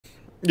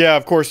Yeah,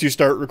 of course you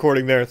start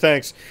recording there.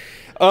 Thanks.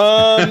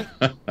 Hey,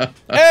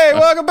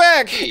 welcome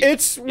back.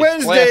 It's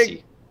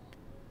Wednesday.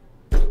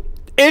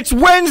 It's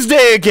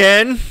Wednesday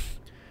again.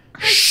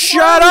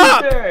 Shut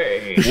up!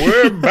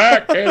 We're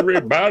back,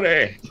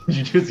 everybody. Did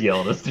you just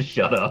yell at us to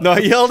shut up? No, I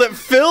yelled at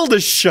Phil to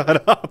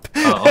shut up.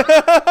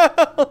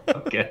 Oh.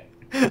 Okay.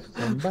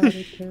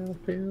 Somebody tell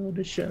Phil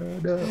to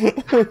shut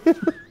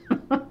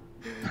up.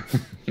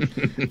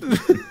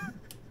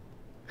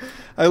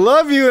 I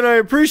love you and I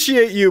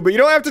appreciate you, but you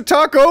don't have to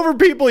talk over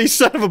people, you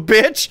son of a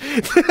bitch.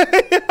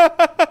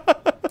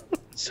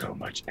 So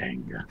much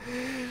anger.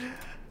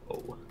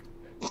 Oh.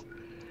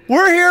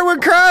 We're here with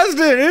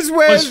Krasden. It's Was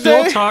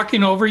Wednesday. Phil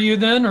talking over you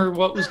then, or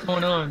what was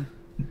going on?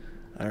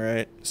 All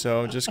right,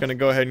 so just going to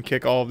go ahead and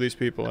kick all of these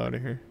people out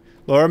of here.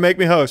 Laura, make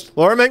me host.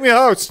 Laura, make me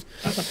host.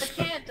 I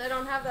can't. I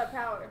don't have that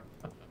power.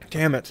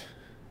 Damn it.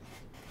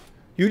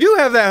 You do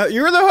have that.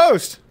 You're the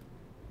host.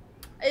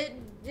 It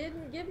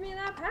didn't give me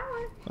that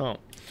power.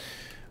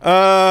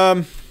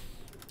 Oh.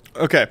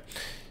 Okay.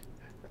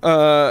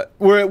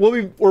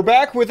 We're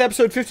back with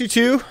episode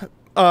 52,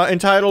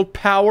 entitled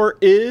 "Power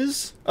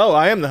Is." Oh,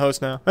 I am the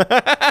host now.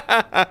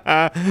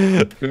 That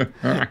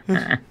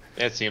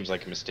seems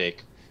like a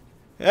mistake.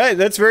 Hey,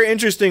 that's very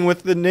interesting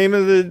with the name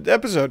of the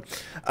episode.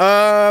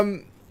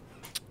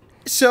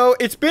 So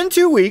it's been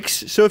 2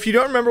 weeks, so if you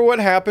don't remember what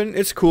happened,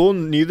 it's cool.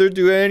 Neither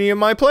do any of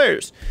my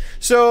players.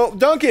 So,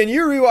 Duncan,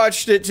 you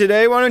rewatched it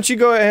today. Why don't you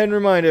go ahead and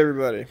remind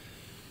everybody?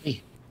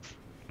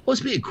 Well,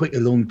 it's been quite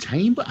a long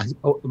time, but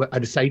I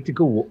decided to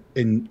go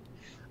and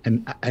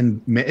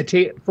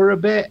meditate for a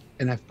bit,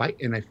 and I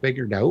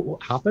figured out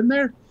what happened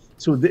there.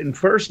 So then,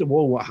 first of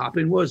all, what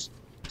happened was,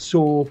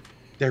 so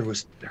there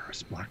was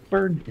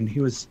Blackburn, and he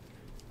was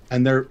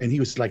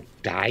like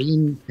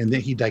dying, and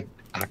then he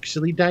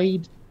actually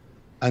died,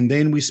 and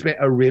then we spent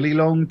a really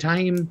long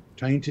time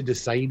trying to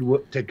decide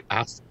what to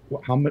ask,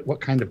 what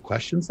kind of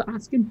questions to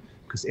ask him,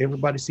 because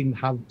everybody seemed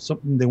to have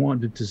something they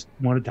wanted to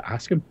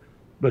ask him.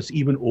 But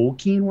even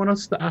O'Keen wanted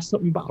us to ask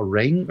something about a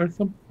ring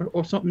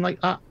or something like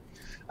that.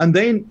 And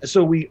then,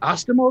 so we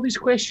asked him all these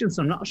questions.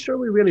 I'm not sure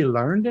we really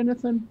learned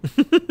anything.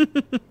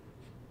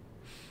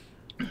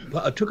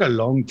 But it took a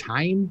long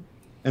time.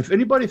 And if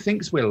anybody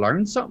thinks we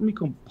learned something, you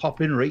can pop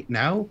in right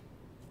now.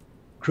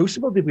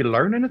 Crucible, did we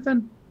learn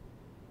anything?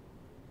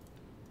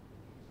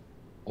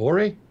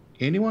 Ori,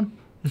 anyone?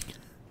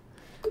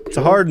 It's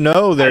a hard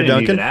no there, I didn't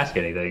Duncan. even ask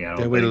anything.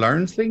 Did we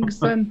learn things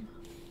then?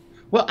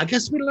 Well, I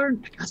guess we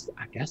learned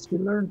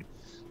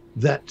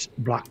that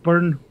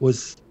Blackburn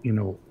was,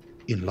 in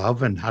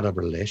love and had a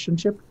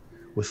relationship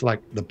with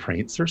like the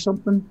prince or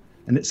something.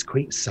 And it's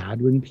quite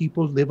sad when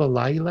people live a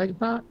lie like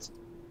that.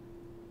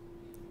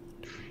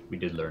 We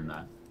did learn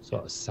that.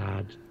 Sort of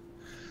sad.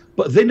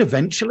 But then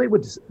eventually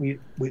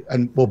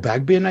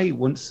Bagby and I,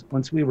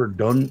 once we were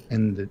done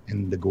in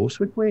the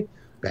Ghostwood way,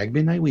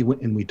 Bagby and I, we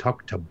went and we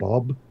talked to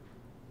Bob.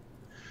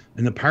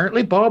 And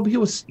apparently Bob,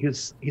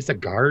 he's a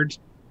guard.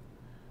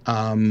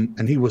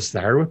 And he was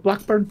there with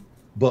Blackburn,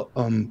 but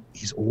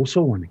he's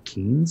also one of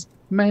Keen's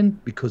men,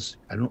 because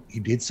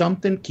Keen did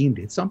something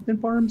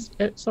for him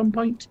at some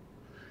point.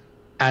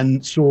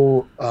 And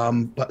so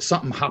but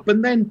something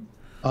happened then,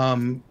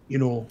 in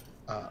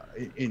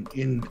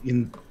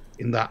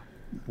that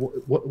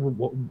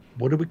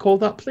what do we call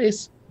that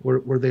place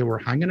where they were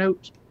hanging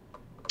out,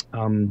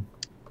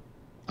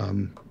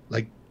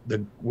 like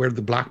where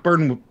the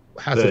Blackburn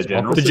has The his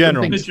general? office The and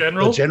general. things. The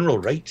general? The general,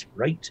 right.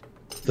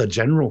 The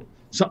general.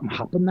 Something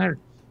happened there,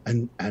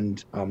 and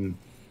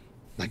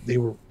like they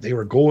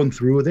were going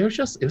through.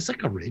 It was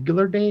like a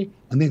regular day,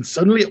 and then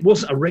suddenly it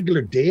wasn't a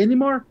regular day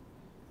anymore,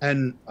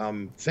 and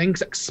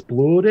things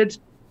exploded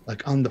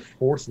like on the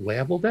 4th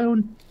level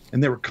down,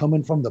 and they were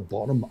coming from the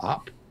bottom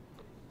up.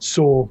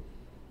 So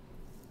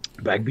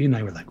Bagby and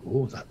I were like,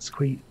 "Oh, that's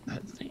something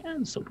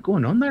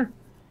going on there,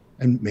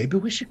 and maybe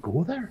we should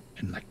go there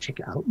and like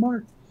check it out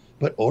more."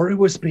 But Ori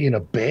was being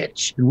a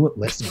bitch and wouldn't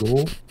let us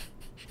go.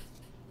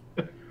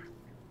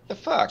 The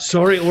fuck?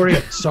 Sorry, Ori,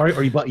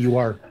 but you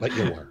are,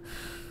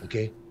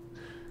 okay?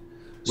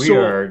 We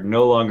are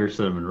no longer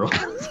cinnamon rolls.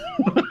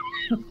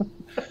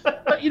 But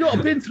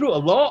I've been through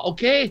a lot,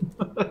 okay?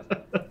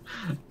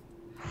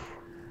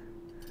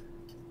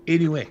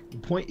 Anyway, the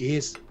point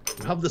is,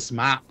 we have this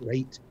map,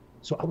 right?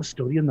 So I was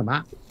studying the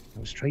map. I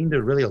was trying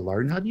to really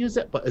learn how to use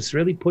it, but it's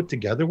really put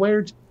together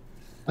weird.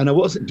 And I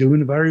wasn't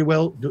doing very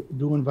well,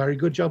 doing a very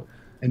good job.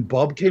 And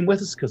Bob came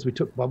with us because we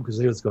took Bob because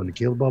they was going to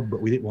kill Bob,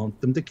 but we didn't want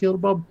them to kill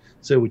Bob.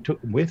 So we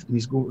took him with,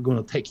 and we're going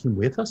to take him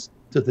with us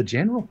to the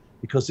general,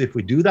 because if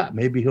we do that,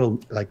 maybe he'll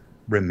like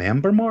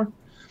remember more.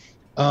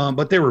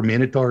 But there were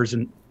minotaurs,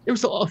 and there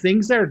was a lot of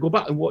things there. Go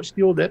back and watch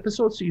the old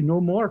episodes so you know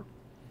more.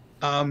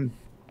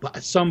 But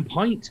at some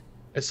point,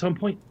 I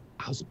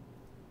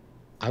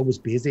was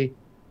busy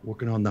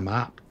working on the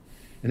map,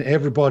 and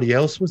everybody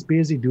else was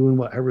busy doing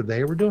whatever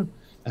they were doing.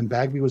 And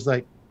Bagby was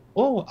like,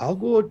 "Oh, I'll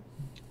go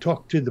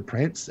talk to the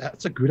prince.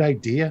 That's a good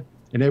idea."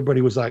 And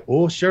everybody was like,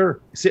 "Oh,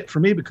 sure," except for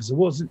me, because I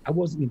wasn't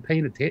even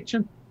paying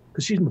attention,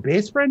 because she's my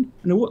best friend,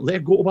 and I wouldn't let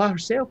her go all by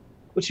herself.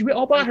 But she went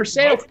all by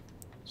herself.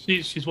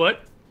 She's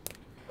what?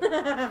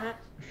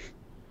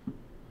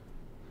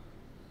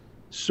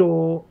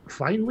 So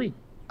finally,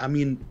 I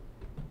mean,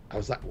 I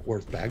was like,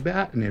 where's Bagby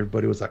at? And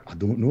everybody was like, I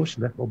don't know. She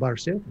left all by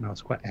herself. And I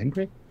was quite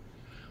angry.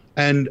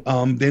 And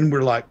then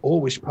we're like, oh,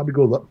 we should probably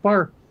go look for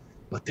her.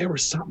 But there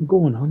was something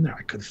going on there.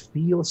 I could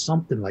feel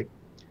something like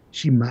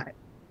she might.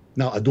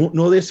 Now, I don't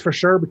know this for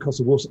sure because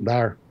it wasn't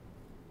there.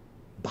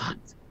 But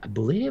I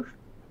believe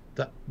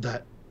that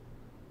the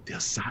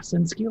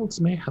Assassin's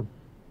Guilds may have,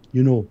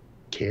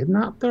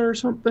 kidnapped her or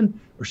something.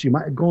 Or she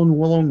might have gone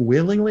along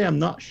willingly. I'm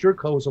not sure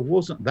because I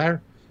wasn't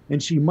there.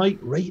 And she might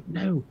right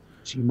now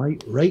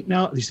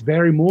at this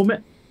very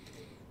moment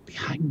be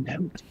hanging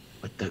out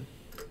with the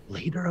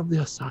leader of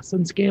the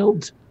Assassin's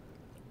Guild,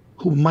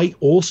 who might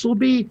also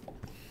be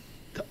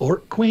the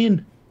Orc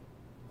Queen.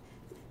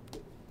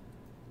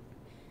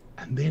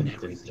 And then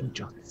everything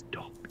just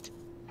stopped.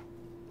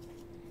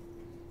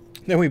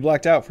 Then we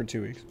blacked out for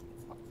 2 weeks.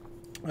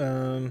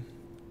 Good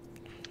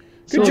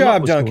So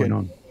job, what was Duncan. going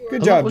on?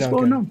 Good A job, lot was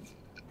going Duncan. on.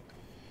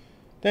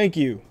 Thank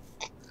you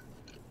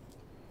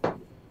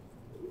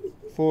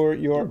for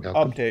your You're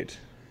welcome. update.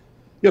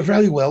 You're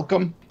very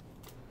welcome.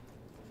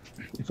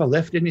 If I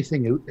left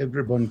anything out,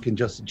 everyone can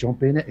just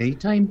jump in at any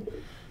time.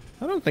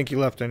 I don't think you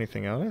left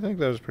anything out. I think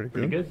that was pretty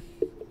good. Pretty good.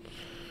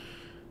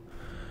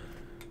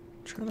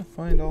 Trying to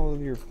find all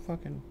of your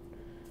fucking...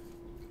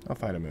 I'll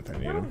find them if I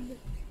need them.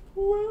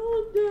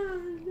 Well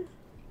done.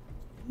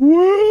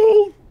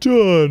 Well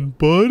done,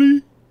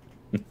 buddy.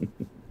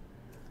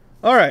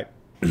 All right.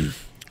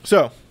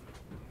 So,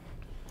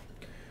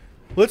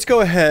 let's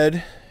go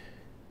ahead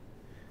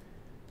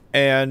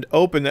and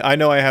open it. I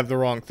know I have the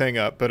wrong thing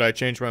up, but I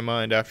changed my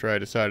mind after I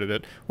decided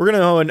it. We're going to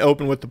go and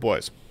open with the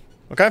boys.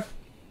 Okay?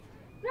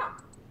 Yeah.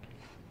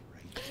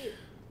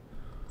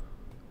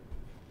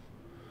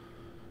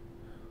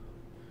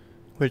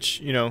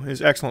 Which,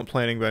 is excellent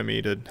planning by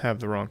me to have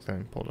the wrong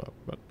thing pulled up.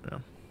 But, yeah.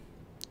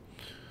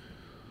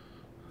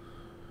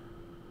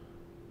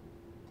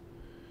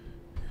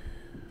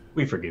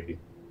 We forgive you.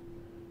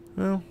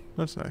 Well,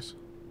 that's nice.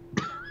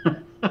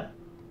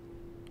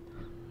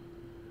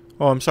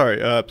 Oh, I'm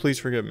sorry. Please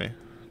forgive me.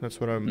 That's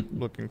what I'm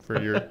looking for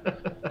your...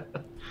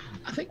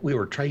 I think we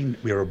were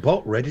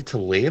about ready to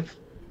leave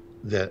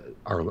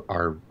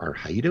our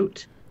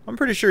hideout, I'm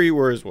pretty sure you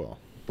were as well.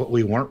 but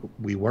we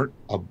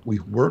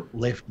weren't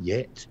left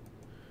yet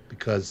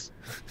because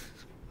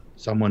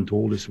someone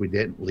told us we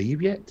didn't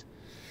leave yet.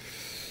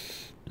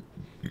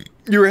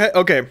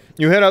 Okay,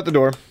 you head out the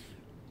door.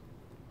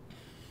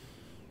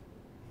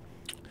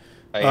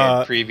 I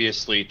had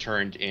previously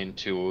turned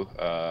into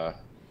a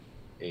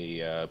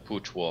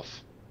pooch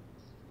wolf,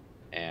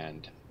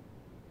 and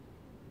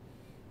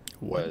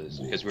was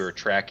because we were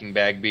tracking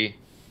Bagby.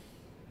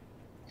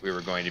 We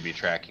were going to be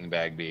tracking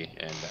Bagby,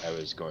 and I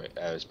was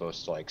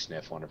supposed to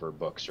sniff one of her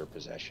books or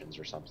possessions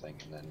or something,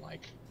 and then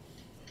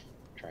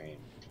try and.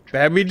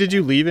 Bagby, did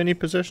you leave any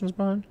possessions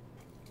behind?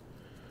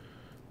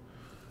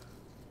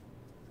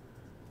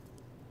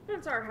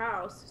 It's our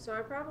house, so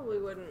I probably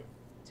wouldn't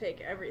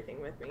take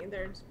everything with me.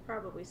 There's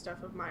probably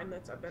stuff of mine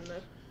that's up in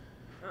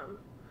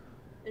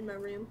my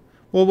room.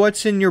 Well,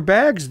 what's in your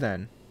bags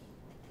then?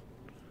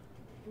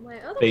 My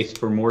other Space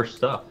for more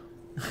stuff.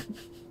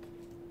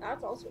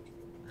 That's also true.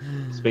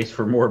 Space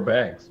for more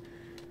bags.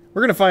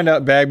 We're gonna find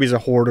out Bagby's a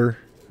hoarder.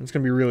 It's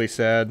gonna be really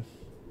sad.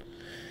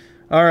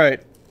 All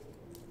right.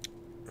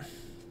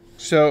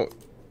 So,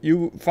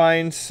 you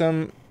find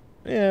some...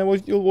 Yeah,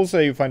 we'll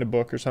say you find a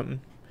book or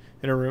something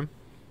in a room.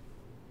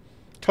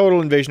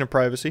 Total invasion of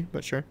privacy,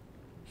 but sure.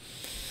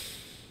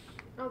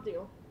 I'll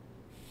deal.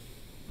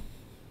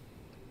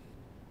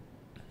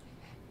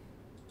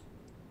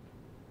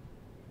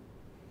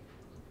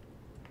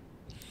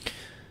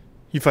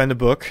 You find the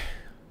book.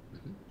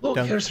 Look,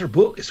 Down. here's her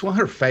book. It's one of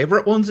her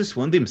favorite ones. It's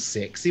one of them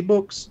sexy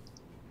books.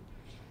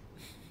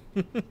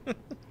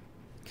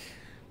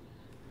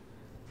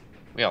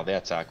 Well,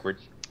 that's awkward.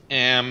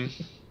 Let's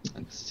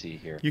see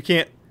here. You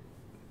can't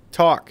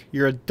talk.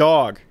 You're a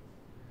dog.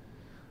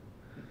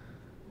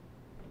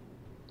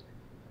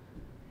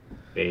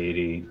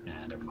 Beatty.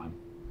 Never mind.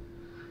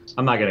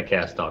 I'm not gonna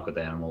cast talk with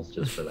animals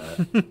just for that.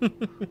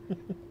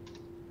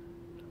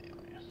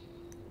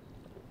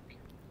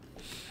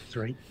 That's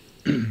right.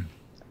 Alright,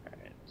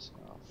 so,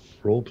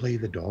 Role play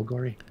the dog,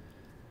 Ori.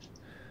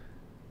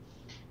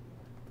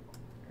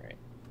 alright.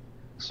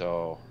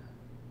 So,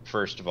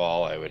 first of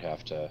all, I would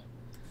have to...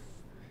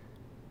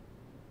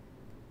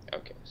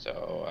 Okay,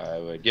 so I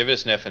would give it a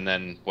sniff, and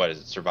then, what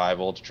is it,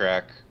 survival to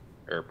track?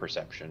 Or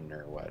perception,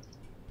 or what?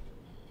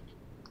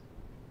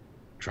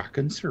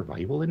 Tracking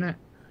survival in it.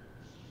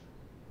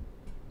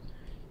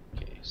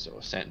 Okay, so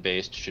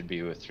scent-based should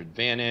be with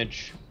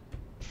advantage.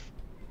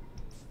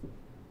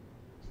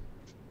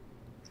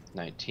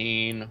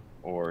 19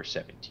 or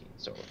 17,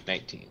 so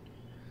 19.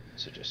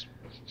 So just...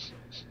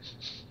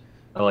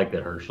 I like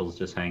that Herschel's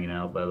just hanging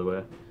out, by the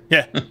way,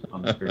 Yeah.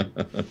 on the screen.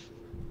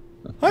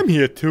 I'm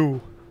here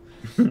too.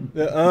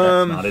 That's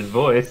not his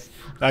voice.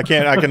 I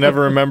can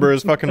never remember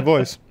his fucking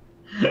voice.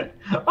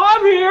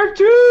 I'm here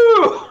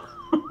too!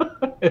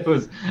 It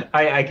was.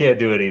 I can't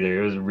do it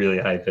either. It was really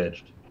high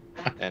pitched.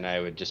 And I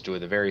would just do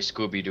the very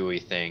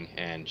Scooby-Dooey thing,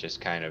 and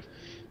just kind of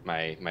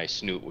my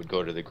snoot would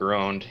go to the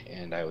ground,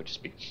 and I would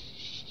just be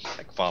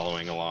like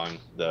following along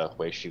the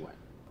way she went,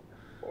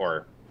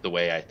 or the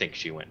way I think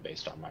she went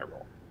based on my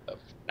roll of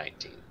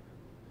 19.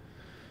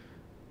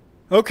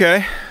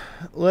 Okay,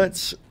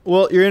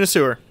 well, you're in a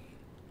sewer.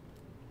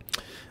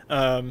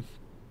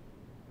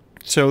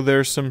 So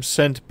there's some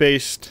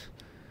scent-based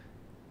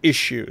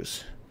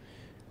issues.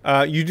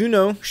 You do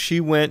know she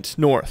went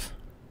north.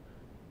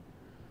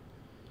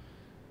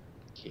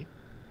 Okay.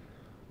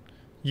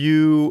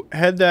 You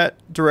head that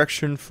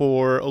direction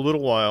for a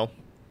little while.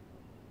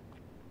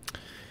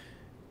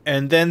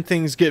 And then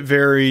things get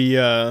very,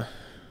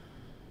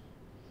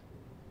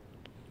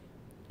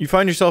 you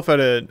find yourself at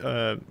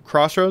a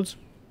crossroads,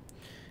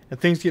 and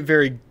things get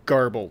very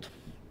garbled.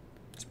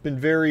 It's been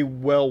very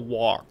well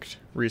walked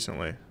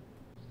recently.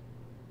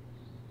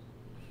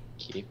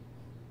 Okay.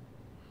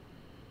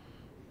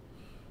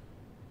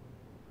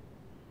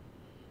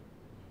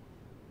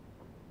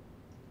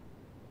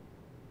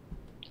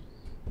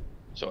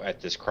 So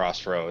at this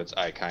crossroads,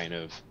 I kind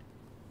of,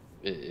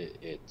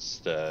 it's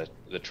the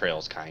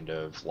trail's kind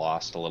of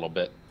lost a little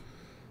bit.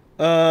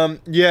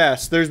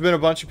 Yes, there's been a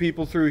bunch of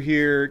people through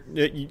here.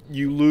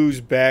 You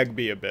lose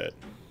Bagby a bit.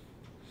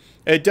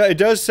 It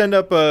does send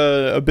up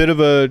a bit of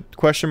a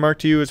question mark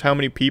to you as how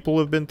many people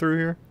have been through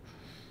here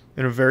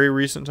in a very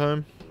recent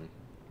time.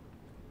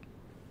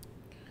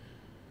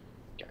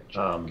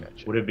 Gotcha.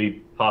 Would it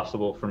be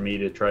possible for me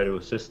to try to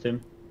assist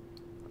him?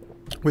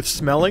 With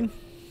smelling?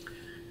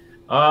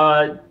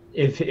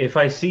 If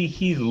I see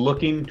he's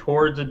looking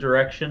towards a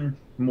direction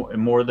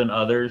more than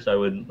others, I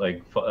would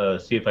like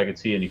see if I could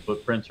see any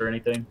footprints or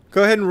anything.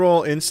 Go ahead and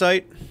roll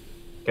insight.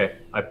 Okay,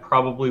 I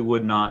probably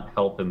would not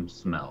help him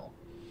smell.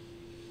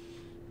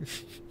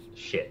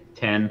 Shit,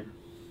 10.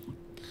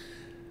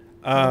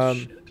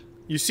 Shit.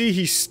 You see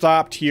he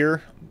stopped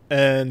here,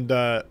 and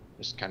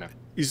Just kind of.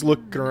 he's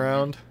looking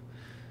around.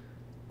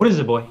 What is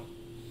it, boy?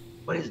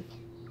 What is it?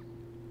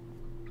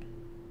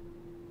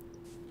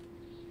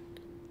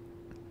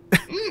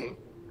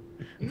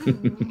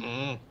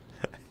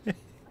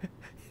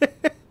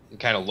 I'm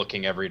kind of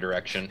looking every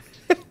direction.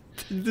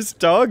 Did this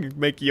dog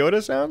make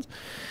Yoda sounds?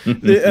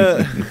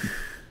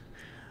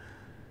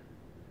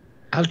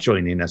 I'll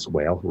join in as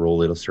well. Roll a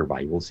little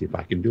survival, see if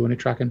I can do any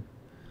tracking.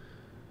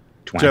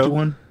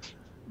 21.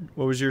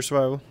 What was your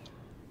survival?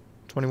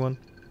 21.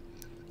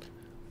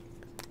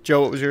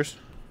 Joe, what was yours?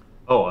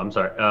 Oh, I'm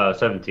sorry.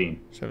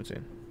 17.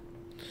 17.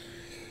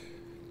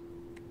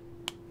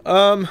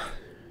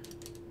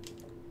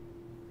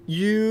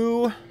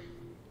 You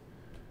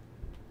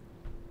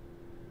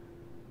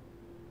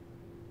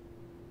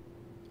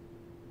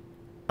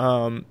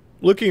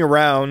looking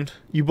around,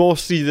 you both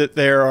see that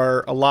there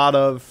are a lot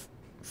of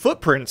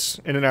footprints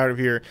in and out of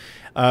here,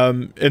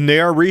 and they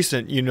are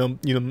recent. You know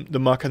the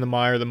muck and the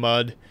mire, the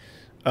mud.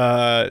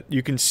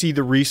 You can see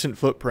the recent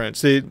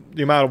footprints. The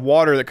amount of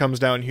water that comes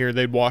down here,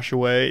 they'd wash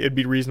away. It'd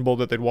be reasonable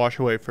that they'd wash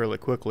away fairly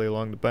quickly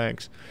along the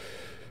banks.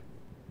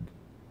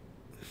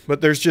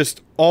 But there's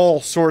just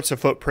all sorts of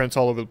footprints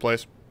all over the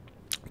place,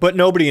 but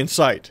nobody in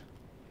sight.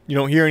 You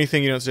don't hear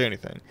anything. You don't see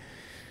anything.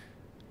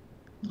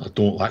 I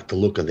don't like the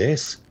look of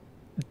this.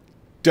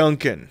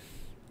 Duncan,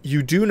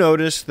 you do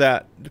notice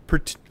that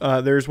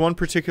there's one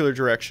particular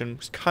direction,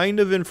 kind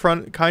of in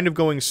front, kind of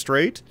going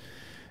straight,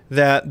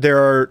 that there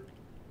are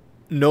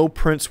no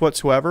prints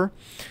whatsoever,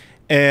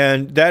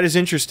 and that is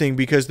interesting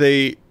because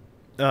you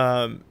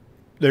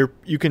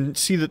can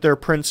see that there are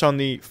prints on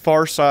the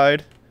far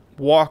side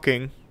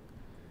walking,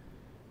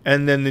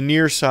 and then the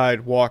near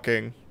side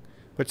walking,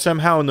 but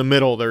somehow in the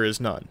middle there is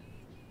none.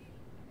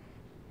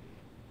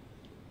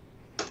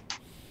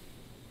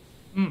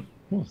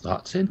 Well,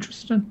 that's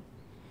interesting.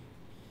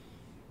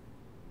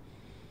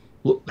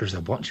 Look, there's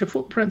a bunch of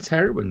footprints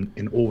here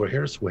and over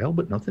here as well,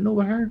 but nothing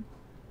over here.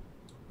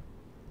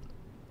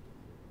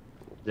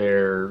 Is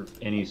there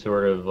any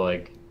sort of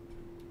like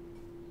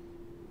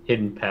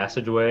hidden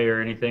passageway or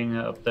anything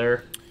up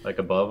there, like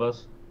above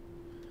us?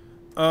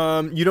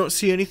 You don't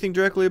see anything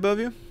directly above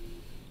you?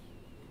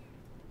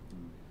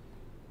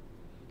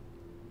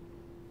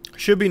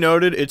 Should be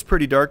noted, it's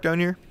pretty dark down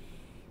here.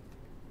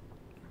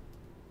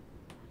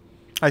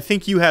 I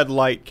think you had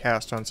light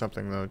cast on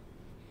something, though.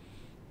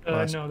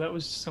 No, that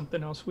was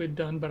something else we'd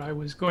done, but I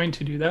was going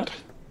to do that.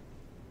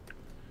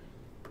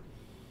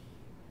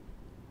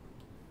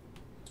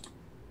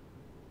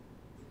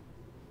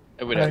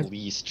 I would at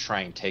least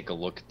try and take a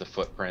look at the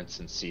footprints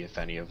and see if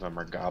any of them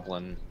are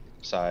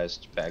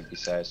goblin-sized,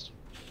 Bagby-sized.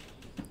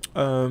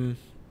 Bagby,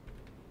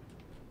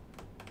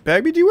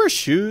 do you wear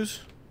shoes?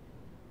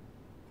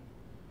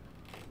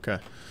 Okay.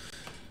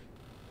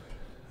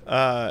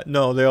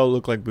 No, they all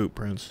look like boot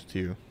prints to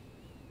you.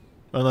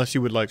 Unless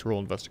you would like to roll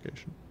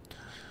investigation.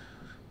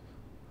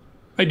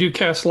 I do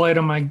cast light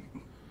on my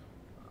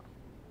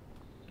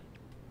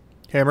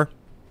Hammer?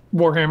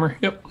 Warhammer.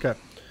 Yep. Okay.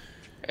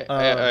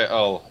 I,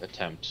 I'll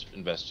attempt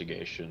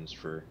investigations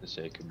for the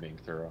sake of being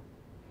thorough.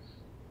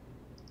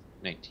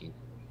 19.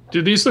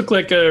 Do these look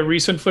like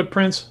recent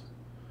footprints?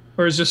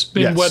 Or has this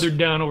been weathered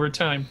down over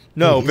time?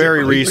 No,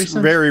 very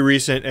recent. Very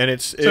recent, and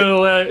it's...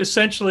 So,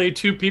 essentially,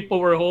 2 people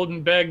were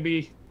holding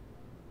Bagby.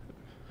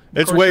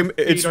 It's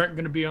feet aren't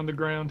going to be on the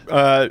ground.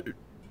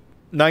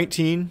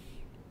 19.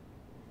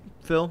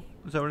 Phil,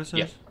 is that what it says?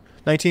 Yeah.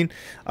 19.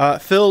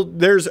 Phil,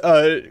 there's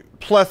a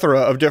plethora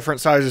of different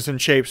sizes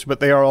and shapes, but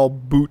they are all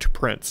boot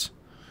prints.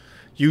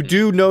 You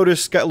do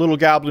notice little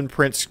goblin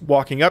prints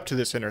walking up to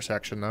this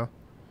intersection, though.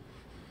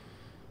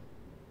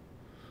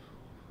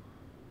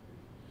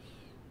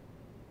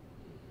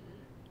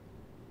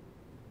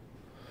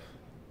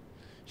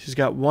 She's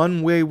got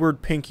one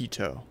wayward pinky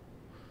toe.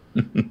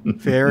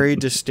 Very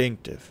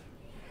distinctive.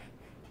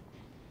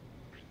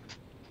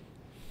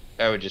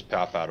 I would just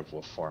pop out of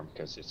wolf form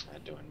because it's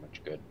not doing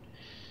much good.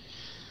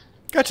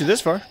 Got you this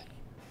far.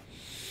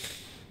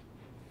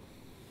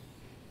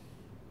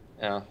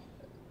 Yeah.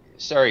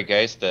 Sorry,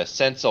 guys. The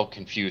scent's all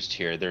confused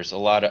here. There's a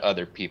lot of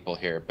other people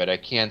here, but I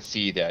can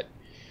see that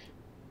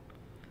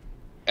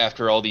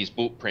after all these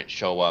boot prints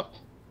show up,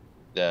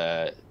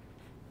 the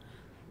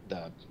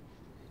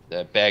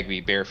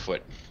Bagby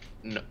barefoot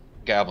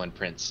goblin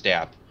prints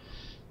stop.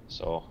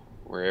 So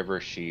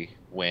wherever she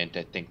went,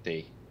 I think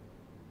they.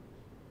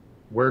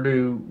 Where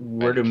do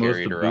most of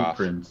the boot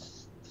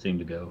prints seem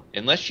to go?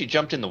 Unless she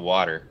jumped in the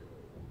water,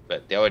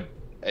 but that would.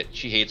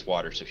 She hates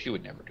water, so she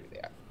would never do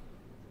that.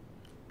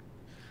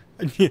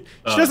 She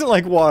doesn't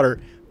like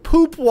water.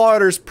 Poop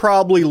water's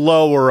probably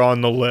lower on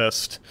the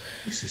list.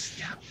 This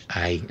is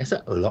it's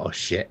a lot of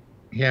shit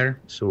here.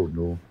 So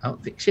no, I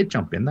don't think she'd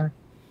jump in there.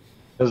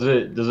 Does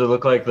it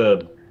look like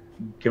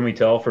can we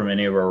tell from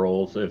any of our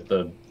rolls if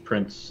the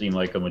prints seem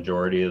like a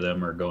majority of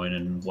them are going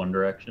in one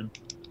direction?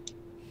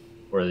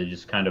 Or are they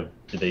just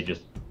do they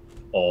just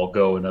all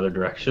go in other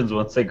directions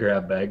once they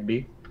grab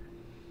Bagby?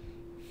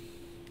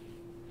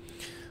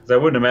 Because I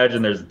wouldn't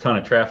imagine there's a ton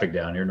of traffic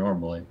down here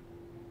normally.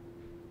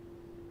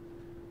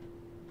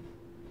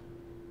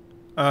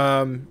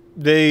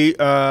 They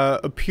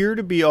appear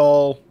to be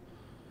all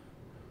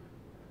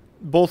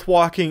both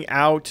walking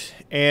out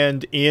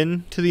and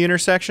in to the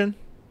intersection.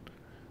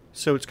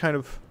 So it's kind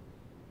of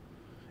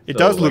it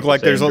does look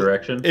like there's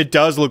it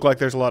does look like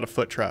there's a lot of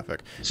foot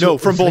traffic. So no,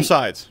 from both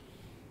sides.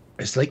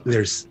 It's like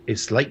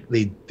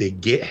they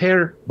get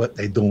here but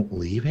they don't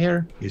leave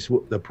here is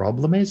what the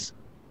problem is.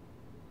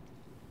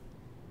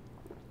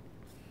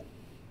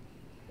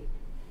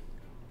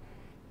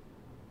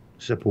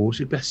 Suppose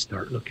we best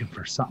start looking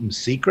for something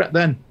secret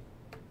then.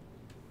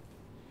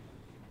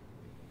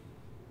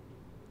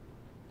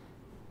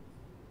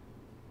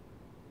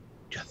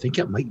 Do you think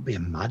it might be a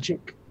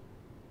magic?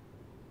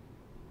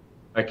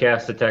 I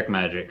cast detect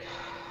magic.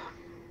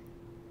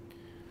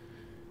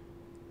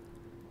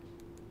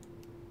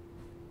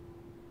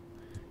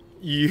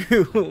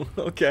 You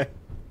okay?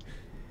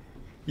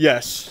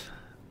 Yes.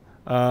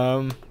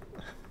 I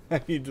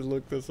need to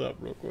look this up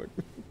real quick.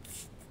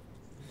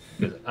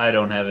 Because I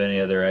don't have any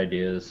other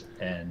ideas,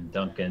 and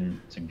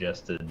Duncan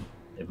suggested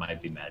it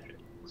might be magic.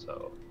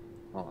 So,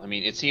 well, I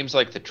mean, it seems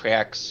like the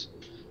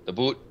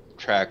boot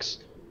tracks,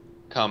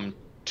 come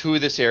to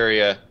this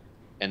area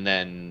and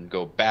then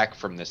go back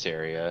from this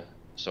area.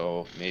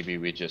 So maybe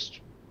we just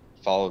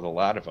follow the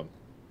lot of them.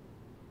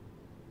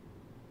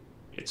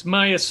 It's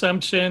my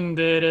assumption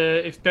that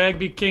if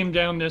Bagby came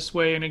down this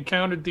way and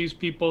encountered these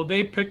people,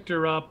 they picked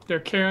her up.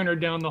 They're carrying her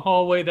down the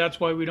hallway. That's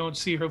why we don't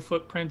see her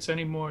footprints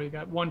anymore. You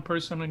got one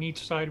person on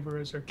each side of her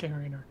as they're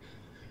carrying her.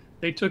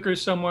 They took her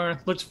somewhere.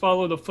 Let's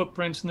follow the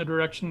footprints in the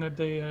direction that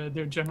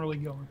they're generally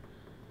going.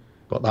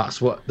 But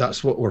that's what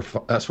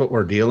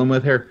we're dealing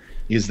with here.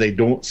 Is they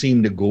don't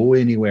seem to go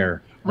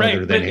anywhere.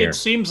 Right, but it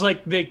seems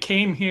like they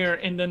came here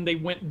and then they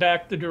went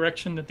back the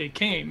direction that they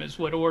came, is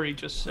what Ori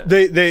just said.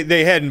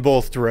 They head in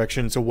both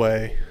directions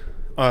away.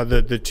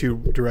 The two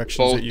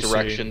directions that you see. Both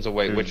directions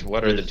away.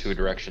 What are the two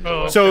directions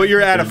away? So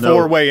you're at a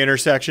four-way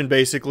intersection,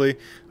 basically.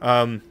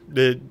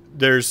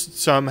 There's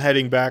some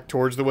heading back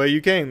towards the way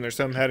you came. There's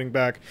some heading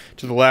back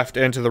to the left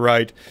and to the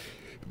right.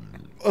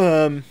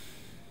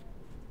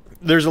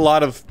 There's a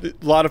lot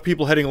of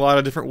people heading a lot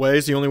of different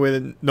ways. The only way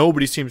that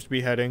nobody seems to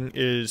be heading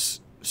is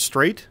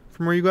straight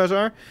from where you guys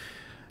are.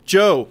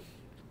 Joe,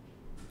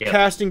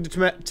 casting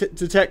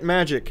detect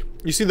magic.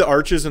 You see the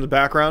arches in the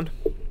background?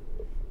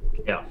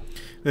 Yeah.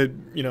 The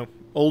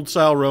old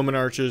style Roman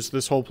arches.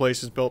 This whole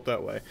place is built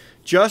that way.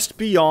 Just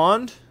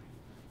beyond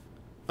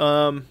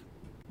the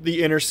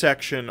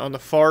intersection on the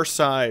far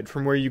side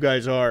from where you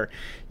guys are,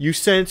 you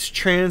sense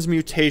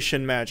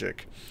transmutation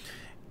magic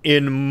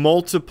in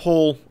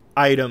multiple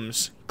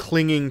items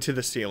clinging to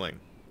the ceiling.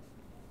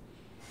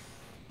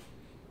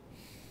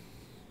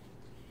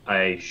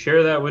 I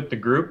share that with the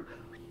group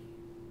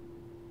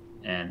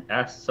and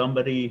ask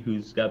somebody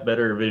who's got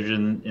better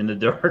vision in the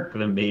dark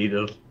than me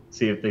to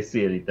see if they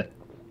see anything.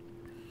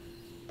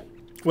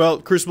 Well,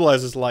 Crucible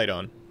has his light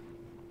on.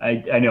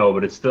 I know,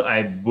 but it's still,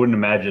 I wouldn't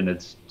imagine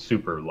it's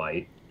super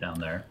light down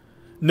there.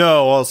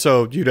 No,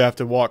 also you'd have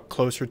to walk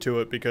closer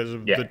to it because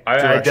of the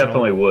I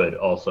definitely would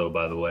also,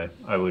 by the way.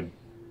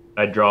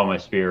 I'd draw my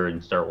spear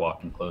and start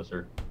walking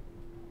closer.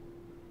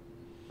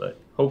 But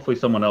hopefully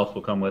someone else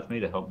will come with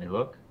me to help me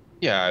look.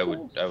 Yeah, I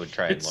would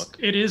try and look.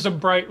 It is a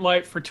bright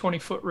light for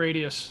 20-foot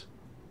radius.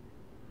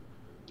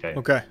 Okay.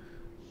 Okay.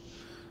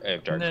 I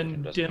have dark And vision,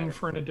 then doesn't dim matter.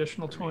 for an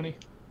additional 20.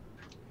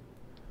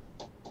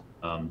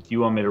 Do you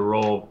want me to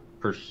roll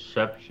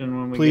perception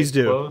when we Please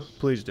get do. close?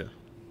 Please do.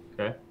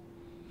 Okay.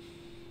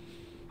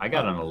 I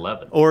got an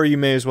 11. Or you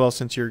may as well,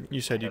 since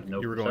you said I you, have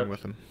no you were going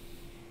with him.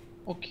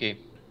 Okay.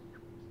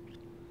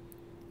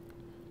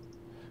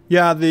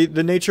 Yeah,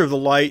 the nature of the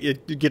light,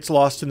 it gets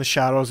lost in the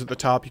shadows at the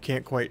top. You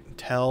can't quite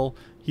tell.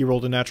 He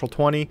rolled a natural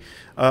 20.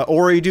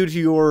 Ori, due to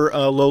your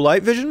low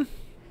light vision,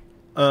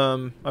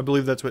 I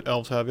believe that's what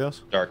elves have,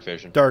 yes? Dark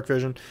vision. Dark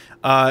vision.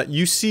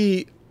 You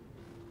see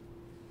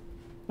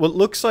what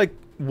looks like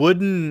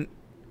wooden,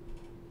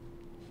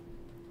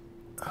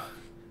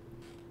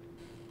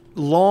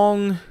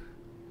 long,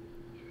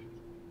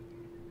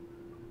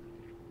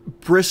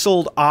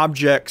 bristled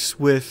objects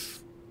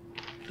with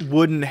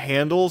wooden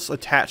handles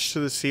attached to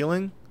the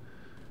ceiling.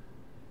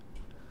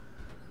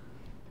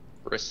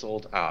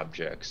 Bristled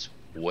objects,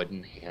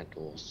 wooden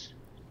handles.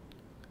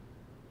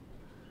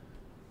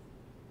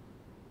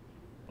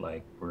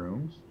 Like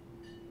brooms?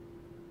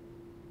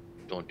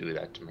 Don't do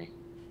that to me.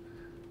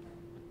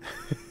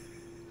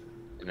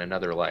 In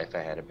another life, I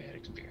had a bad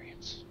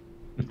experience.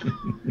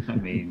 I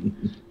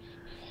mean,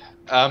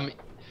 how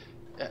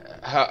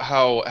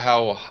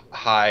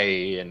high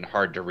and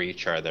hard to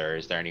reach are there?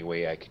 Is there any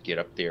way I could get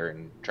up there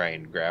and try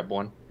and grab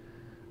one?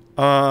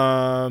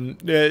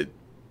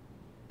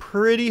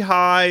 Pretty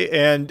high,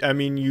 and I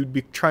mean you'd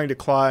be trying to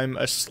climb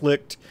a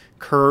slicked,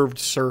 curved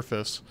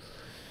surface.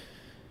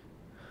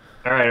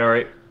 all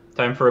right.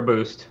 Time for a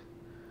boost.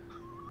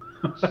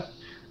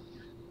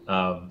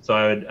 So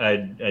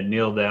I'd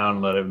kneel down,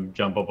 and let him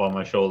jump up on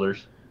my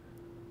shoulders.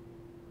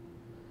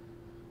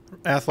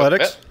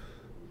 Athletics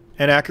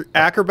and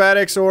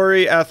acrobatics,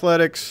 Ori.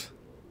 Athletics.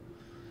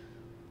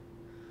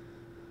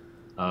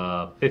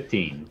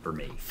 15 for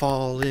me.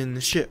 Fall in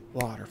the shit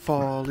water.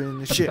 Fall in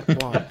the shit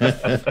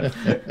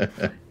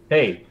water.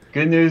 Hey,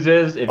 good news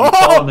is if you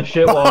fall in the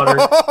shit water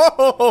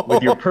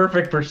with your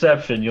perfect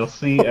perception, you'll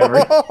see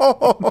every.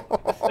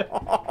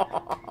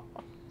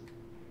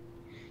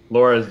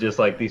 Laura's just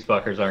like, these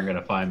fuckers aren't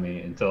gonna find me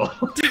until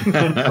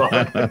 10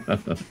 o'clock.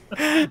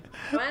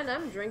 Fine,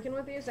 I'm drinking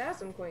with the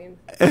Assassin Queen.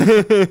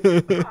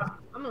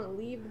 I'm gonna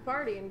leave the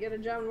party and get a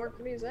job and work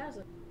for the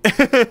Assassin.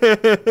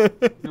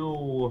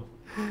 No,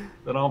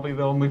 then I'll be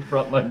the only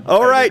frontline.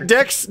 All right,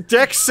 Dex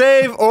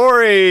save,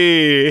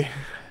 Ori.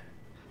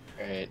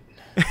 Alright.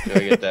 Do I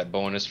get that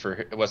bonus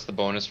for... What's the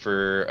bonus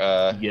for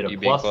You get you a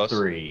being plus close?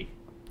 3.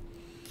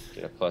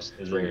 Get a plus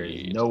There's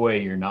 3. no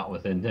way you're not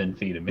within 10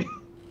 feet of me.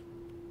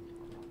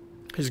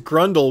 His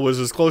grundle was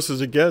as close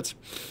as it gets.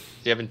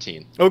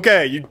 17.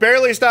 Okay, you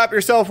barely stop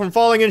yourself from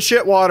falling in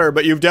shit water,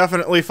 but you've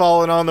definitely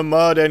fallen on the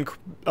mud and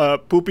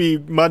poopy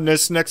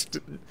mudness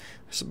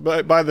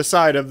by the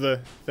side of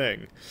the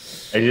thing.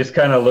 I just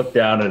kind of look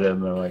down at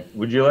him and I'm like,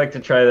 would you like to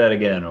try that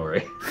again,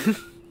 Ori?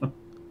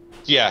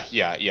 Yeah.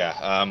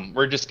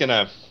 We're just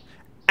gonna...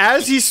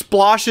 As he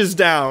splashes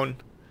down,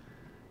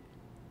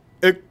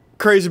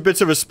 crazy bits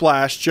of a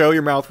splash. Joe,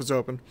 your mouth was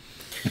open.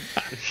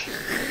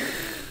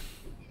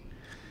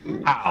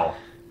 How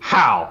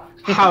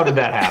did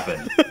that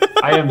happen?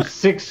 I am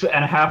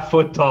 6.5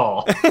 foot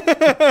tall.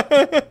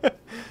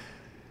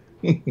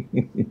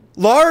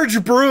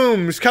 Large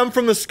brooms come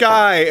from the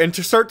sky and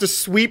to start to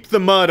sweep the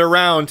mud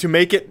around to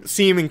make it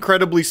seem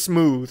incredibly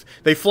smooth.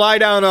 They fly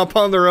down up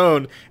on their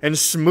own and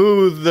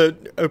smooth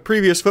the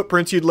previous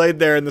footprints you'd laid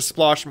there and the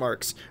splash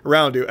marks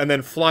around you, and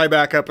then fly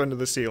back up into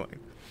the ceiling.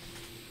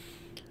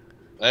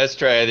 Let's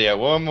try that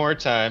one more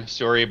time.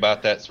 Sorry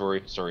about that.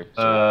 Sorry.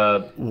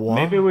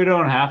 Maybe we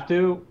don't have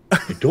to.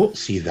 You don't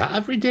see that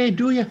every day,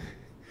 do you?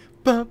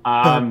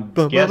 I'm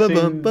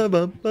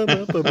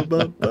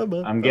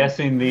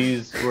guessing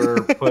these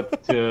were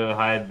put to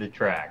hide the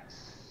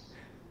tracks,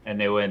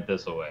 and they went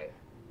this way.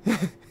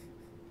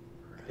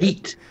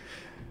 Right.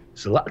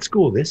 So let's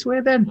go this way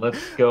then.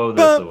 Let's go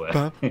this way.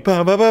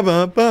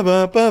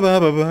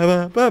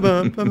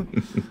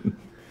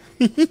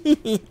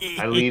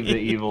 I leave the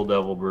evil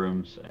devil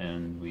brooms,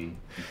 and we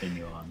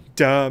continue on.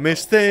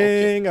 Dumbest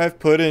thing I've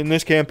put in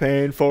this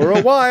campaign for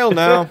a while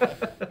now.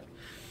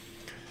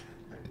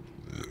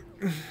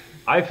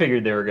 I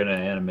figured they were going to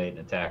animate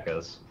and attack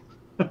us.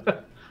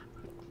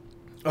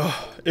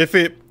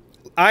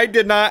 I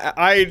did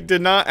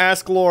not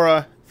ask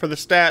Laura for the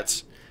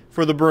stats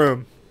for the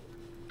broom.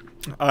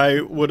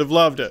 I would have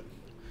loved it.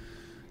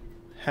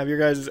 Have your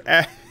guys'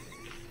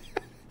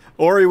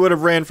 Ori would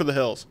have ran for the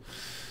hills.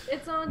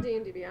 It's on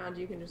D&D Beyond.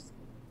 You can just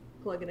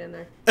plug it in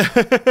there.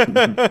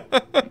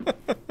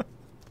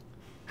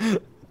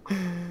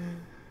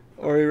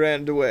 Ori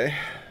ran away.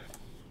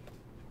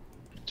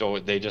 So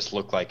they just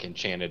look like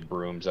enchanted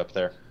brooms up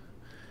there.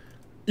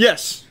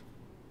 Yes,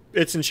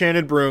 it's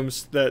enchanted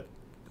brooms that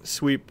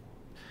sweep.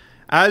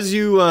 As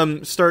you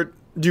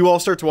do you all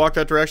start to walk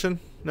that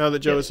direction now that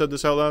Joe has said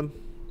this out loud?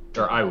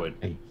 Or I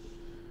would.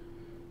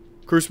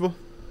 Crucible?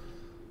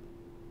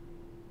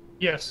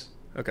 Yes.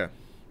 Okay.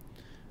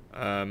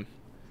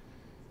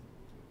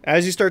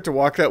 As you start to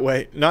walk that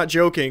way, not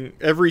joking,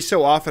 every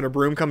so often a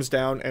broom comes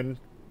down and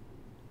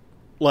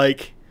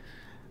like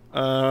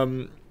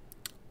one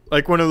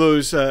of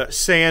those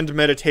sand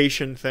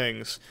meditation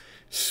things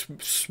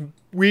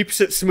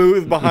sweeps it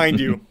smooth behind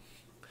you.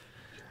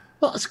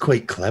 Well, that's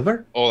quite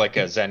clever. Oh, like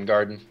a Zen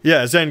garden.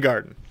 Yeah, Zen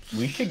garden.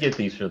 We should get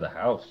these for the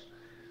house.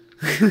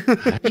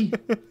 Aye.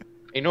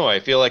 You know, I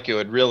feel like it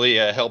would really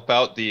help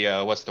out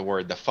the what's the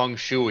word? The feng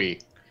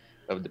shui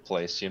of the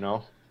place. You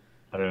know.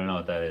 I don't know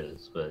what that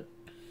is, but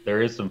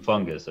there is some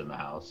fungus in the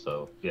house,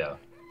 so yeah.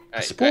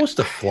 I suppose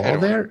the flaw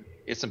there.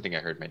 It's something I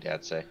heard my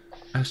dad say.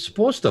 I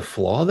suppose the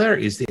flaw there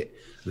is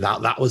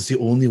that was the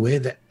only way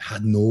that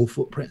had no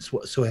footprints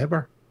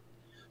whatsoever.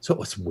 So it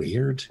was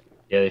weird.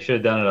 Yeah, they should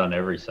have done it on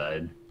every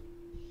side.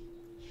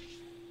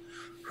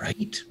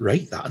 Right.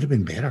 That would have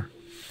been better.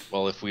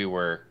 Well, if we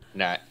were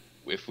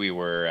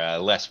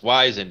less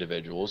wise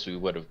individuals, we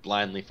would have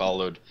blindly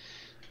followed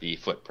the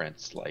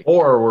footprints.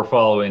 Or we're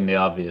following the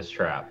obvious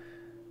trap.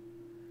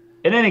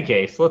 In any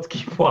case, let's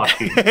keep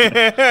walking. If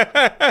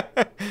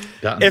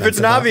it's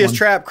an obvious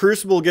trap,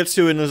 Crucible gets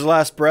to in his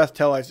last breath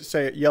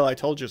yell, I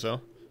told you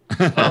so.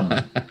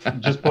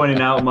 Just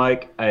pointing out,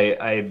 Mike,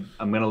 I'm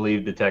going to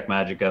leave Detect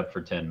Magic up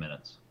for 10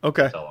 minutes.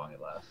 Okay. That's how long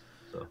it lasts.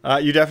 So.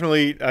 You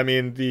definitely, I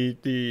mean,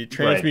 the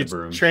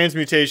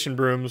transmutation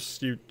brooms,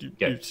 you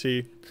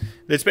see.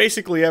 It's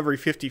basically every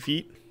 50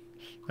 feet,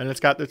 and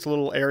it's got its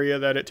little area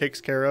that it takes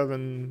care of,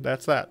 and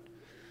that's that.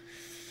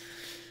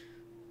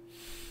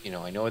 You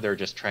know, I know they're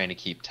just trying to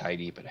keep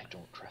tidy, but I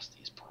don't trust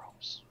these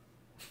brooms.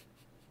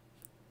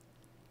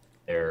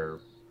 They're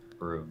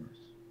brooms.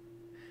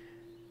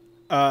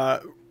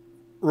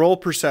 Roll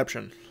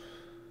perception.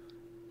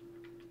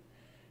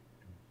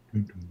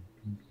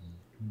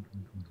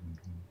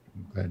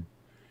 Good.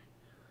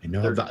 I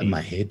know 13. That in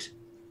my head.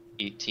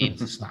 18.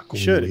 It's not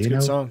going Should. It's a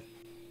good song.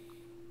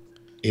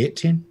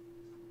 18.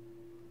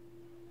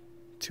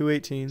 2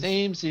 18s.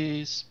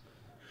 Samesies.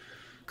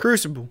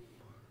 Crucible.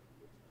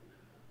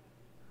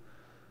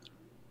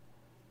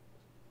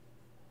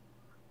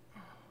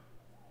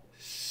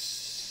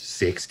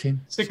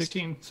 16.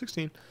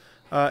 16.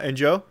 And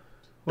Joe?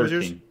 What 13.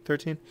 was yours?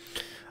 13.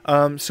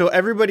 So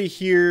everybody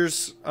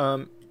hears,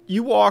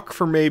 you walk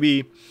for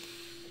maybe,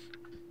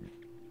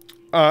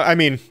 I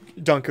mean,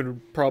 Duncan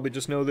would probably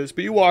just know this,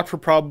 but you walk for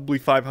probably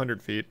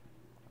 500 feet.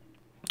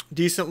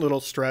 Decent little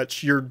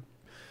stretch. You're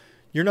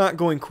not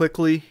going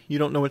quickly. You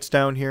don't know what's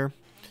down here.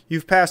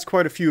 You've passed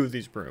quite a few of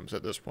these brooms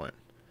at this point.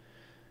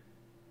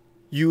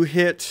 You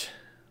hit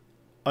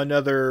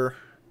another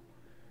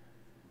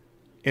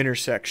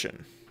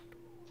intersection.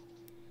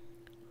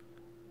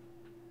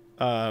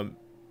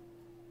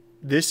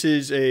 This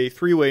is a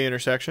three-way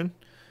intersection.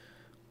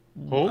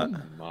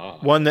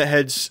 One that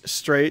heads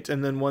straight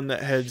and then one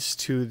that heads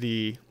to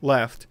the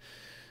left.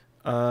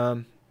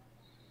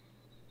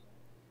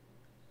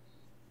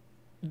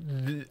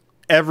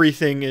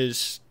 Everything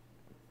is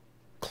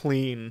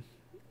clean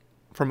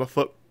from a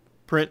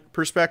footprint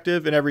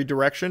perspective in every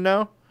direction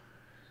now.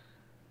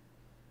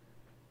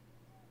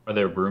 Are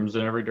there brooms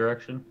in every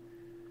direction?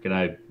 Can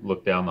I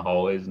look down the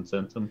hallways and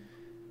sense them?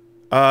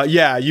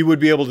 Yeah, you would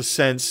be able to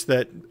sense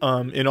that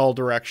in all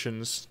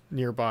directions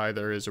nearby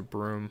there is a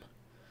broom.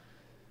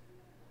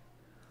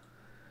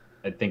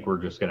 I think we're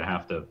just going to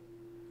have to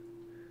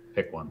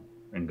pick one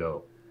and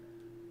go.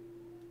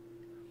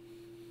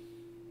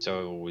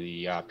 So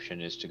the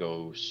option is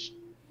to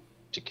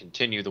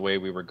continue the way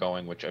we were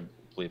going, which I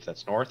believe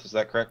that's north. Is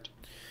that correct?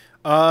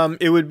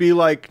 It would be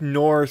like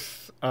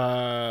northeast.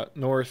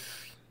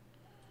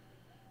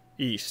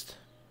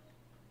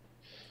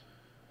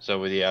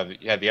 So you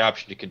have the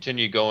option to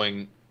continue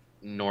going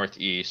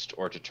northeast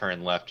or to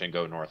turn left and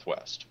go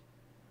northwest.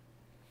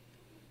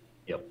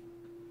 Yep.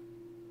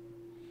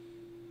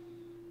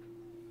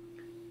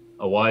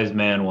 A wise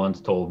man once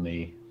told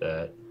me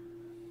that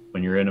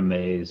when you're in a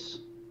maze,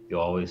 you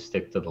always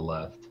stick to the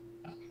left.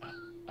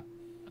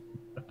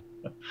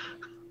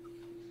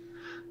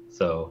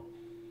 So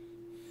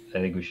I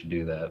think we should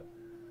do that.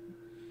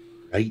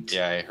 Right.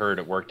 Yeah, I heard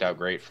it worked out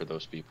great for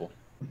those people.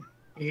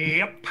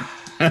 Yep.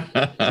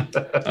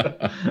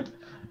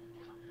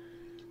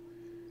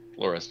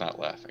 Laura's not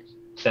laughing.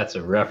 That's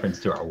a reference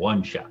to our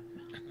one shot.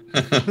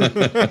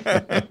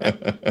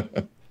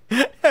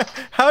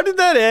 How did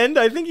that end?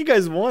 I think you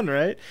guys won,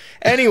 right?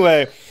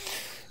 Anyway.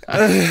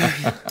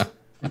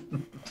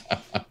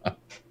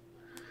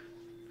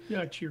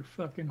 Shut your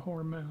fucking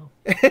whore mouth.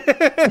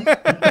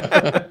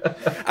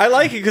 I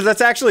like it because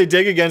that's actually a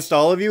dig against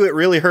all of you. It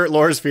really hurt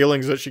Laura's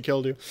feelings that she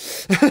killed you.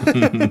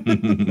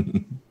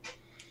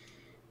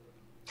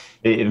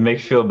 It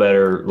makes you feel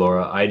better,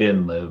 Laura. I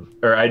didn't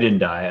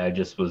die. I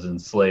just was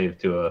enslaved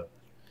to a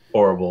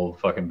horrible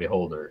fucking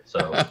beholder.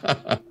 So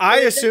I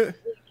assume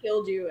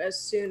killed you as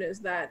soon as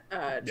that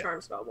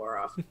charm spell wore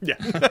off. Yeah.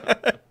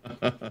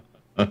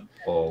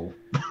 Oh.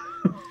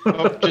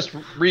 Oh, just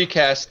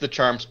recast the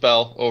charm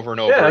spell over and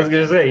over. Yeah, I was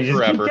gonna say you just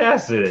forever.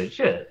 recasted it.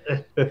 Shit.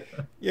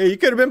 Yeah, you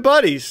could have been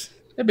buddies.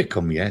 They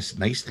become, yes,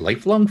 nice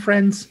lifelong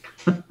friends.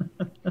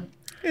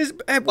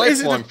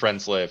 Lifelong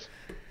friends live.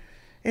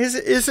 Is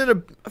it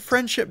a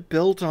friendship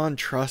built on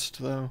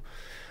trust though?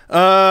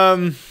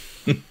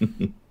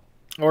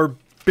 Or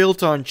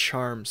built on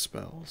charm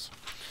spells?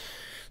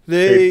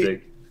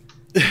 You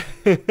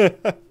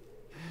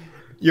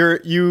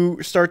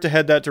start to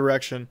head that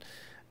direction.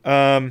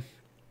 None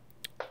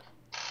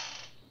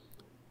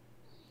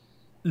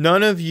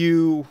of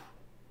you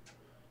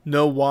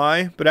know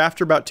why, but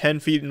after about 10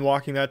 feet in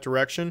walking that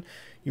direction,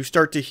 you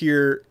start to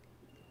hear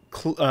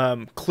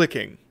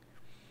clicking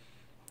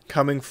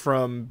coming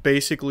from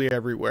basically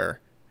everywhere.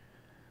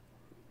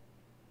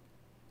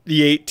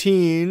 The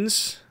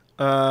 18s,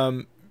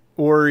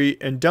 Ori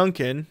and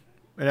Duncan,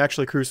 and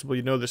actually Crucible,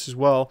 you know this as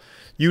well.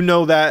 You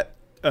know that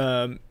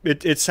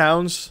it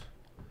sounds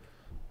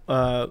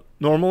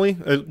normally.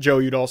 Joe,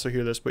 you'd also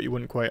hear this, but you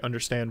wouldn't quite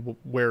understand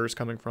where it's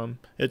coming from.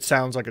 It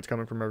sounds like it's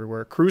coming from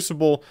everywhere.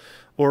 Crucible,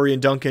 Ori,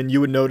 and Duncan, you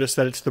would notice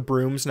that it's the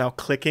brooms now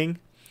clicking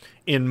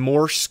in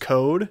Morse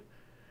code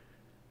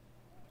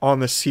on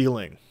the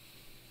ceiling.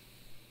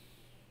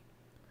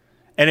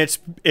 And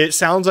it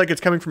sounds like it's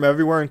coming from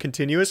everywhere and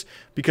continuous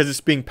because it's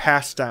being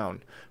passed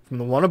down from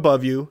the one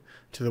above you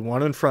to the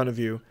one in front of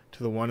you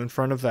to the one in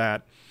front of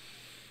that.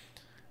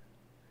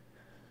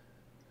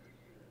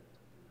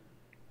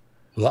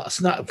 Well, that's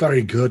not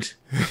very good.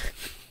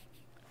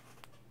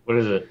 What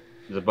is it?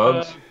 Is it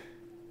bugs?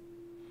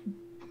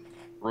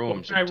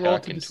 Rooms I are roll to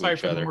talking to each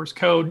decipher the other. Morse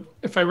code.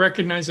 If I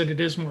recognize that it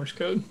is Morse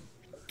code.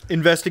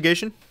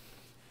 Investigation.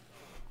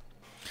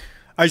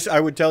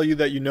 I would tell you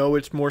that you know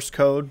it's Morse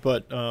code,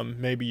 but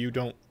maybe you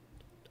don't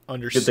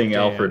understand. Good thing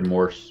Alfred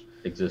Morse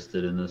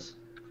existed in this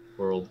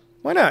world.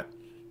 Why not?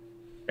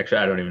 Actually,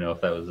 I don't even know if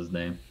that was his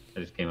name. I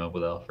just came up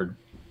with Alfred.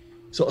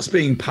 So it's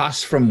being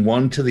passed from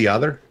one to the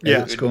other.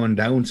 Yeah. It's going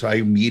down. So I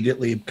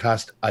immediately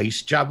cast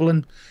Ice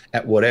Javelin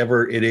at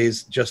whatever it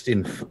is just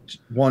in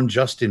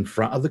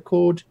front of the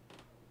code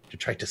to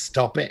try to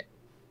stop it.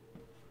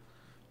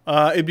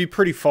 It'd be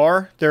pretty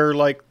far. They're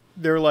like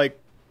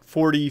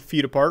 40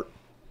 feet apart.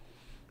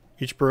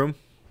 Each broom.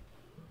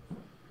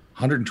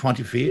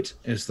 120 feet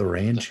is the The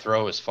range.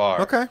 throw is far.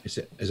 Okay. Is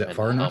it And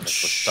far the enough? helmet was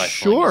stifling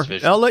Sure. his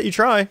vision. I'll let you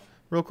try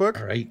real quick.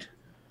 All right.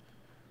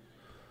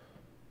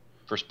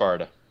 For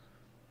Sparta.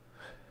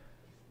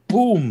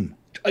 Boom.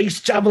 Ice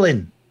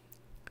Javelin.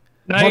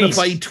 Nice.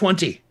 Modified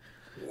 20.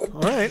 All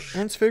right.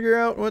 Let's figure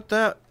out what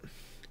that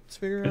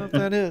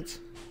is.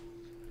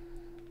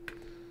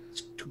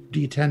 It's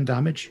 2d10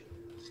 damage.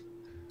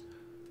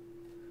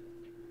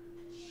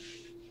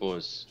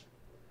 Was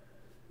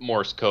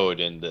Morse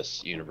code in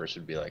this universe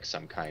would be like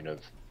some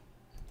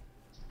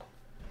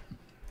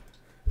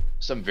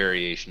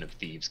variation of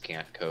thieves'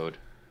 can't code.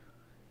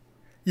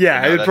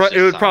 Yeah, No, it that's would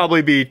just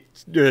probably be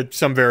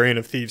some variant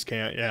of thieves'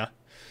 can't. Yeah.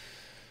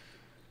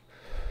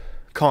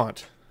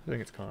 Kant. I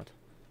think it's Kant.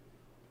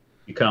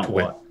 You count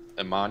what?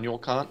 Immanuel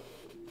Kant?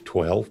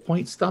 12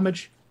 points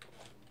damage.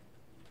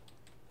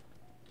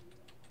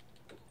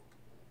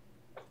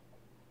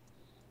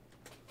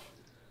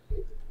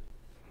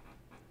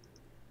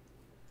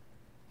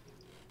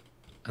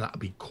 And that'd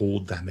be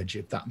cold damage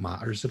if that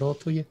matters at all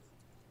to you.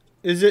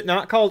 Is it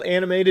not called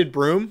animated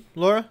broom,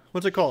 Laura?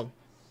 What's it called?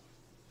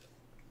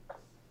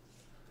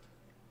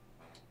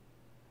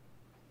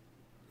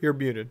 You're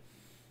muted.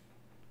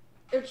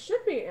 It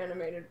should be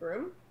animated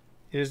broom.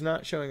 It is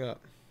not showing up.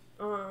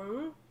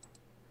 Um,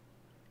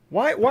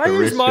 Why At the is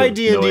risk my of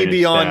D&D knowing its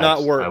Beyond stats,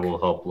 not work? I will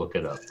help look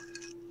it up.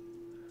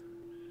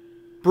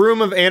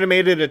 Broom of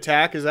animated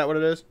attack, is that what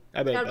it is?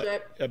 I bet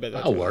Subject. I bet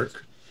that's That'll what it is.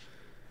 work.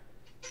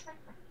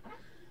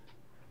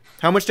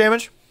 How much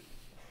damage?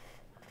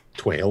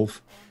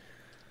 12.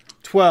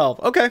 12.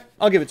 Okay,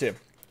 I'll give it to you.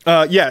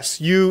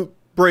 Yes, you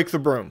break the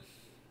broom.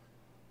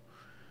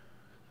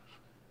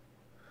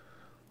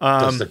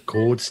 Does the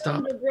code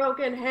stop? the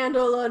broken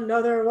handle,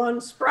 another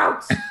one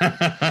sprouts.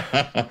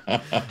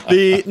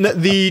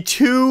 The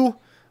two,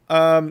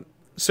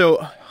 so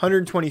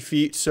 120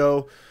 feet,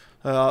 so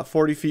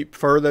 40 feet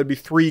further, that'd be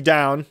 3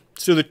 down.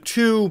 So the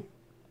two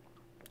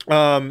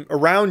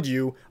around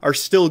you are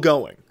still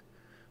going,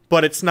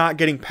 but it's not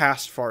getting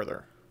past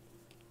farther.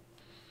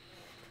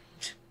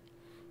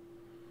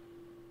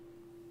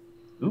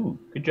 Ooh,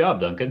 good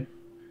job, Duncan.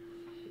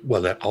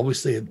 Well,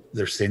 obviously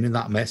they're sending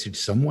that message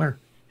somewhere,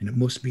 and it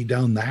must be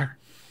down there.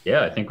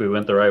 Yeah, I think we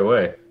went the right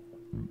way.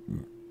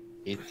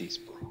 Hate these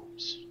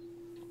brooms.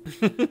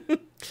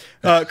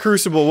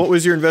 Crucible, what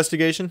was your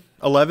investigation?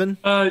 11?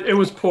 It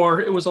was poor.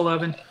 It was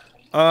 11.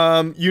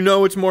 You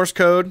know it's Morse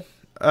code.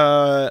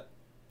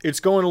 It's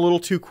going a little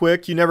too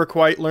quick. You never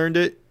quite learned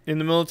it in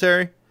the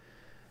military.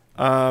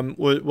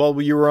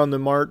 While you were on the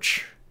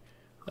march.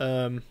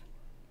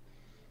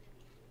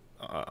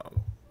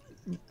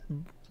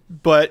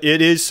 But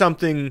it is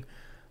something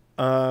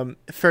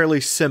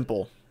fairly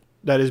simple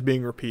that is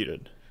being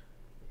repeated.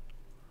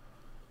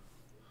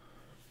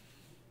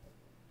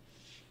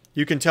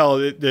 You can tell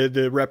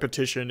the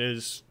repetition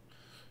is,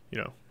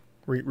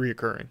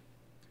 reoccurring.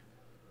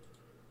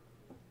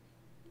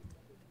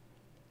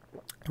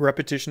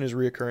 Repetition is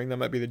reoccurring. That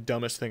might be the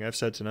dumbest thing I've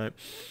said tonight.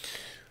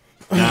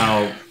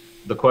 Now,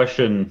 the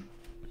question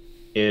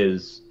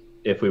is,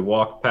 if we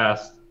walk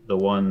past the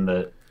one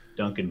that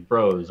Duncan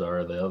froze,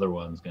 are the other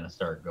ones going to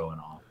start going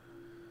off?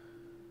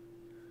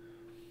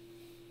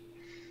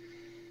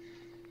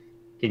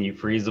 Can you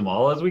freeze them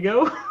all as we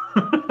go?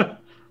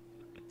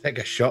 Take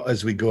a shot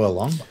as we go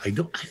along. I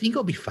think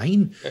it'll be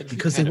fine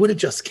because they would have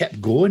just kept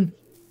going.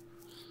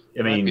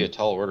 I mean, might be a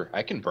tall order.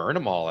 I can burn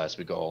them all as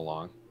we go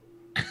along.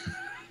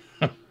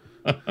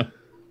 I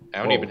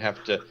don't even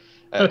have to.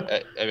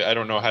 I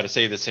don't know how to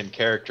say this in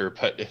character,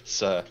 but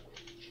it's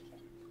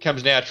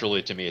comes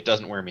naturally to me. It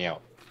doesn't wear me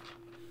out.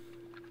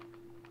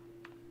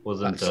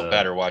 Wasn't so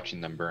better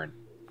watching them burn.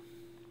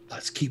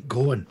 Let's keep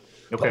going.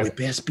 Okay. But we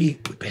best be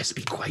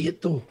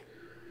quiet though.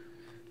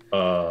 I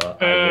will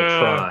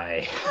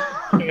try.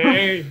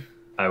 Hey.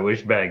 I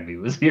wish Bagby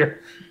was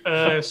here.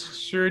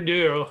 Sure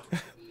do.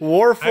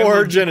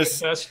 Warforge and a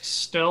best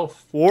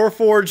stealth.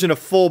 Warforge and a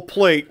full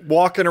plate,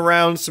 walking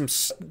around some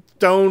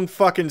stone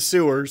fucking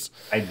sewers.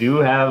 I do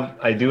have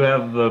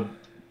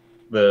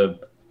the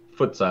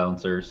foot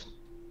silencers.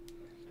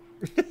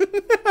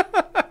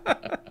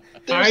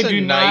 There's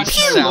a nice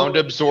sound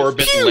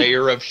absorbent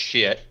layer of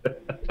shit.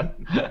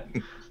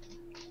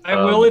 I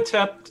will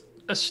attempt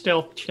a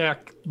stealth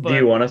check. But... Do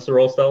you want us to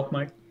roll stealth,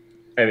 Mike?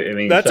 I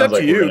mean, that's up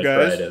to you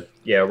guys.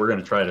 Yeah, we're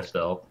gonna try to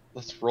stealth.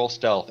 Let's roll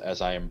stealth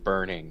as I am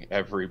burning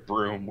every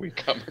broom we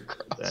come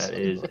across. That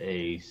is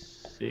a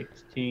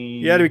 16.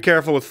 You got to be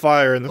careful with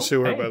fire in the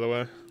sewer, by the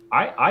way.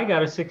 I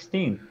got a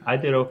 16. I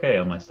did okay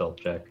on my stealth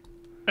check.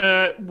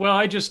 Well,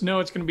 I just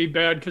know it's going to be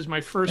bad because my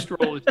first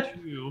roll is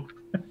 2.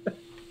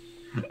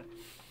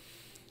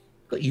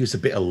 Got to use a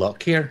bit of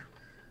luck here.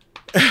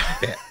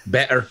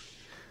 Better.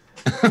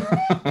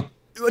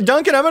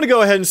 Duncan, I'm going to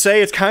go ahead and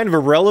say it's kind of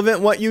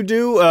irrelevant what you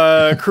do.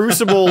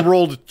 Crucible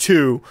rolled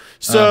 2.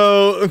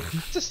 So...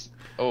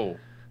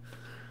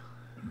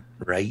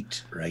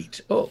 Right.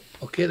 Oh,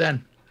 okay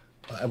then.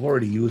 I've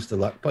already used the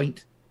luck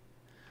point.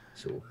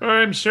 So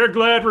I'm sure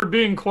glad we're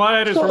being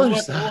quiet as we're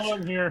walking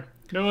along here.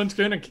 No one's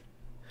going to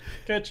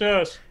catch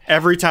us.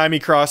 Every time he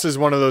crosses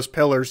one of those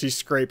pillars, he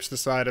scrapes the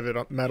side of it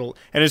on metal.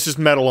 And it's just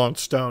metal on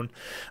stone.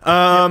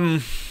 I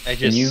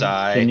just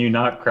sigh. Can you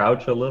not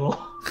crouch a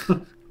little?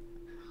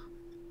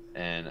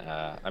 And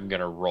I'm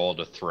going to roll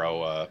to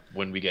throw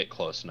when we get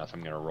close enough,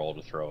 I'm going to roll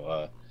to throw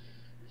a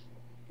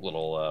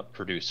little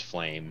produce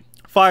flame.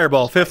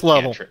 Fireball, 5th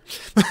level.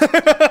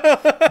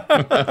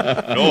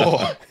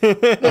 No.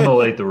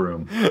 Immolate the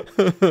room.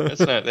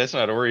 That's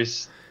not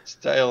Ori's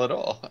style at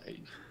all.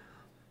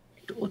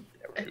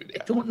 I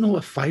don't know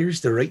if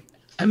fire's the right...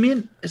 I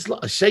mean, it's a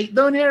lot of shite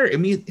down here. I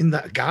mean, in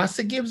that gas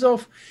it gives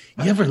off.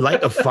 You ever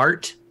light a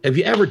fart? Have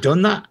you ever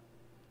done that?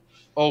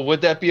 Oh,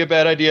 would that be a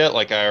bad idea?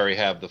 Like, I already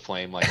have the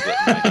flame, like, lit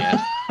in my hand.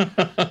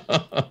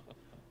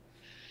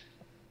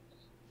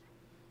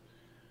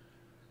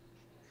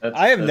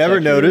 I have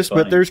never noticed,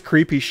 but there's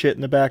creepy shit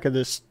in the back of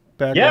this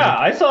background. Yeah,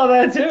 I saw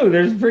that too.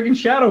 There's freaking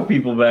shadow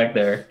people back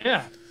there.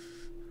 Yeah.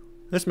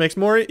 This makes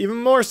even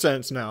more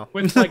sense now.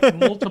 With, like,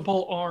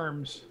 multiple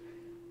arms.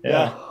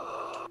 Yeah.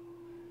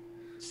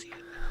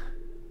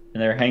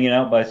 And they're hanging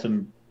out by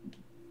some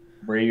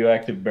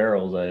radioactive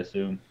barrels, I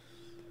assume.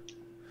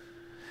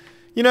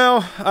 You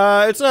know,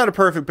 it's not a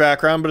perfect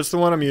background, but it's the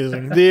one I'm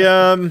using.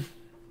 The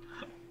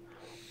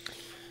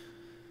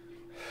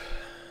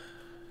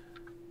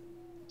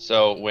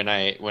So when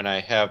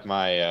I have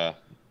my,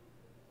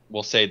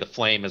 we'll say the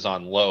flame is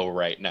on low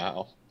right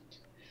now.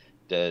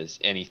 Does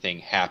anything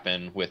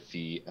happen with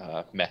the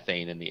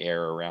methane in the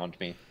air around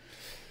me,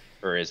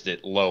 or is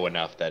it low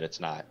enough that it's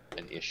not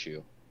an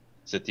issue?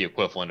 Is it the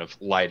equivalent of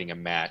lighting a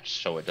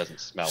match so it doesn't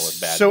smell as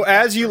bad? So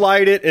as you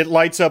light it, it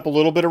lights up a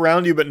little bit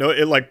around you, but no,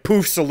 it like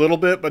poofs a little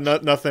bit, but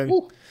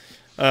nothing.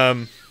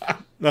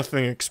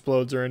 Nothing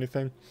explodes or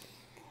anything.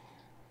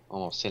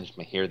 Almost singed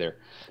my hair there.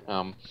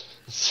 All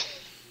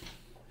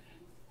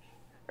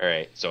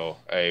right, so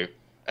I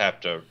have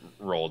to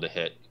roll to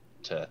hit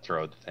to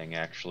throw the thing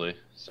actually.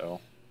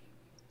 So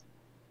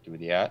do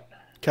that.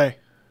 Okay.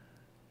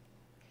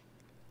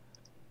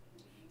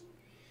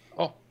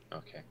 Oh,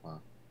 okay. Well,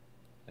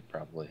 it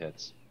probably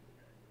hits.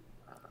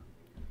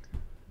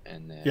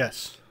 And then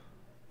yes,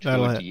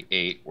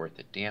 2d8 worth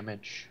of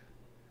damage.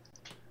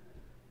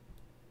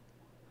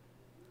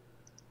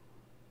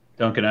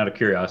 Duncan, out of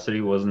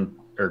curiosity, wasn't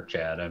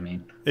Chad? I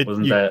mean,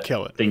 wasn't you that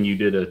kill it. thing you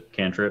did a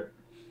cantrip?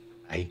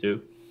 I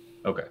do.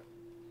 Okay.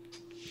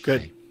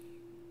 Good.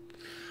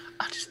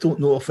 I just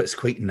don't know if it's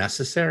quite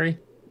necessary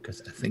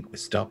because I think we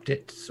stopped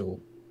it. So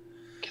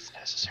it's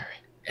necessary.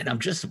 And I'm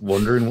just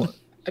wondering what.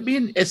 I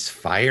mean, it's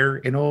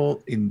fire, you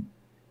know.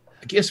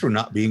 I guess we're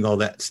not being all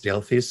that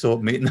stealthy, so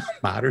it may not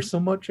matter so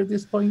much at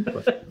this point.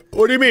 But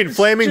what do you mean,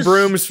 flaming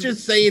brooms?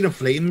 Just saying a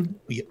flame,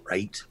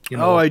 right? You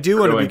know? Oh, I do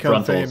want to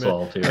become famous.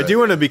 I do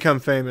want to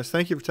become famous.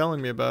 Thank you for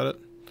telling me about it.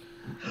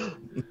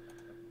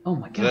 Oh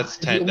my god!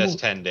 So that's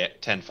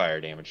 10 fire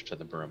damage to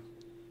the broom.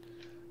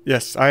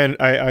 Yes,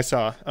 I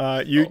saw.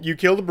 You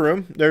killed the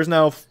broom. There's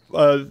now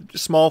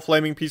small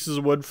flaming pieces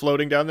of wood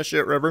floating down the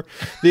shit river.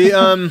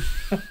 The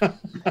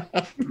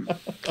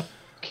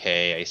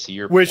Okay, I see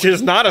your which point.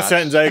 is not a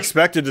sentence I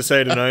expected to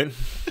say tonight,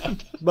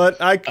 but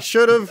I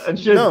should have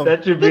known.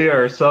 That should be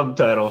our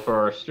subtitle for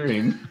our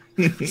stream.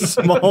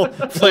 Small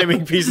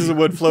flaming pieces of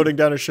wood floating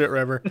down a shit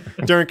river.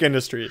 Dirk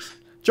Industries.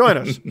 Join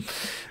us.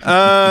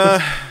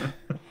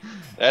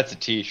 That's a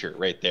T-shirt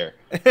right there.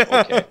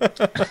 Okay.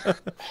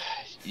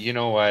 You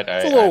know what?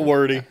 It's a little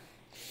wordy.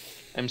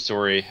 I'm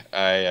sorry.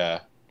 I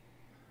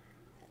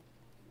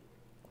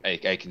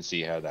can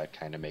see how that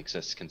kind of makes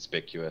us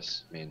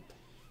conspicuous. I mean,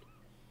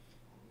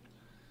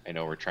 I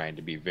know we're trying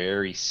to be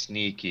very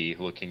sneaky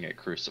looking at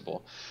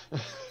Crucible.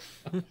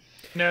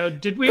 Now,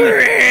 did we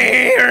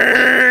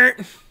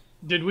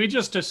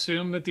just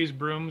assume that these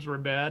brooms were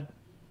bad?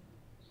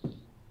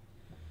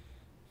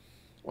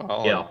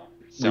 Well, Yeah,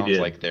 it sounds did.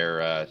 like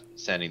they're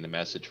sending the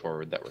message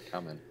forward that we're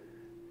coming.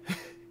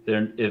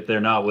 If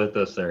they're not with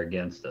us, they're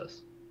against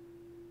us.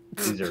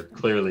 These are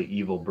clearly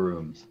evil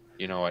brooms.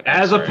 You know what?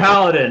 As a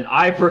paladin,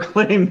 I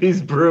proclaim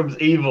these brooms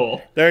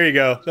evil. There you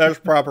go. That's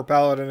proper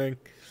paladining.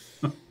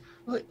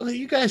 Well,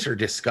 you guys are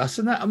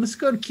discussing that. I'm just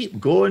going to keep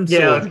going. Yeah,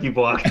 so... let's keep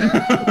walking.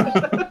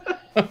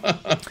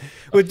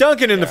 With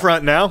Duncan in the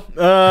front now.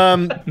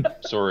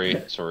 Sorry.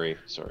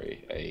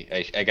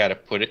 I gotta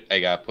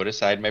put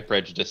aside my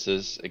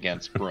prejudices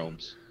against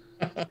brooms.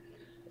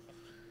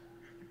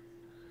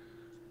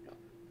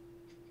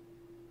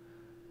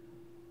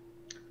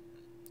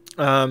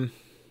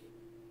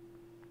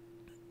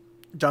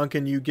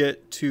 Duncan, you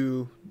get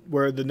to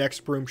where the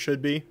next broom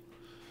should be,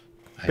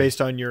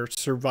 based on your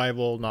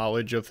survival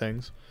knowledge of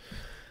things.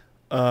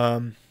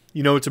 You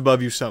know it's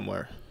above you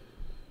somewhere.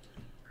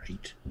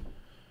 Right.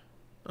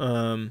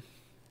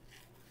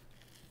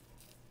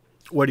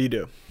 What do you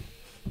do?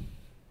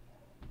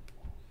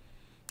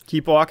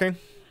 Keep walking?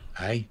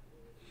 Aye.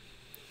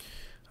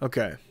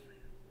 Okay.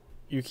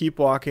 You keep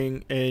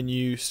walking and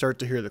you start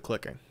to hear the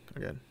clicking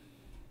again.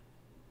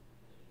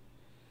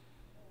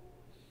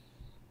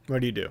 What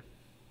do you do?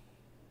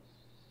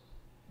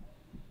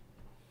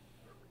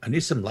 I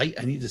need some light.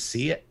 I need to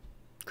see it.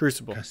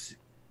 Crucible.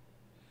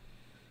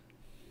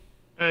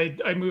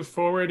 I move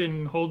forward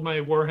and hold my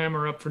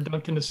warhammer up for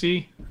Duncan to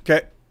see.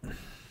 Okay.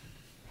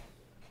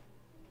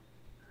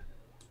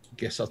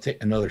 Guess I'll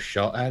take another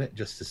shot at it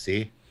just to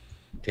see.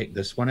 Take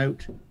this one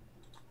out.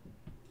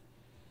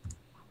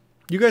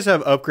 You guys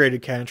have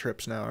upgraded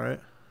cantrips now, right?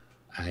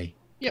 Aye.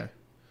 Yeah.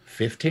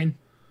 15.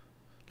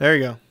 There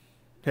you go.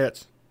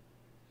 Hits.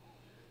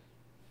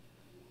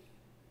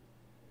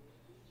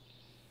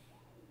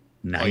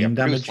 9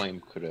 damage. Flame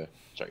could have.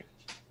 Sorry.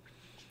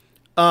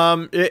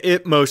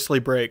 It mostly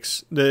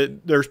breaks.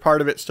 There's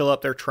part of it still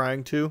up there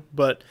trying to,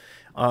 but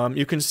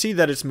you can see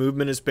that its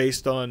movement is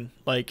based on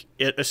like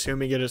it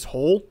assuming it is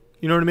whole.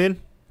 You know what I mean?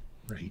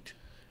 Right.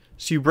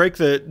 So you break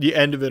the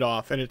end of it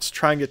off, and it's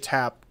trying to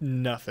tap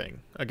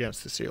nothing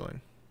against the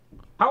ceiling.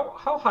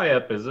 How high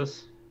up is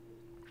this?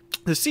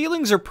 The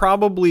ceilings are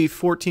probably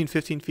 14,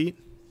 15 feet.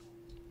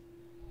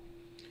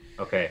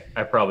 Okay,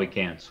 I probably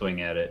can't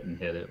swing at it and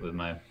hit it with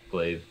my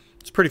glaive.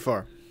 It's pretty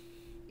far.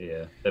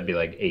 Yeah, that'd be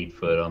like 8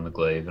 foot on the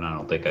glaive, and I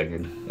don't think I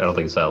could. I don't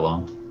think it's that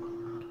long.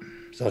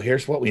 So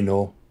here's what we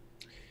know.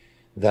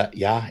 That,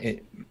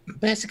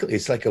 basically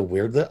it's like a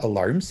weird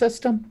alarm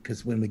system,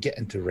 because when we get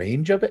into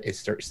range of it, it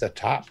starts to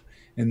tap.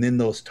 And then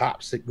those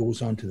taps, it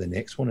goes on to the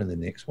next one and the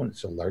next one.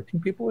 It's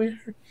alerting people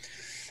here.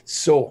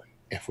 So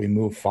if we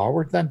move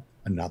forward, then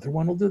another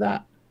one will do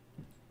that.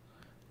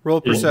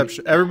 Roll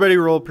perception. Everybody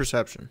roll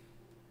perception.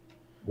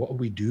 What do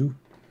we do?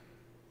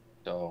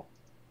 So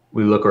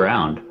We look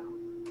around.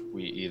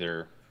 we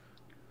either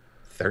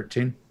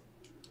 13.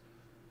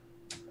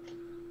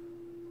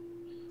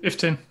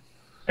 15.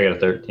 I got a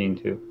 13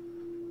 too.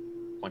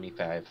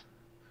 25.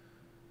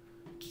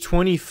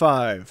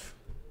 25.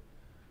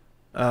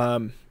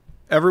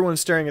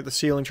 Everyone's staring at the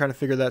ceiling trying to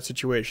figure that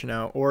situation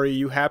out. Or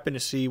you happen to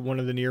see one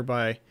of the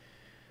nearby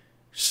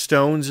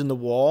stones in the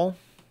wall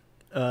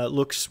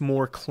looks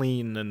more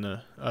clean than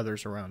the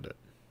others around it.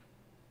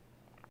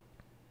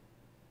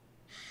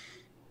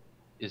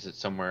 Is it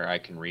somewhere I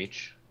can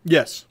reach?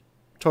 Yes.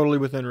 Totally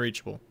within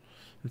reachable.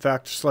 In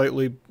fact,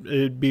 slightly,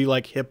 it'd be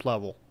like hip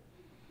level.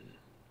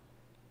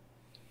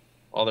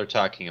 While they're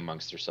talking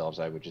amongst themselves,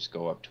 I would just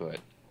go up to it.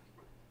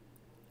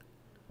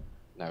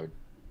 And I would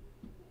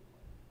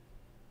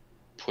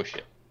push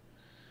it.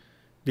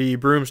 The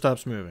broom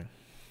stops moving.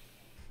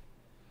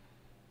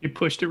 You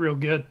pushed it real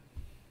good.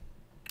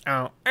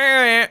 Ow.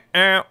 Ow,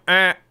 ow,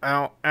 ow,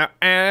 ow, ow,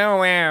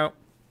 ow, ow.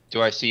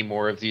 Do I see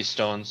more of these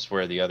stones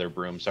where the other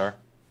brooms are?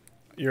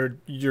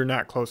 You're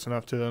not close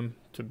enough to them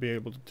to be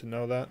able to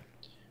know that.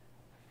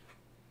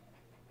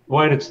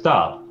 Why did it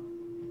stop?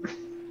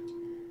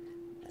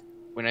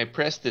 When I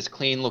press this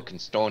clean looking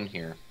stone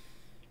here,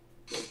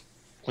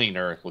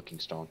 cleaner looking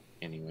stone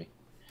anyway,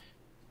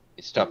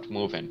 it stopped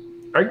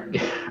moving. Are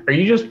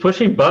you just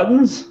pushing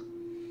buttons?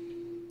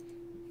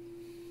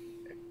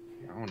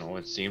 I don't know.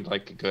 it seemed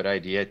like a good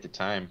idea at the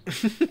time.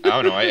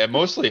 I don't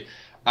know.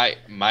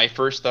 My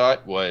first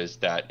thought was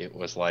that it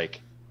was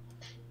like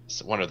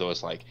one of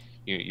those like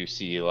you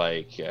see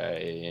like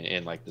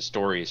in like the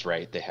stories,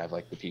 right? They have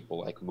like the people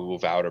like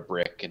move out a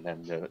brick and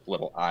then the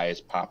little eyes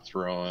pop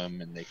through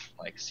them and they can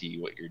like see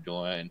what you're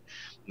doing.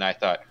 And I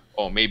thought,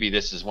 oh, maybe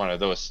this is one of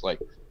those like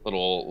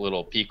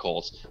little peek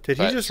holes. Did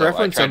he just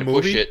reference a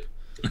movie? Push it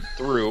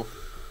through,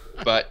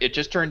 but it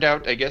just turned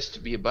out, I guess, to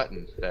be a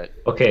button that.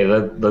 Okay,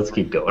 let's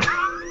keep going.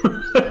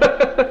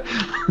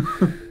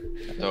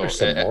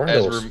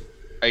 So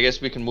I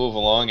guess we can move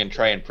along and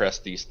try and press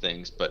these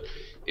things, but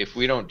if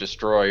we don't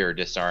destroy or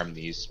disarm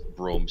these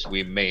brooms,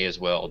 we may as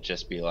well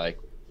just be like,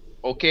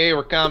 okay,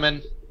 we're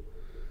coming.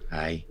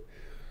 Aye.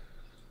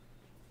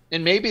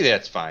 And maybe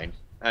that's fine.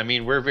 I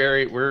mean, we're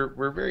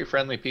very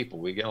friendly people.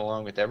 We get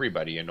along with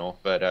everybody, you know.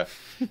 But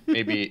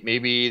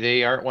maybe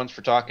they aren't ones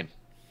for talking.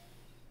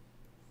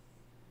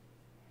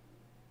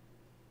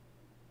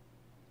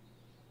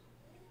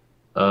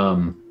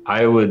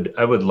 I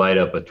would light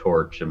up a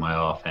torch in my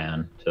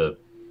offhand to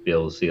be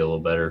able to see a little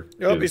better.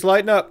 Oh, he's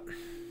lighting up.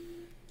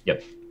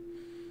 Yep.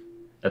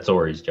 That's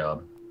Ori's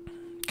job.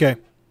 Okay.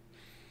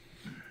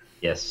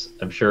 Yes,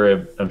 I'm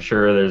sure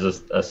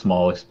there's a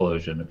small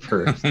explosion at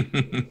first.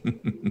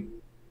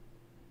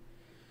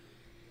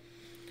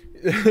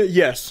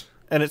 Yes,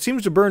 and it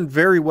seems to burn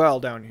very well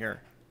down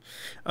here.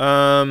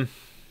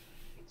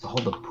 It's all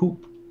the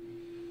poop.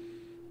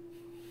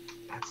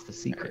 That's the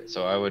secret. Right,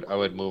 so I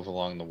would move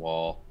along the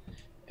wall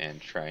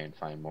and try and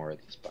find more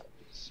of these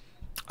buttons.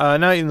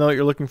 Now you know what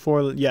you're looking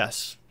for.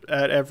 Yes,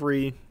 at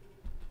every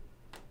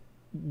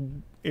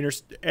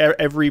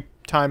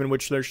time in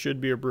which there should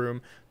be a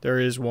broom, there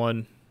is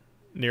one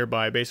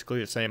nearby, basically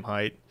the same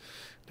height.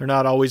 They're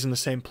not always in the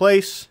same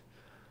place,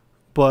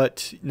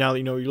 but now that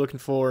you know what you're looking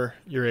for,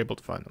 you're able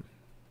to find them.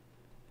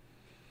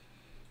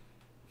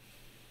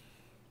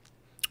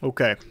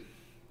 Okay.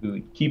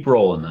 Keep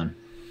rolling then.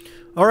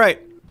 All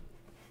right.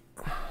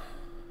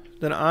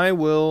 Then I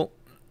will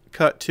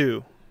cut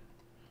 2.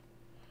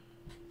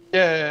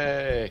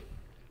 Yay!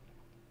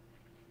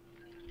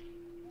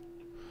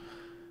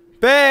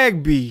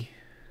 Bagby.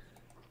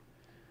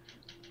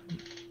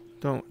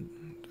 Don't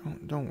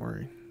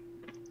worry.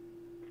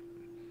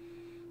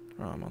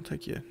 I'm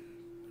taking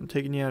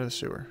you out of the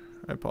sewer.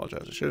 I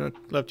apologize. I should have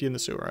left you in the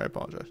sewer. I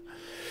apologize.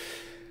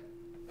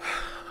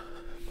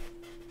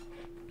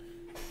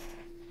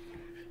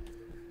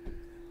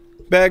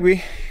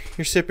 Bagby,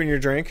 you're sipping your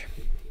drink.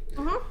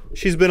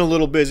 She's been a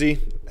little busy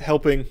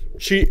helping.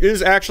 She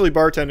is actually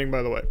bartending,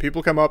 by the way.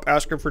 People come up,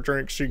 ask her for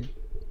drinks. She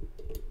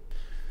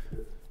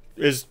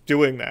is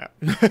doing that.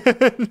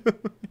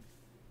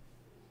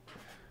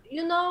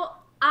 You know,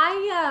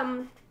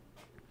 I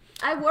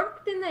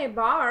worked in a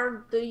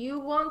bar. Do you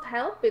want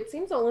help? It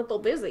seems a little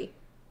busy.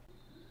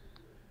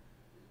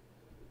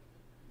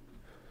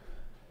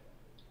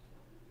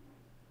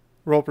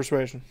 Roll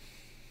persuasion.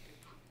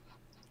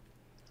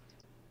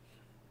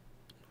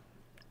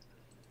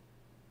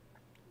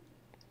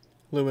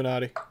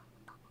 Illuminati.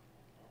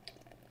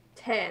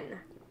 10.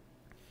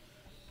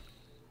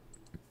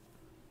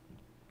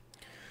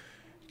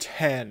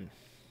 10.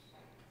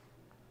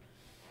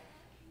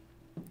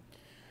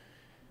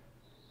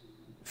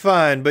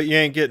 Fine, but you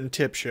ain't getting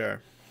tip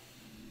share.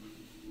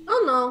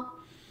 Oh no,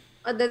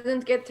 I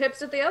didn't get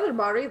tips at the other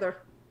bar either.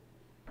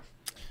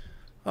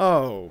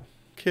 Oh,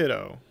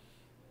 kiddo.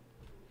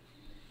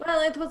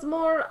 Well, it was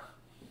more,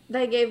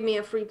 they gave me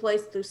a free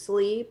place to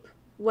sleep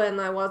when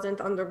I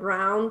wasn't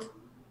underground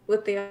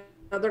with the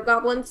other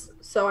goblins,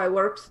 so I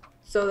worked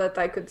so that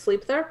I could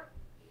sleep there.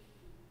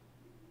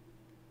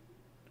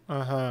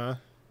 Uh-huh.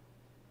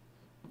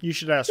 You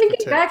should ask for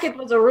tips. Thinking back, it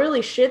was a really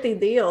shitty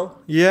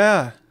deal.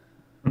 Yeah.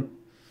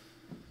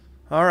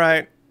 All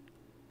right.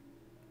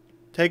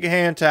 Take a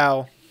hand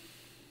towel.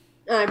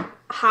 I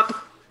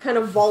kind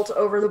of vault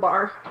over the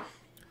bar.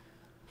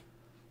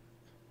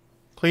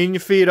 Clean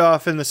your feet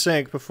off in the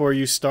sink before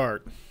you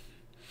start.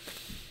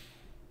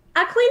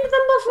 I cleaned them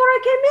before I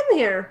came in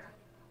here.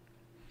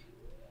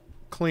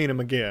 Clean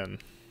them again.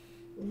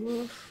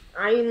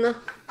 Fine.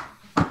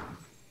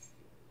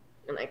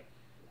 And I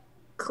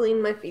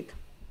clean my feet.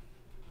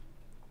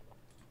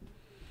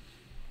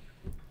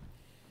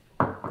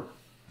 And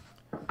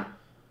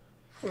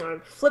I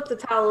flip the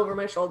towel over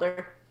my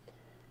shoulder.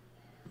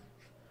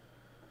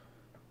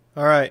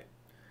 All right.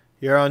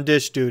 You're on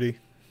dish duty.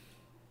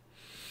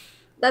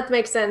 That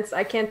makes sense.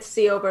 I can't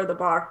see over the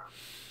bar.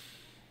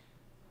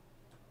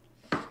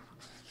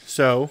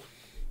 So,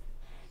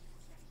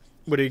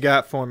 what do you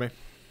got for me?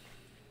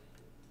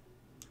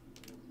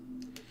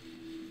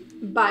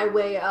 By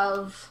way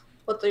of,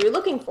 what are you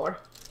looking for?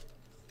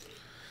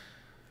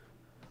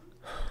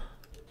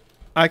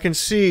 I can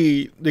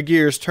see the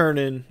gears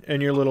turning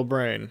in your little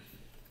brain.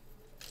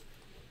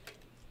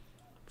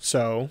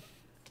 So,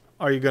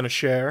 are you going to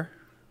share?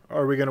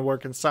 Or are we going to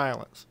work in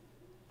silence?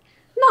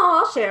 No,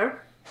 I'll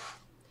share.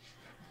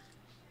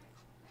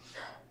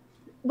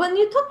 When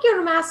you took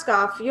your mask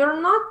off, you're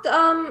not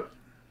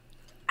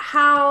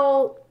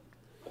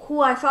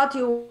who I thought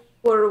you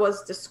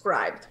was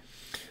described.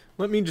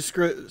 Let me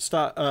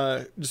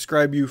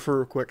describe you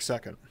for a quick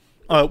second.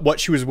 What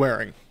she was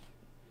wearing.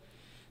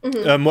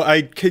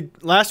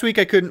 Last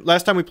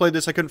time we played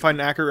this, I couldn't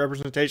find an accurate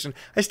representation.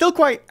 I still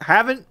quite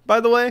haven't, by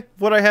the way,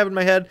 what I have in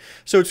my head.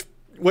 So it's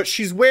what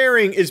she's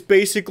wearing is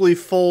basically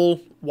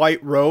full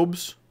white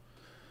robes,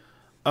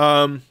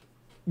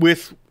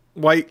 with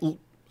white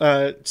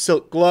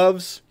silk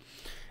gloves,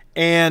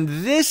 and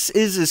this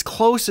is as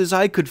close as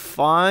I could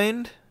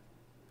find.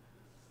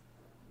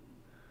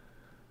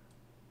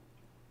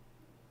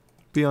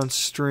 Be on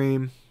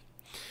stream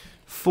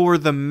for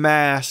the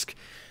mask.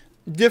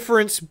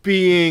 Difference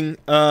being,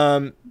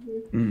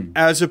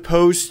 as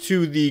opposed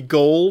to the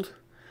gold,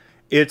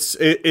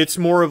 it's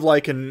more of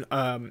like an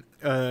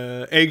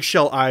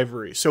eggshell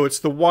ivory. So it's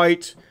the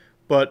white,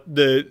 but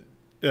the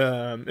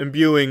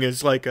imbuing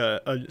is like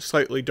a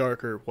slightly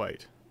darker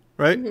white,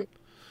 right?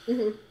 Mm-hmm.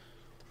 Mm-hmm.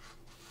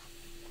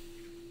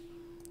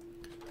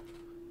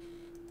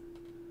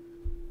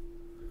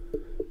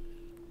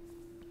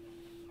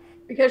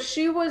 Because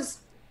she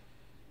was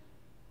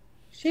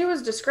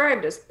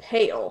described as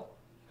pale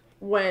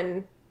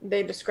when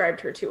they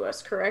described her to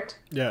us, correct?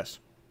 Yes.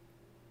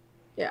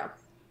 Yeah.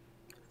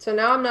 So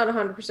now I'm not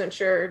 100%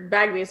 sure.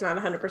 Bagby is not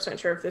 100%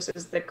 sure if this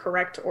is the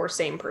correct or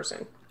same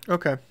person.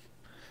 Okay.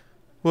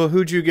 Well,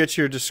 who'd you get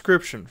your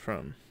description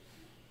from?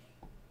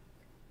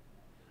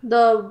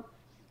 The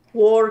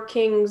War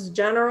King's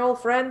general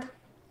friend.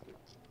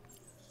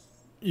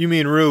 You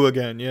mean Rue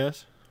again,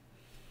 yes?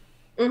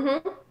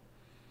 Mm-hmm.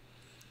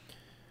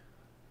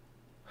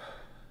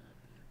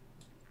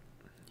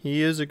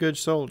 He is a good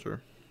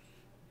soldier.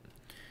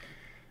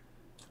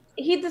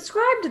 He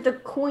described the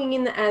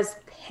queen as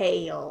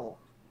pale.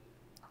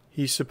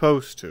 He's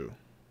supposed to.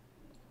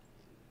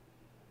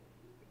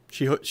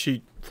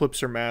 She flips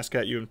her mask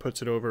at you and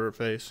puts it over her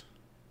face.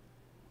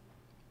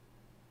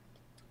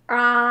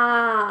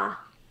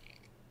 Ah.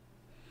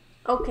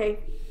 Okay.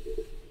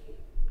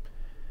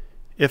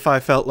 If I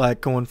felt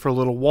like going for a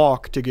little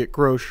walk to get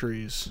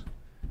groceries,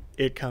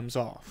 it comes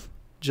off.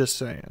 Just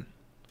saying.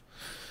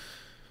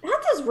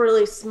 That is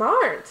really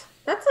smart.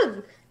 That's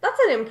an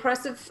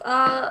impressive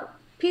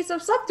piece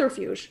of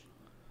subterfuge.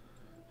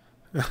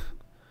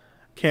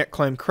 Can't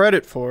claim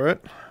credit for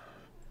it.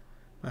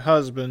 My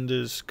husband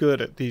is good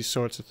at these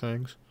sorts of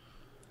things.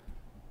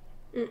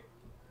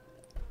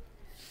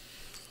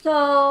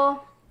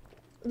 So,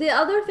 the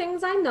other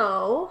things I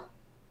know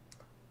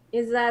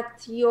is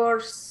that your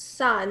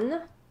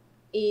son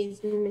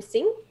is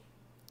missing.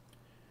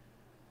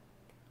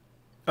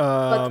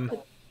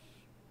 But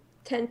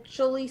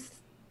potentially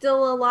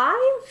still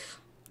alive?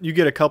 You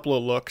get a couple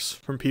of looks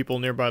from people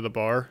nearby the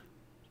bar,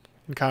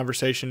 and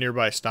conversation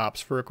nearby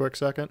stops for a quick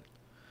second,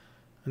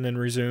 and then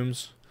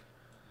resumes.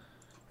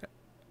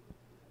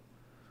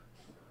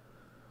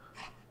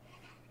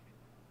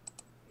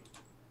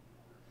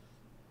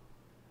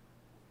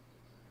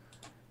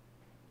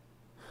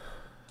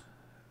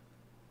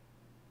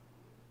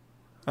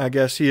 I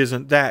guess he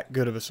isn't that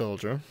good of a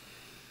soldier.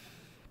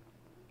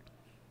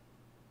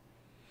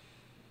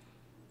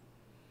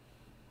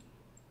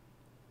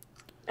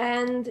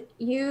 And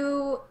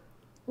you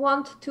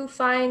want to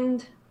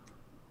find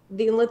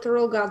the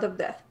literal god of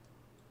death.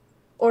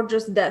 Or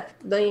just death,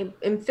 the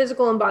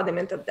physical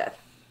embodiment of death.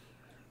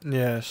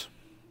 Yes.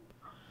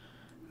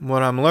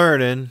 What I'm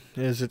learning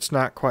is it's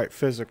not quite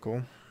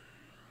physical.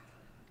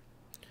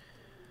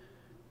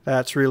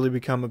 That's really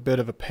become a bit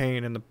of a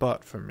pain in the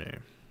butt for me.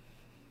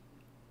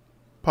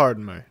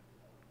 Pardon me.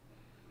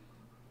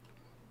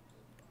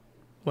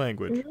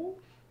 Language. Mm-hmm.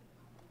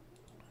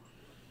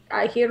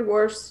 I hear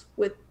worse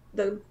with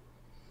the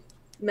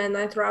men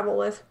I travel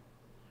with.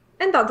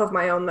 And out of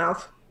my own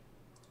mouth.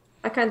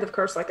 I kind of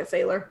curse like a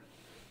sailor.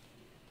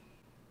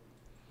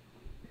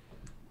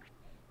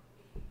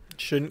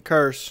 Shouldn't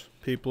curse.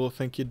 People will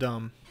think you're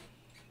dumb.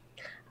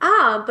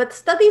 Ah, but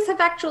studies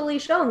have actually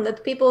shown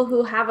that people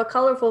who have a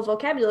colorful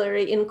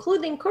vocabulary,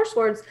 including curse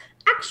words,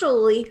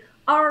 actually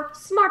are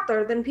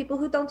smarter than people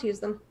who don't use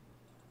them.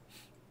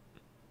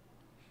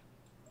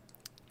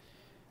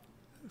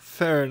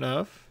 Fair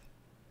enough.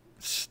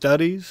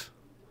 Studies?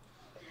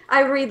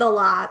 I read a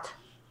lot.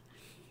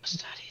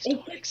 Studies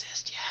don't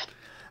exist yet.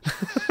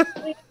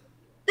 They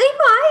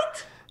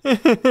might. I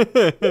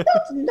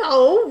don't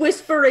know.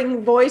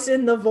 Whispering voice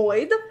in the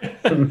void.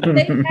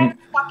 They have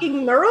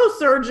fucking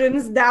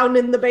neurosurgeons down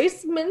in the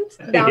basement.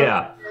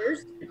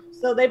 Downstairs,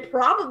 so they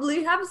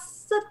probably have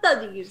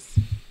studies.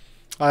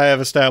 I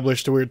have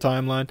established a weird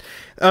timeline.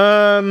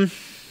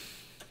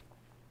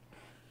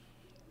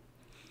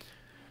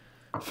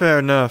 Fair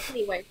enough.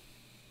 Anyway.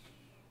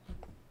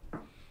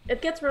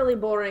 It gets really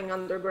boring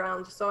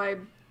underground, so I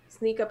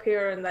sneak up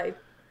here and I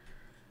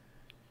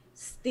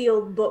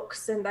steal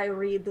books and I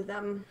read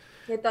them.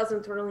 It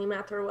doesn't really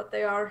matter what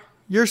they are.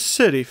 Your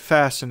city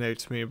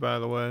fascinates me, by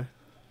the way.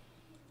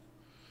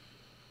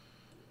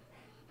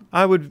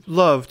 I would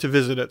love to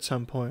visit at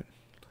some point.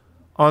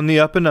 On the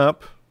up and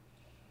up.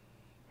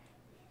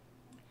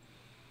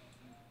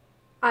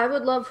 I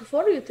would love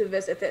for you to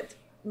visit it.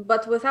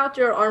 but without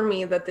your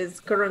army that is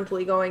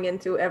currently going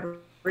into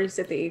every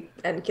city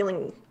and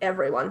killing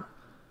everyone.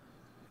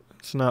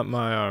 It's not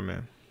my army.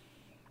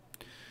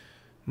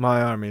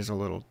 My army's a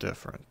little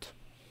different.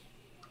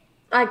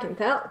 I can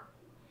tell.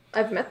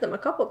 I've met them a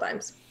couple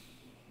times.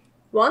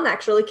 One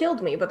actually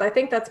killed me, but I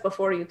think that's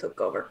before you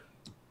took over.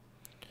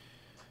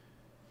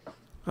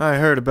 I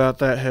heard about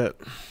that hit.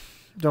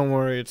 Don't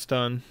worry, it's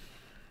done.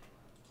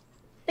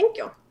 Thank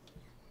you.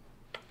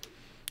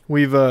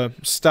 We've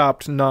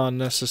stopped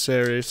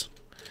non-necessaries.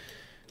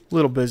 A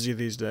little busy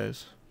these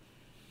days.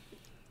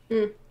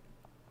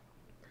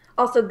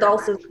 Also,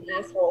 Dulce is an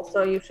asshole,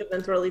 so you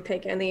shouldn't really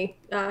take any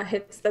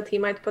hits that he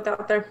might put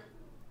out there.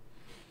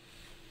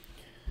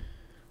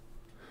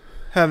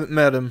 Haven't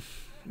met him.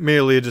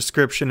 Merely a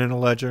description in a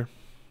ledger.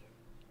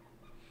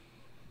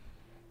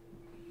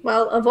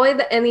 Well,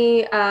 avoid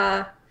any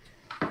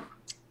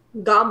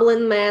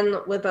goblin man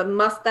with a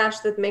mustache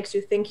that makes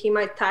you think he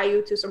might tie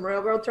you to some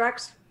railroad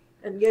tracks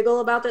and giggle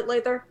about it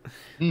later.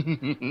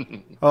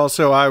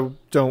 Also, I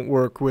don't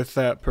work with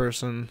that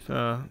person.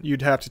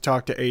 You'd have to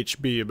talk to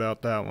HB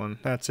about that one.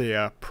 That's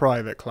a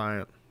private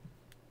client.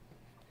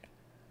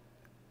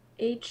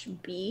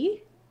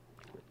 HB?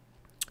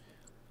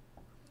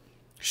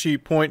 She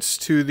points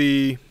to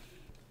the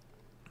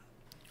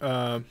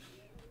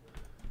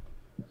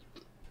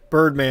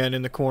Birdman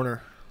in the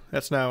corner.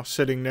 That's now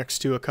sitting next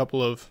to a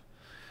couple of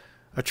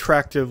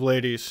attractive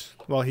ladies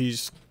while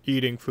he's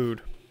eating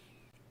food.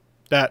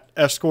 That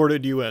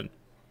escorted you in.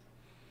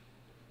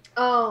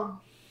 Oh,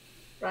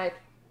 right.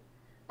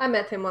 I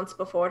met him once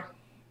before.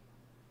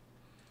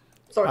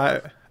 Sort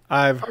of.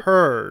 I've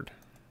heard.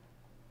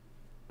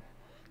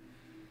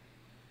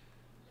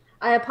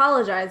 I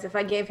apologize if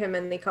I gave him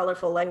any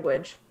colorful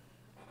language.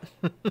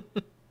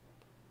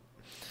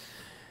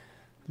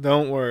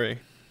 Don't worry.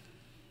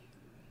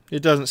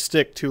 It doesn't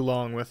stick too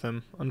long with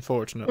him,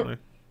 unfortunately.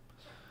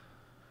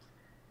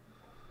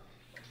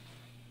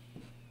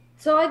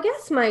 So I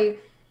guess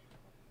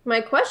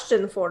my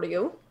question for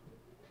you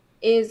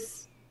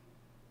is,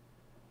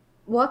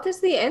 what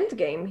is the end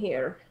game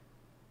here?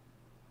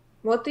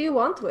 What do you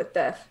want with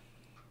death?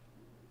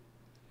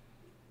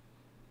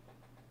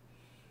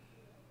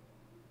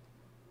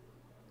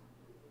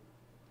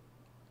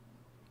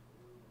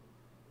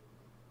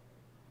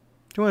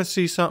 Do you want to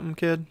see something,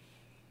 kid?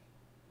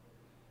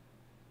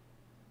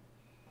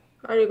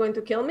 Are you going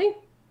to kill me?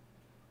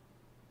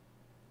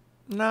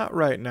 Not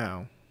right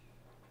now.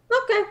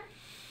 Okay.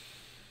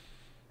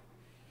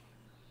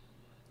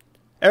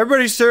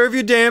 Everybody serve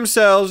your damn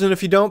selves, and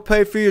if you don't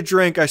pay for your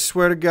drink, I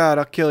swear to God,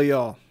 I'll kill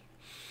y'all.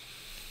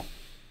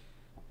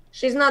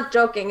 She's not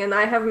joking, and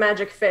I have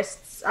magic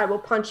fists. I will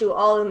punch you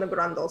all in the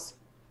grundles.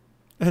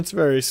 That's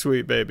very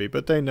sweet, baby,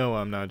 but they know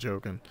I'm not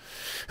joking.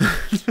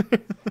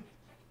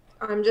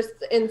 I'm just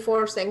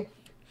enforcing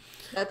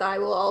that I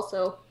will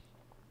also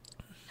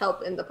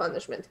help in the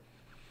punishment.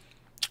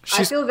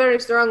 I feel very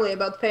strongly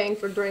about paying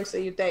for drinks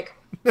that you take.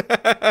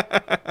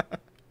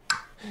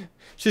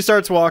 She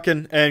starts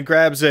walking and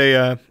grabs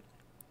a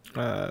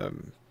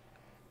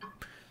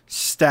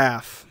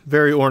staff,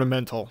 very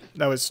ornamental,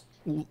 that was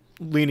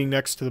leaning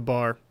next to the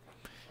bar.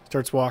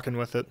 Starts walking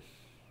with it.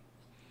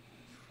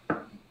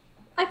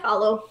 I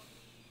follow.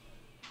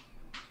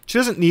 She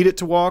doesn't need it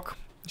to walk.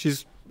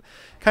 She's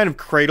kind of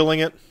cradling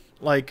it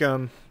like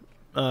a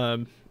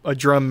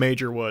drum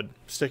major would,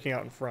 sticking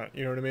out in front.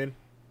 You know what I mean?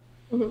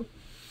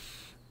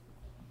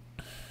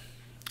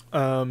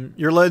 Mm-hmm.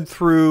 You're led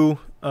through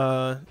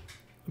a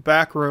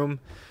back room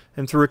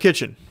and through a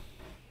kitchen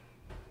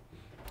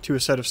to a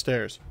set of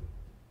stairs.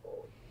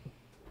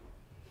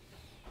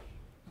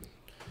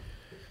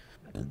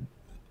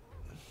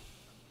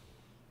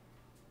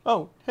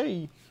 Oh,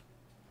 hey.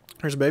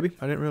 Here's a baby.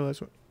 I didn't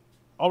realize what.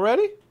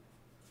 Already?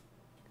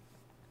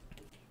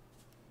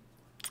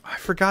 I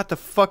forgot the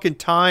fucking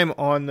time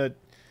on the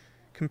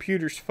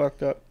computer's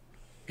fucked up.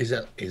 Is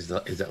it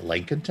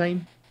Lincoln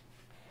time?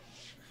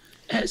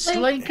 It's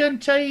Lincoln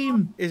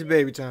time. It's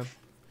baby time.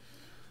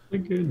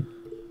 Lincoln.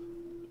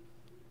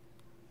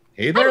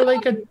 Hey there,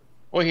 Lincoln.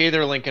 Oh, hey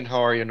there, Lincoln.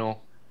 How are you, no?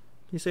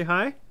 You say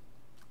hi?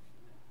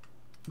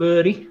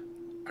 Buddy.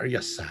 Are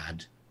you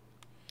sad?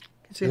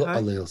 You say You look hi?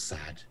 a little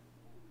sad.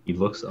 He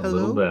looks a Hello?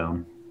 little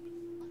down.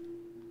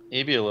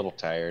 Maybe a little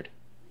tired.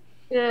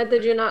 Yeah,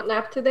 did you not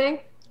nap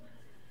today?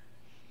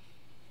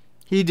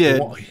 He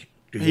did.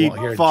 Do you He want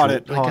to hear a fought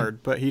joke, it Lincoln?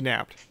 hard, but he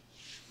napped.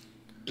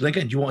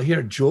 Lincoln, do you want to hear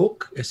a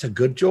joke? It's a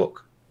good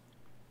joke.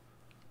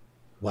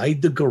 Why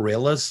do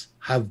gorillas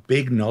have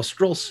big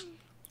nostrils?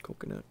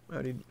 Coconut.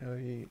 How do you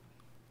eat?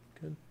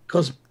 Good.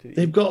 Because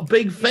they've got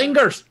big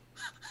fingers.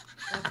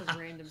 That's a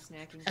random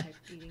snacking type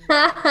eating.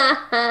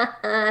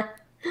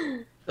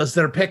 Because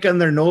they're picking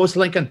their nose,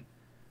 Lincoln.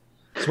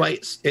 That's why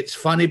it's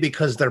funny,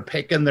 because they're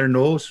picking their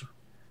nose.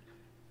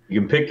 You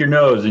can pick your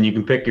nose and you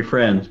can pick your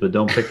friends, but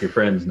don't pick your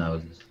friends'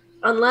 noses.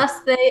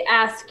 Unless they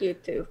ask you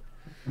to.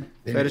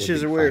 Then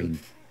Fetishes it are will be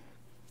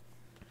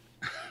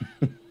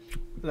weird.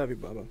 Love you,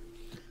 Bubba.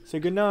 Say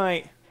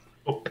goodnight.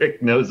 We'll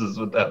pick noses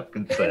without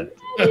consent.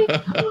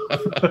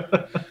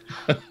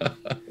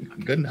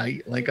 Good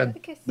night, Lincoln.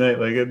 Night,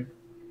 Lincoln.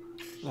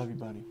 Love you,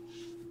 buddy.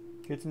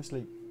 Get some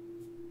sleep.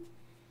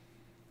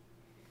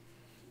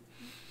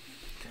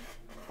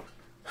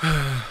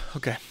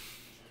 Okay.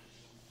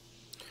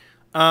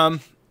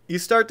 You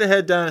start to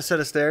head down a set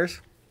of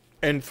stairs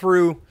and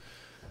through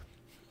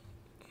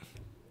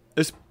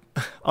this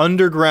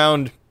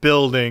underground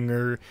building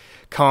or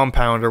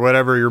compound or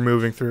whatever you're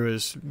moving through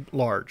is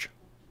large.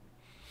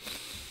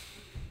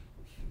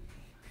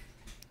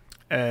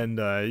 And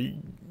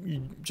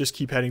you just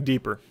keep heading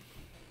deeper.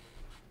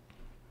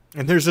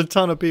 And there's a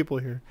ton of people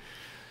here.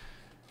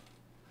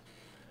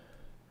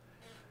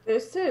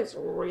 This is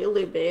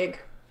really big.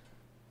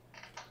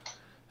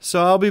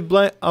 So I'll be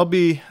blunt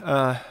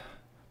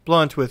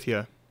with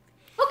you.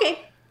 Okay.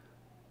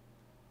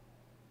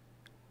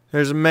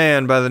 There's a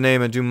man by the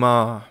name of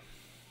Dumahs.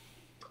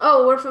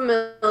 Oh, we're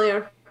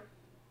familiar.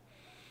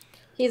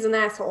 He's an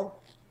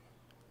asshole.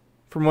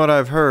 From what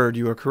I've heard,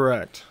 you are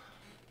correct.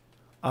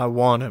 I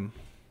want him.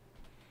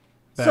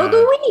 Bad. So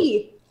do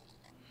we.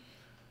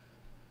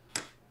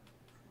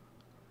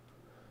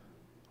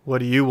 What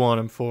do you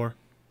want him for?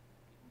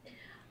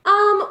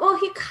 Well,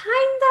 he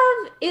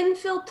kind of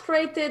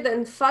infiltrated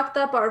and fucked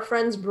up our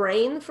friend's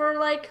brain for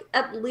like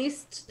at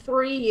least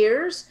 3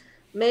 years,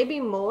 maybe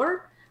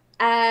more,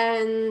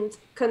 and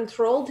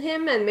controlled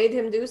him and made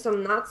him do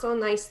some not so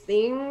nice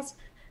things,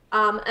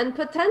 and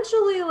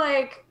potentially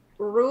like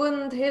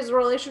ruined his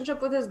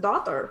relationship with his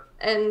daughter.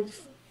 And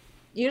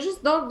you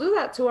just don't do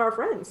that to our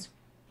friends.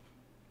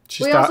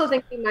 We also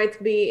think he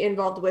might be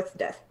involved with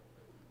death.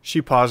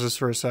 She pauses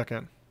for a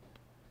second.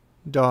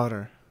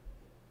 Daughter.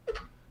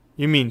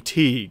 You mean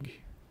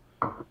Teague.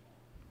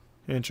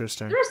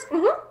 Interesting. Idris?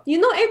 Mm-hmm. You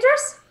know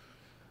Idris?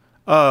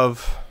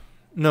 Of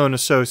known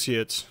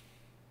associates.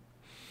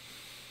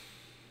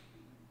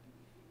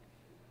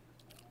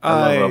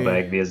 I love how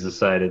Bagby has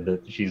decided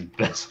that she's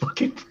best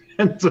fucking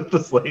friends with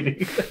this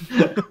lady.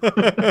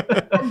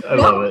 I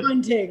love it.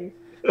 Hunting.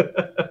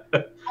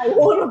 I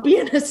want to be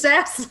an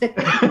assassin.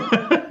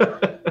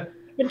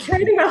 Been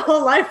training my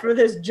whole life for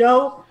this,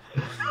 Joe.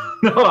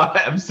 No,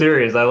 I'm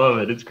serious. I love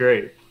it. It's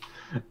great.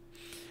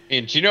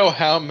 And do you know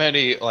how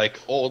many like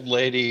old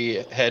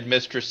lady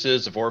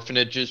headmistresses of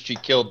orphanages she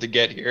killed to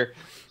get here?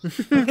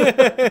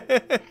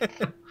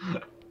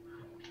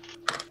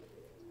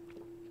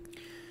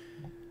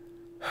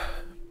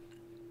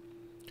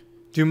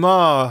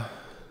 Dumahs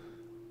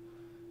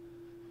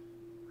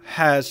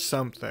has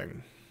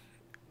something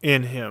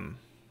in him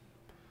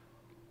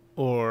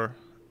or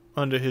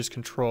under his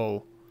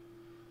control.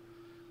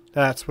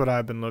 That's what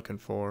I've been looking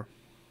for.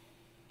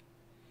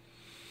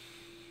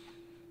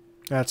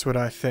 That's what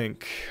I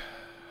think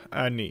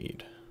I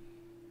need.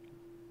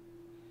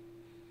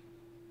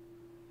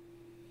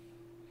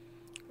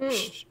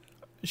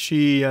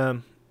 She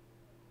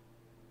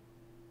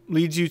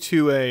leads you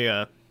to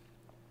a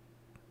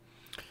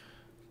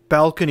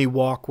balcony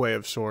walkway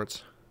of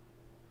sorts.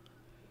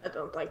 I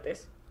don't like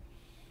this.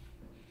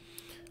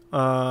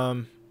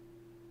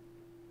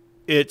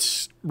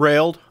 It's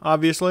railed,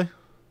 obviously.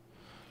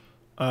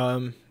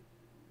 And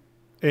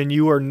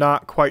you are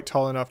not quite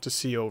tall enough to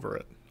see over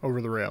it,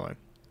 over the railing.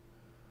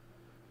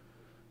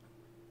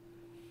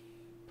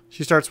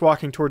 She starts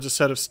walking towards a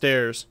set of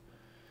stairs,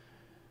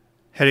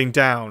 heading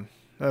down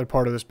that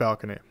part of this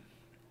balcony.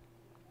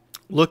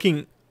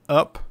 Looking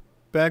up,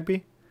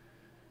 Bagby,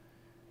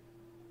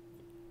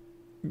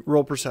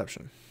 roll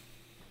perception.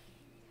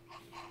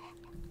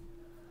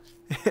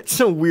 It's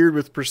so weird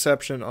with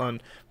perception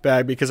on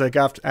Bagby because I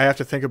have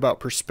to think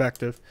about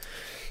perspective.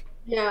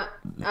 Yeah,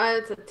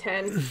 it's a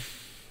 10.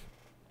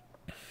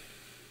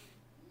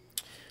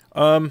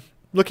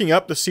 Looking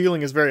up, the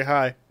ceiling is very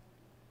high.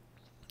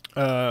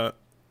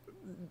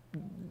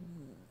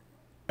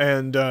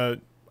 And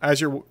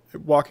as you're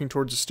walking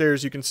towards the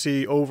stairs, you can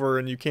see over,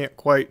 and you can't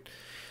quite.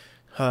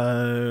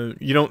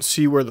 You don't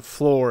see where the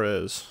floor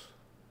is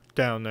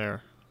down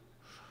there.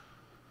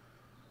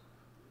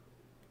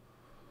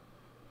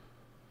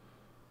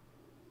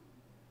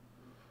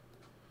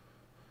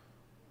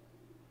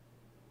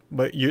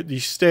 But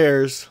these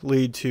stairs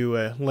lead to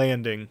a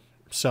landing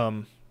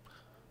some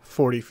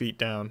 40 feet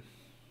down.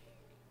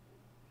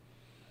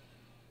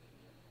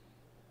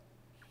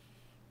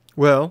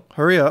 Well,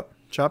 hurry up.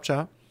 Chop,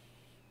 chop.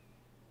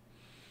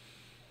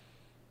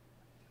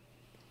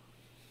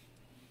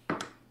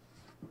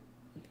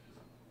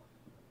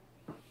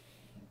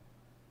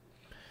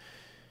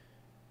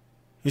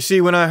 You see,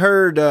 when I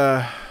heard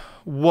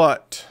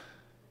what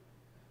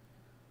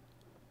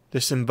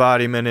this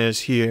embodiment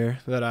is here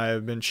that I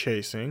have been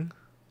chasing,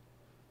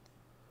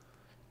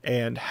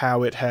 and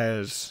how it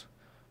has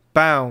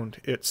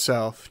bound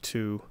itself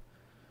to,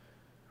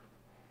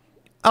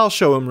 I'll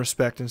show him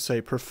respect and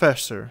say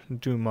Professor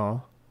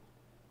Dumahs.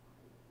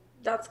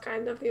 That's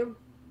kind of you.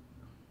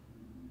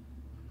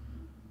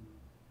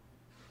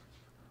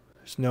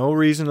 There's no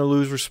reason to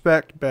lose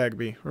respect,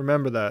 Bagby.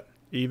 Remember that,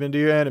 even to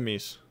your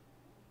enemies.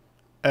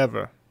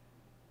 Ever.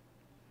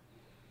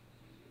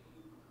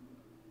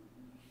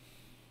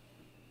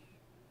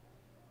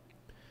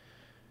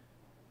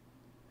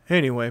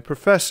 Anyway,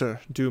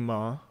 Professor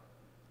Dumas,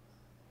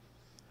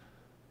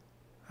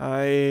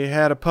 I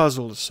had a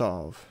puzzle to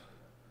solve.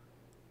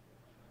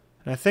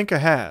 And I think I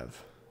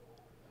have.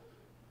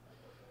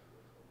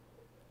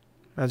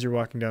 As you're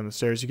walking down the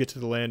stairs, you get to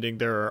the landing.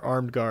 There are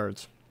armed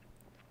guards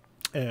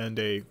and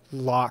a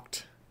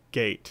locked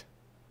gate.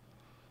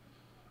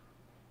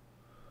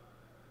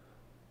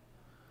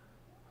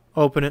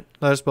 Open it.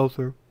 Let us both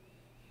through.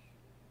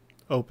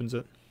 Opens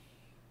it.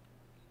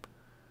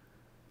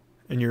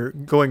 And you're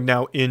going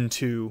now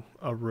into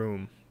a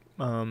room.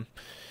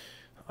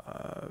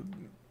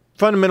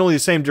 Fundamentally the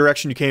same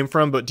direction you came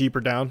from, but deeper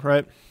down,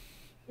 right?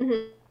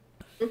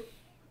 Mm-hmm.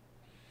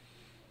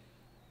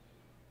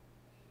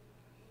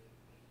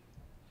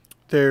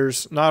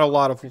 There's not a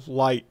lot of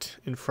light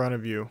in front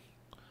of you.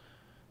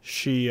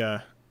 She,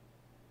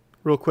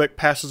 real quick,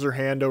 passes her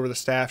hand over the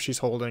staff she's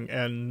holding,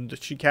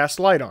 and she casts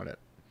light on it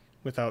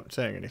without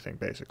saying anything,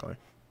 basically.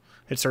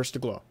 It starts to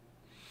glow.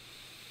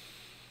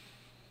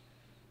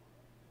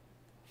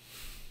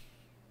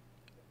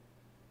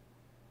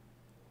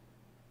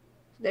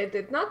 They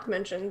did not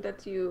mention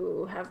that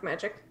you have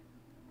magic.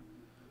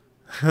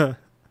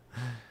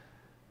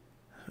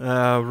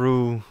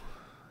 Rue.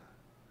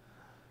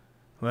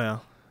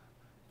 Well,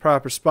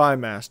 proper spy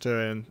master,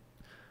 and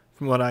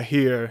from what I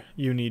hear,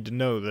 you need to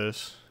know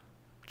this,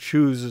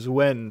 chooses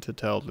when to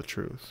tell the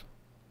truth.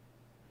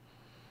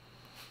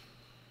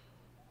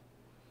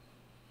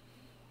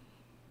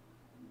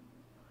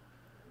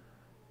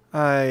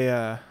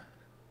 I,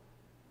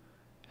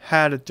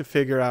 had to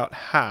figure out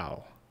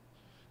how.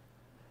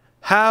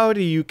 How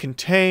do you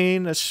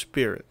contain a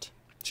spirit?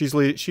 She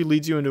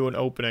leads you into an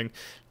opening,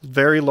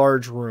 very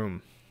large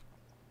room.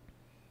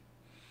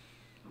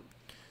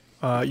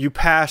 You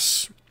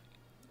pass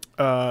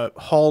a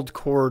halled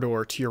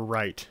corridor to your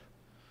right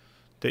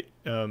that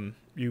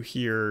you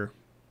hear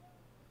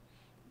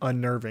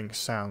unnerving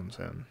sounds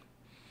in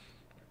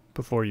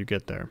before you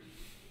get there.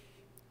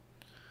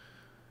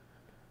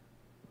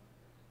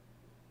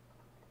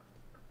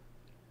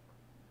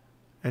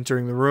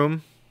 Entering the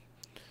room,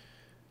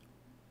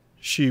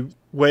 she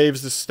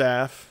waves the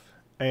staff,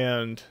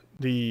 and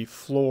the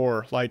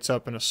floor lights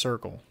up in a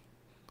circle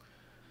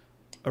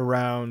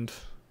around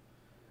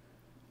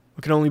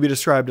what can only be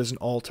described as an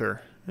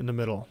altar in the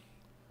middle.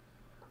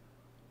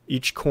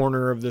 Each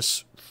corner of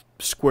this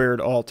squared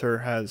altar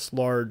has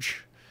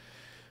large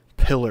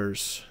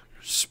pillars,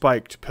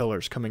 spiked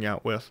pillars coming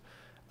out with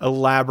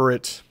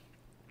elaborate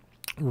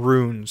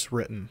runes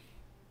written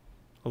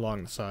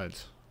along the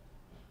sides.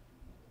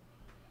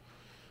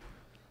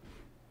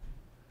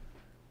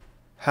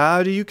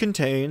 How do you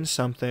contain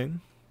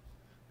something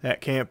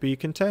that can't be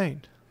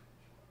contained?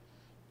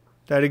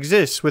 That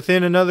exists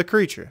within another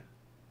creature?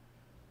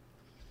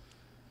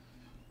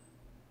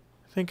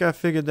 I think I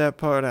figured that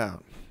part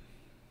out.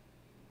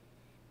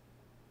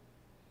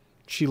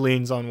 She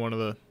leans on one of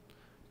the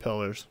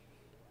pillars.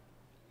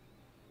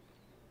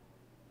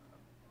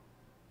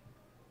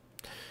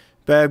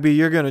 Bagby,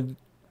 you're going to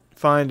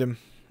find him,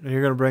 and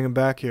you're going to bring him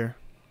back here.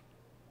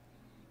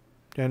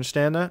 Do you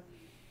understand that?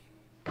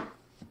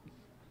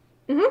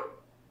 Mm-hmm.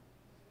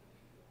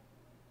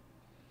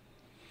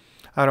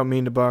 I don't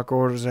mean to bark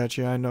orders at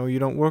you. I know you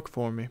don't work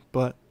for me,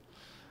 but...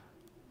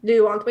 Do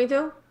you want me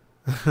to?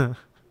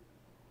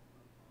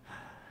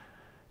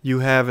 You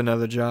have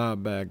another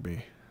job,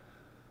 Bagby.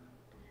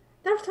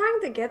 They're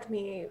trying to get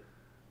me,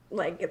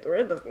 like, get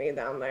rid of me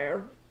down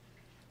there.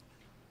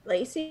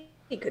 Lacey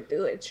could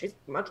do it. She's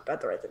much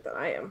better at it than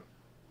I am.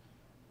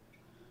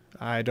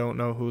 I don't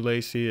know who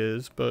Lacey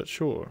is, but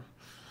sure.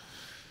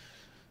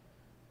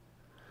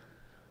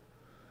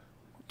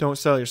 Don't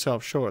sell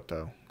yourself short,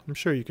 though. I'm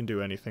sure you can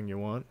do anything you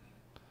want.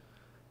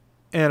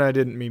 And I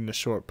didn't mean the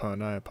short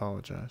pun. I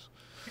apologize.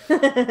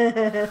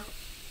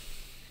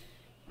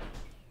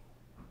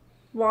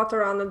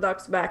 Water on the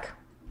duck's back.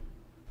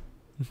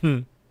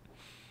 I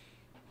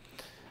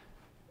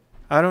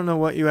don't know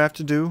what you have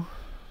to do,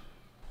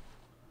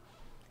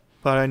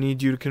 but I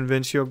need you to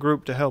convince your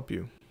group to help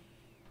you.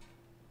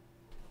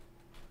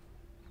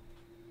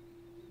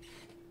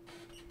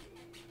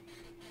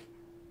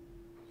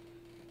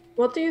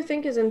 What do you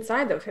think is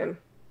inside of him?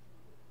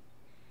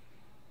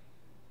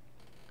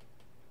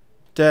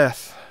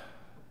 Death,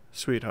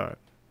 sweetheart,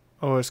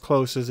 or as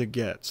close as it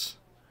gets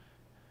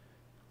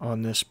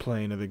on this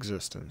plane of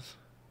existence.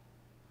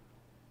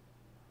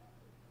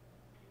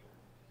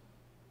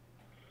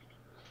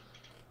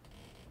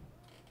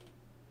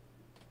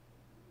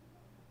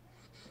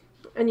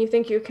 And you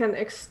think you can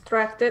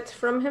extract it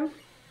from him?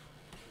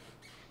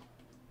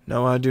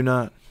 No, I do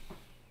not.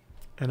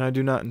 And I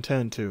do not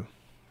intend to.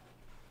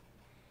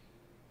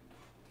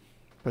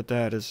 But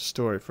that is a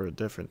story for a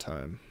different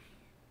time.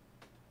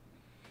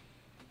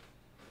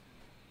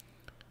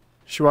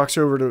 She walks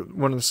over to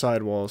one of the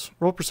side walls.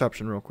 Roll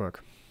perception real quick.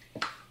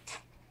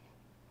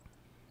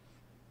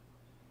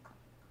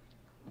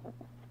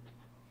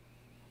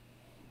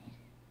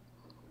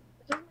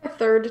 This is my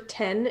third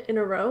 10 in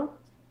a row.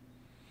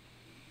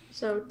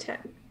 So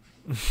 10.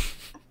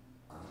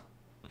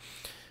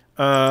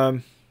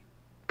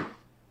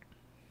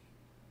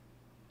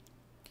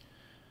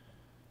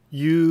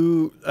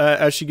 You,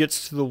 as she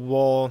gets to the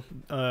wall,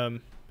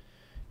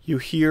 you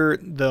hear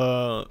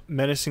the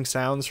menacing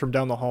sounds from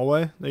down the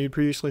hallway that you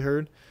previously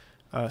heard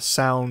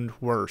sound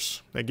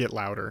worse. They get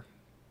louder.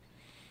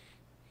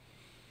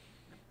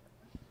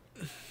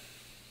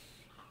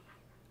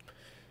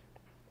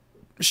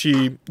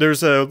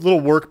 There's a little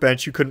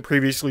workbench you couldn't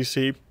previously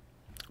see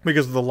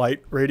because of the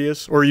light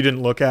radius, or you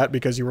didn't look at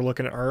because you were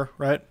looking at her,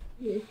 right?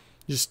 Yeah. You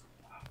just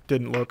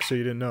didn't look, so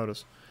you didn't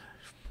notice.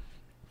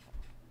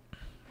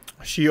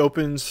 She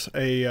opens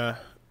and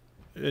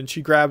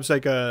she grabs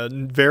like a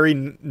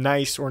very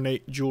nice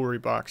ornate jewelry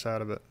box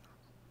out of it.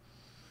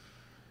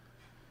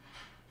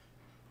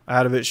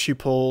 Out of it, she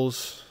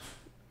pulls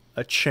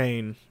a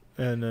chain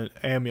and an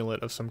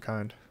amulet of some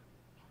kind.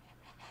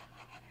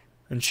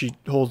 And she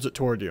holds it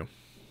toward you.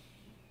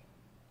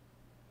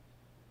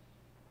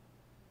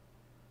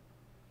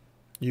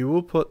 You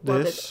will put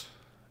this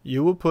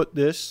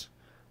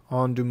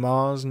on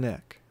Dumahs'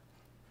 neck.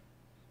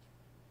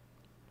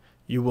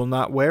 You will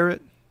not wear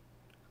it.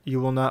 You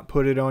will not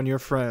put it on your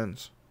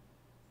friends.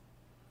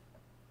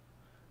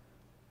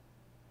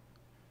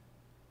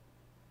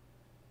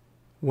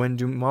 When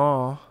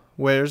Dumahs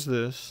wears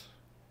this,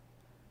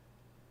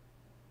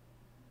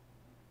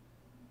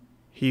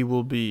 he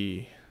will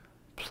be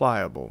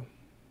pliable.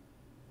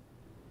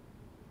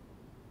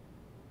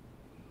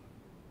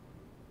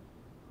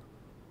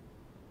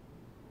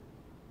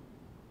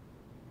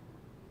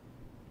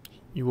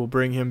 You will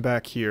bring him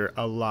back here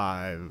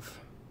alive,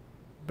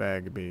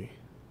 Bagby.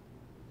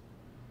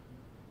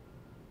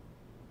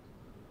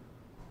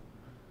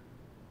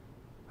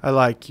 I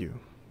like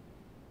you.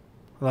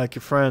 I like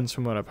your friends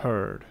from what I've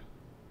heard.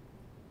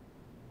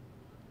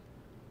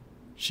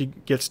 She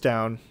gets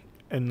down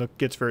and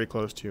gets very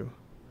close to you.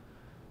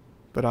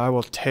 But I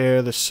will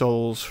tear the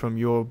souls from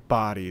your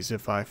bodies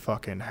if I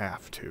fucking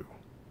have to.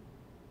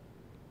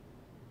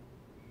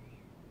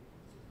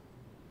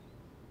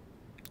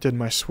 Did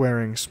my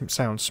swearing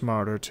sound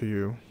smarter to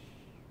you?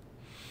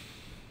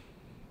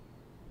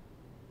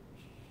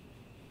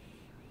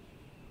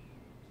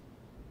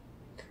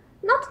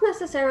 Not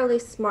necessarily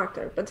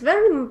smarter, but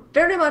very,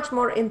 very much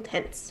more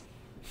intense.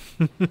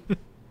 I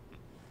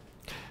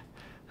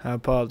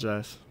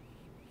apologize.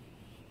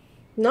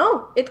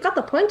 No, it got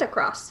the point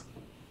across.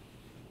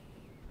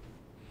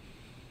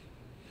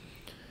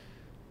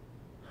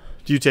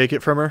 Do you take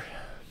it from her?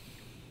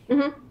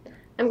 Mm-hmm.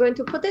 I'm going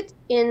to put it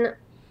in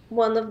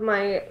one of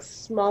my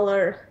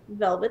smaller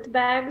velvet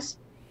bags.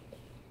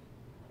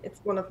 It's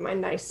one of my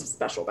nice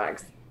special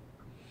bags.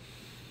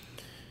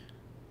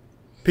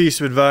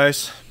 Piece of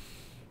advice.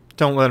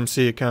 Don't let him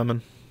see you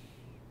coming.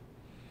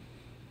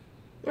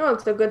 Oh,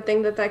 it's a good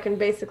thing that I can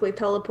basically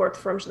teleport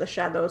from the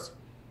shadows.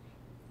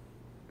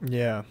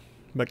 Yeah,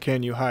 but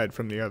can you hide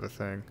from the other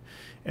thing?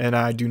 And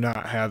I do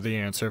not have the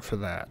answer for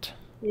that.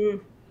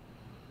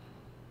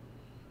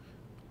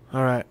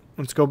 Alright,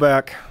 let's go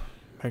back.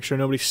 Make sure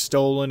nobody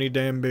stole any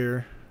damn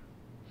beer.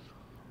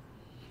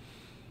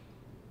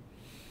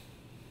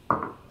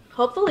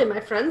 Hopefully my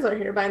friends are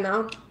here by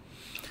now.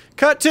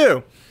 Cut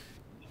 2!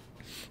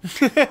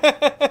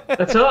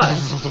 That's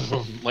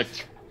us. Like,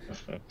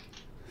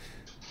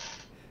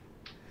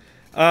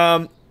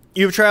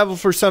 You've traveled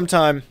for some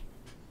time.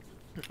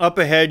 Up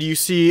ahead, you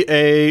see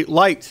a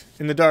light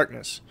in the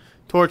darkness.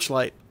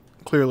 Torchlight,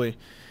 clearly.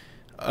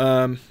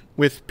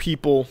 With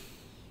people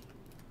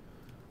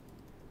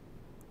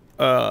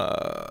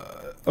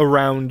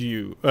around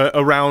you,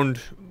 around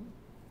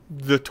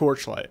the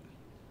torchlight.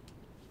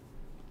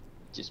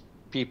 just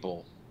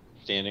people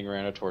standing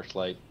around a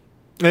torchlight.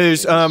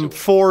 There's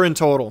 4 in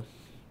total.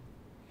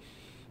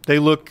 They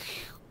look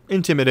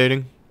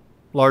intimidating,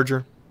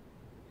 larger.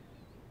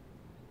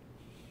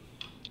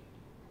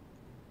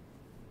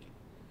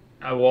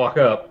 I walk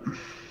up.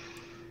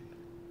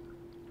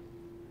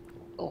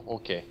 Oh,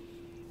 okay.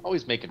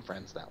 Always making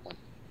friends, that one.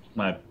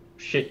 My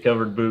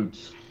shit-covered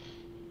boots.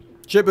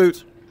 Shit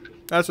boots.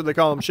 That's what they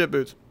call them, shit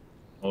boots.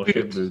 Oh,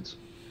 shit boots.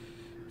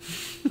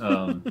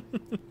 Hello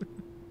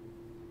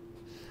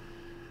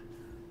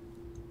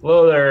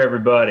there,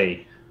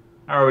 everybody.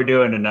 How are we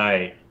doing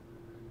tonight?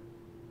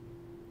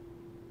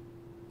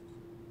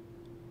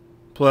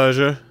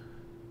 Pleasure.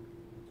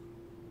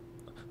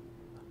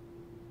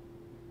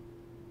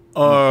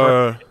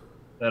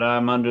 That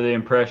I'm under the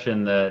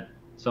impression that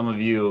some of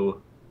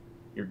you,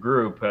 your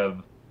group,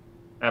 have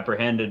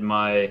apprehended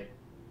my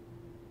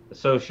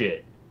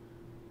associate.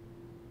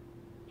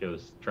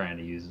 Joe's trying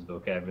to use his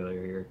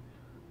vocabulary here.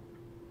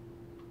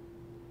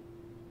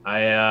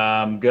 I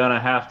am gonna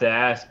have to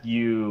ask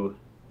you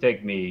to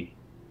take me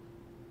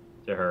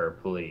to her,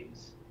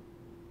 please.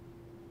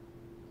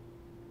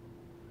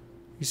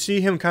 You see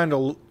him kind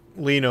of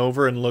lean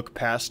over and look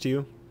past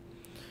you.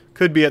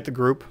 Could be at the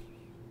group.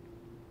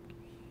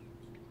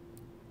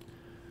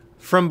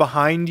 From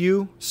behind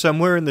you,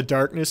 somewhere in the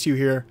darkness, you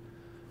hear,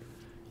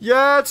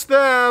 "Yeah, it's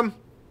them!"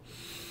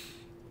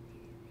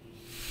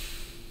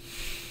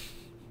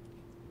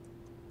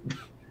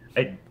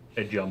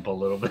 I jump a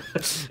little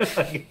bit.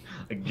 like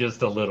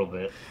just a little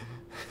bit.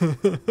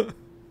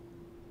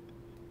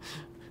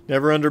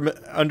 Never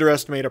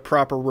underestimate a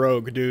proper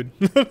rogue, dude.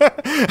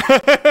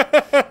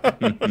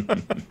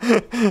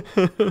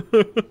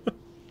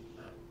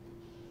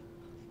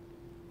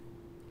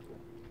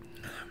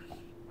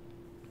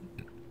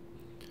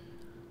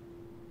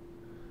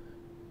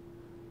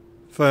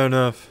 Fair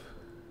enough.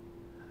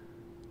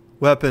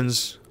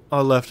 Weapons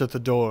are left at the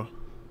door.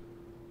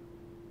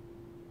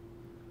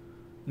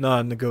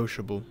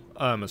 Non-negotiable.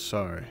 I'm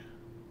sorry.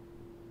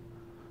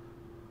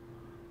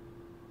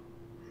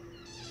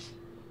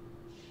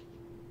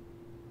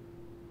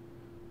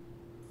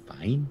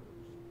 Fine.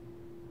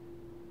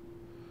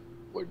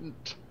 You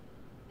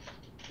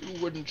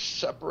wouldn't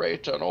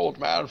separate an old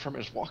man from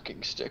his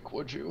walking stick,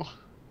 would you?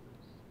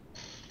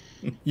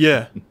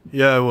 Yeah,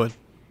 I would.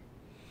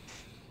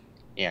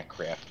 Yeah,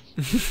 crap.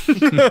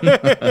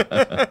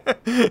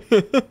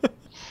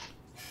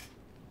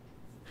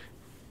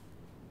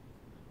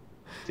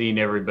 Seeing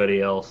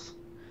everybody else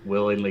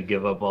willingly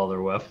give up all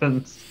their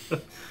weapons,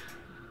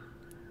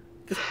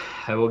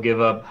 I will give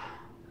up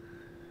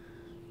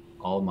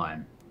all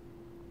mine.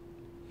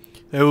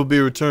 They will be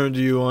returned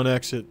to you on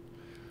exit.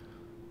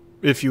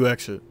 If you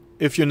exit.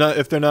 If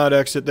they're not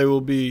exit, they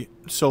will be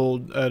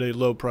sold at a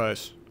low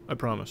price. I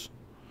promise.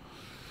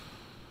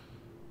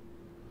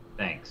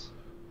 Thanks.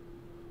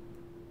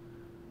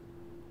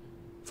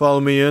 Follow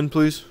me in,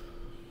 please.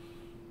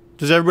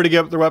 Does everybody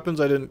get their weapons?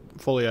 I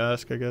didn't fully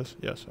ask, I guess.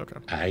 Yes, okay.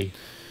 Aye.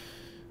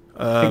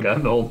 I think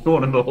I'm the only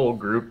one in the whole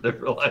group that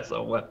relies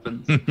on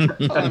weapons.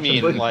 I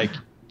mean, like,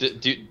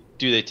 do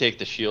they take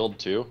the shield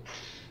too?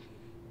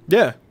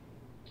 Yeah.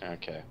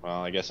 Okay,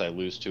 well, I guess I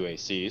lose 2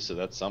 AC, so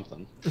that's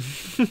something.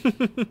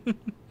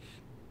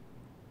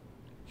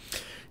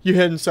 You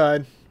head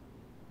inside.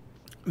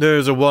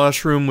 There's a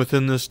washroom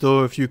within this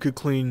door. If you could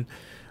clean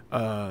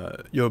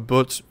your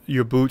boots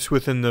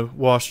within the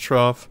wash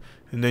trough,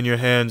 and then your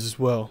hands as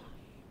well,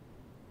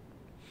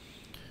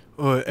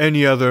 or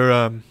any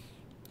other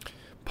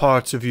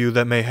parts of you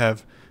that may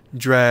have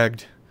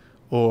dragged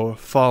or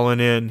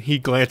fallen in. He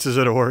glances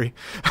at Ori.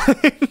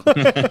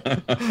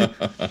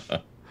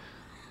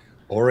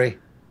 Ori,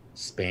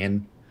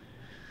 Spain,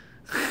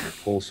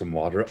 pull some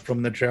water up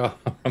from the trough.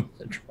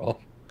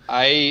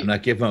 And I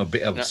give him a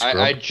bit of a scrub.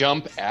 I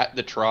jump at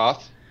the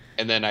trough,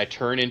 and then I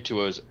turn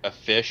into a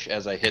fish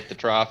as I hit the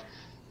trough,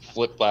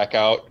 flip back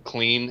out,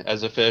 clean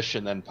as a fish,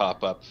 and then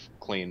pop up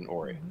clean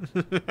Ori.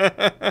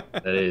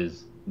 That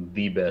is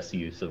the best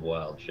use of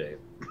wild shape.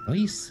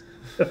 Nice.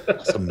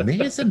 That's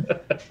amazing.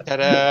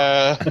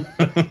 Ta-da!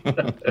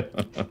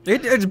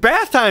 It's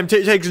bath time.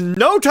 It takes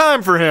no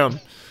time for him.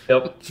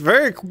 Yep. It's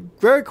very,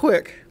 very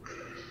quick.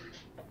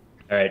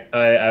 All right,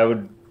 I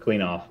would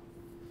clean off.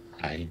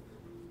 Aye.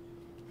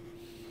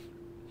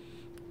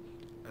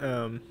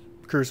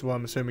 Crucible,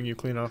 I'm assuming you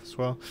clean off as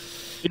well.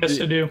 Yes,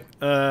 I do.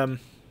 I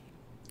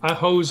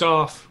hose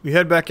off. You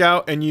head back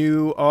out, and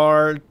you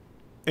are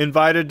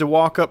invited to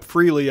walk up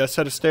freely a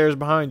set of stairs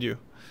behind you,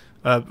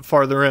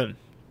 farther in.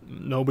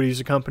 Nobody's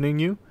accompanying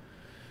you.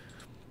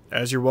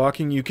 As you're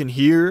walking, you can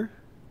hear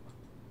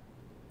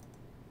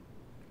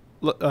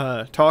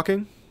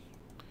talking.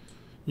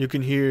 You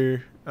can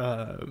hear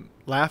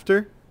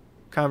laughter,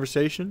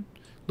 conversation,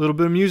 a little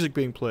bit of music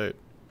being played.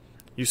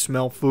 You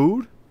smell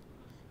food.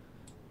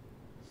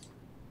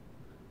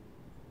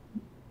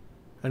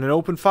 And an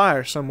open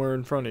fire somewhere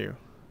in front of you.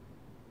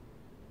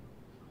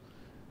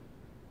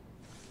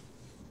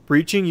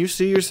 Breaching, you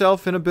see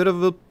yourself in a bit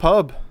of a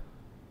pub.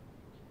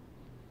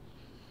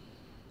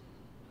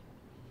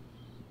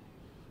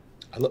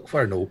 I look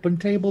for an open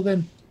table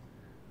then.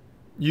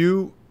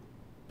 You,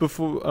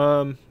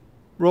 before,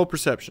 roll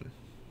perception.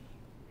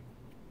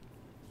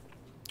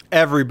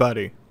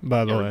 Everybody,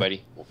 by the way.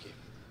 Everybody? Okay.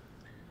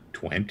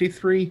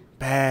 23.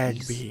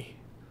 Bagby.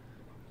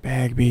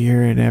 Bagby,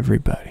 you're in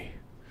everybody.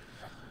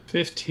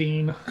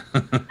 15. I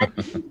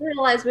didn't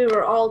realize we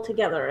were all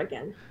together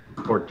again.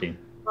 14.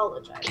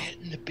 Apologize.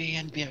 Getting the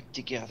band back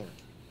together.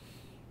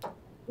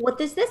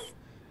 What is this?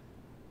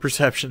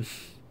 Perception.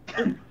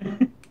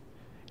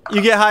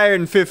 You get higher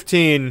than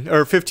 15,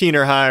 or 15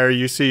 or higher,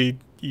 you see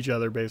each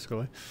other,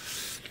 basically.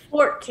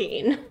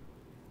 14.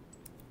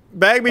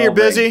 Bagby, you're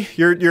busy.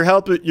 You're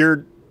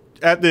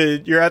at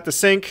the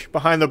sink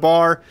behind the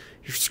bar.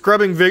 You're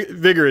scrubbing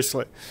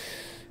vigorously.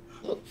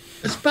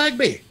 It's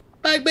Bagby.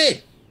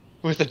 Bagby.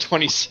 With a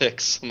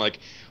 26, I'm like,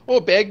 oh,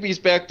 Bagby's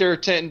back there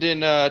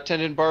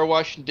tending bar,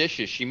 washing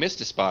dishes. She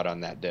missed a spot on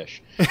that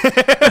dish.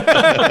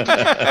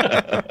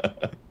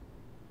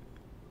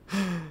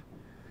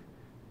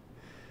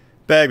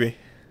 Bagby.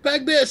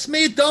 Bagby, it's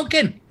me,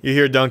 Duncan. You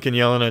hear Duncan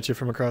yelling at you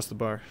from across the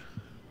bar.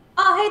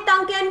 Oh, hey,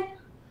 Duncan.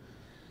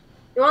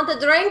 You want a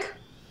drink?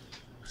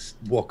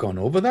 Walk on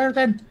over there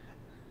then.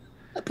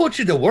 I put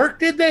you to work,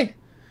 did they?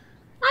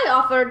 I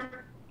offered.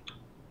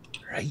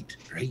 Right.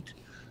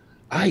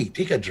 Aye,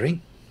 take a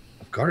drink.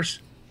 Of course.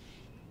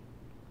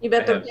 You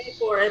better pay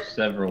for it.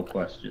 Several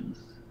questions.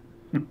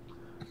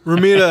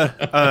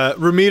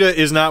 Ramida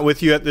is not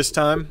with you at this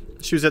time.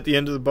 She was at the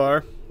end of the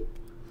bar.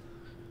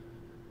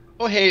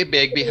 Oh, hey,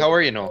 Bagby, how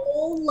are you now?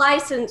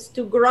 license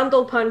to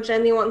grundle punch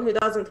anyone who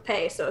doesn't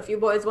pay. So if you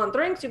boys want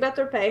drinks, you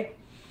better pay.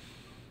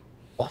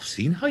 I've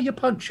seen how you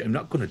punch. I'm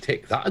not going to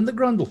take that in the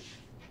grundle.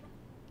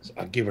 So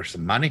I gave her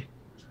some money.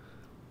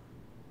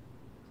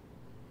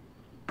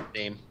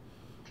 Same.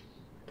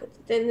 Put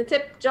it in the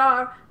tip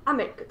jar. I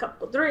make a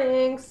couple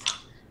drinks.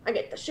 I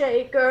get the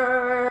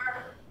shaker.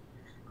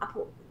 I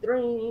pour the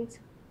drinks.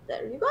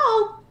 There you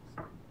go.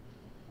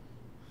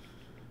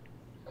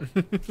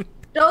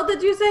 Joe,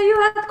 did you say you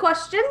had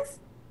questions?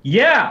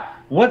 Yeah,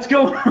 what's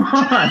going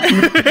on?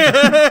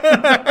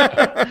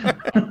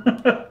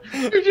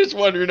 You're just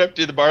wandering up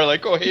to the bar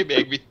like, oh, hey,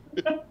 baby.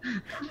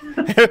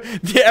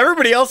 Yeah,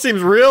 everybody else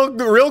seems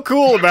real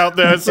cool about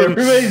this.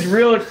 Everybody's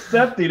real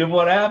accepting of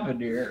what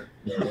happened here.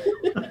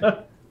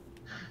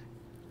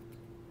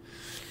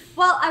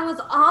 Well, I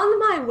was on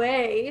my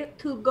way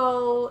to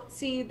go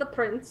see the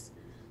prince.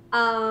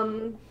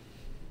 And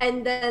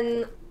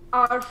then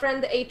our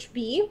friend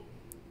HB,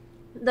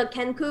 the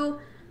Kenku,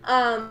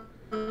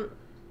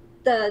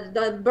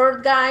 the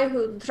bird guy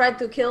who tried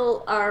to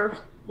kill our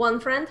one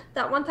friend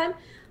that one time,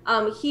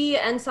 he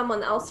and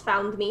someone else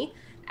found me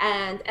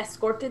and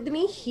escorted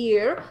me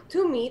here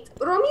to meet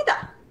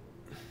Ramida.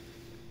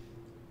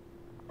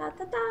 Da,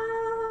 da, da.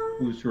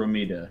 Who's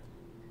Ramida?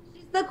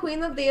 She's the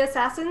queen of the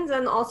assassins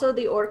and also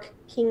the orc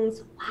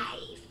king's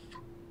wife.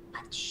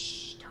 But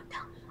shh, don't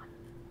tell anyone.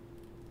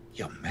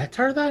 You met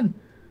her then?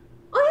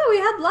 Oh yeah, we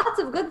had lots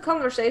of good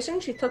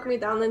conversation. She took me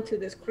down into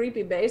this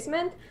creepy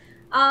basement.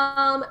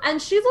 And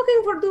she's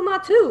looking for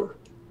Dumahs too.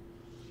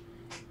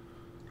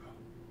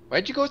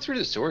 Why'd you go through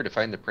the sewer to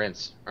find the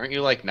prince? Aren't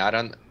you like not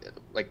on,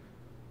 like,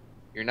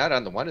 you're not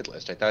on the wanted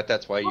list? I thought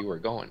that's why you were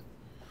going.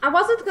 I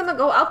wasn't gonna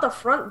go out the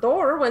front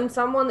door when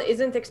someone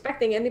isn't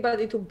expecting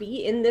anybody to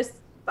be in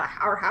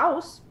our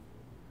house.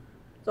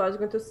 So I was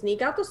going to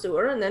sneak out the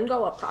sewer and then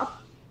go up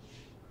top.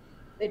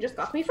 They just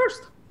got me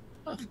first.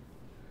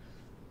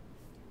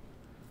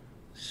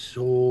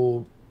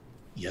 So,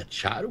 you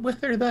chatted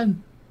with her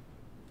then?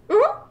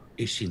 Mm-hmm.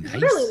 Is she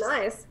nice? Really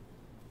nice.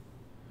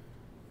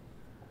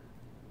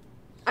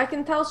 I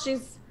can tell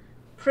she's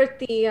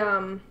pretty,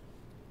 I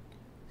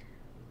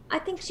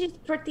think she's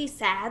pretty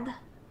sad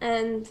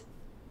and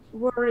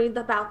worried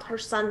about her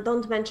son.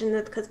 Don't mention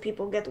it because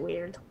people get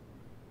weird.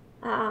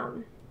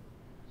 But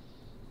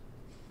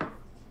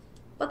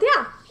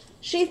yeah,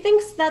 she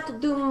thinks that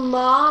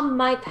Dumahs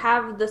might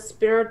have the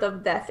spirit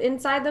of death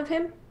inside of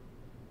him.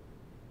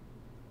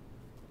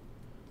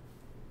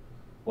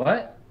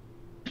 What?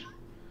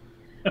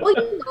 Well,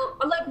 you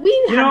know, like we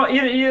You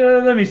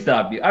know, let me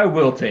stop you. I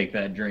will take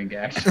that drink,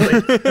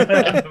 actually.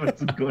 Put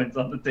some coins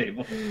on the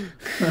table.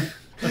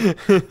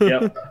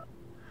 Yep.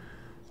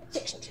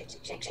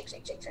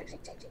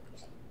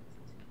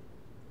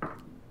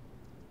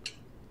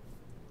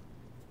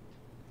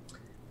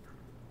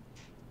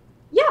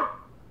 Yeah.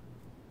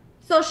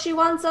 So she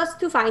wants us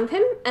to find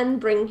him and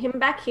bring him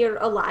back here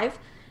alive.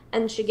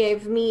 And she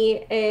gave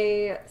me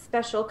a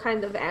special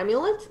kind of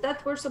amulet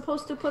that we're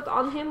supposed to put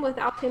on him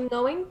without him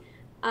knowing.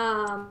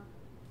 Or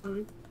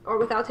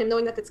without him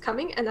knowing that it's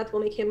coming, and that will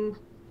make him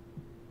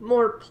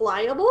more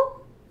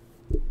pliable.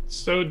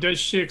 So does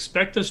she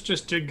expect us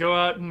just to go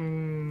out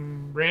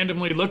and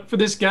randomly look for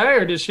this guy,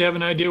 or does she have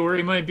an idea where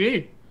he might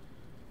be?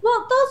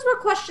 Well, those were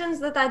questions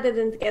that I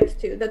didn't get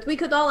to, that we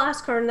could all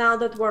ask her now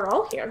that we're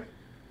all here.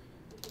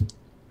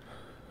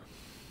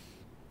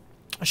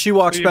 She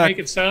walks You back. make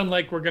it sound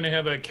like we're going to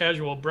have a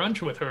casual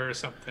brunch with her or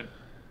something.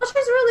 Oh, she's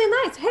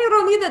really nice. Hey,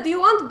 Ramida, do you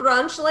want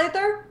brunch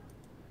later?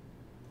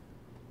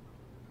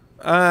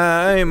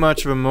 I ain't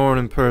much of a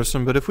morning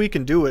person, but if we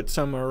can do it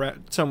somewhere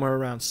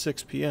around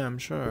 6 p.m.,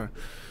 sure.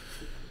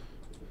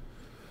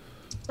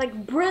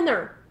 Like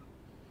Brenner.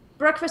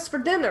 Breakfast for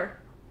dinner.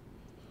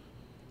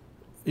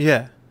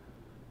 Yeah.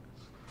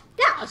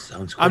 Yeah. That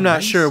sounds I'm not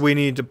nice. sure we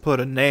need to put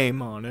a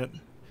name on it.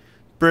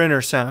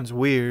 Brenner sounds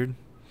weird.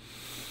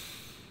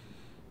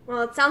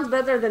 Well, it sounds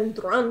better than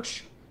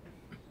brunch.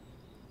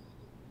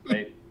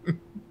 Right.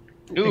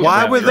 Ooh, Why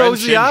about were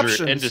those the French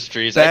options,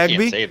 Industries, I Bagby?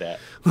 can't say that.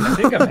 I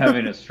think I'm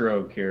having a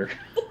stroke here.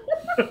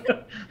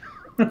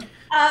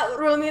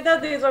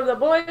 Ramida, these are the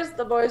boys.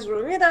 The boys,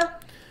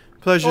 Ramida.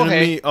 Pleasure Oh, to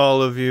hey. meet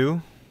all of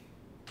you.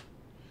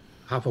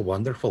 Have a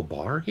wonderful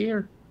bar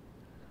here.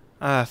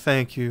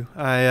 Thank you.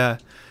 I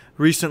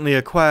recently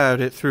acquired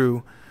it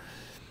through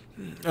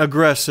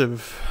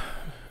aggressive.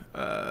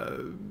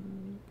 I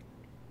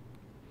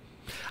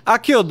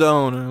killed the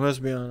owner. Let's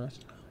be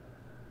honest.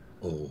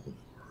 Oh,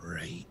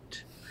 right.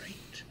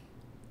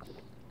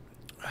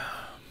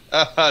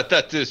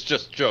 That is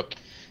just joke.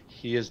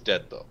 He is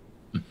dead, though.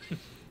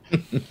 I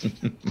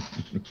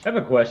have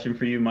a question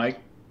for you, Mike.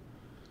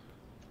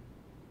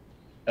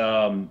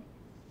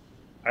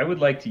 I would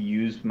like to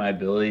use my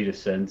ability to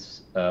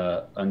sense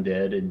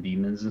undead and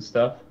demons and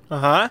stuff.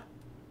 Uh-huh.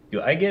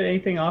 Do I get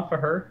anything off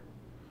of her?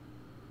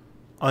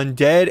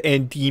 Undead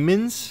and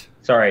demons?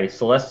 Sorry,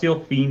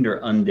 celestial, fiend, or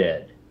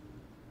undead?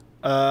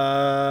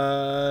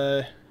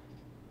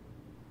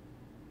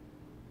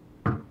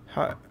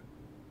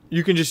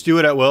 You can just do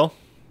it at will?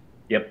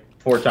 Yep,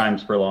 4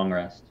 times per long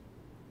rest.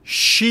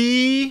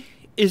 She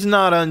is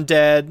not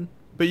undead,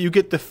 but you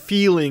get the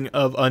feeling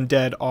of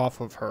undead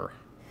off of her.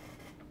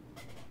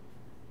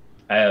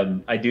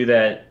 I do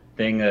that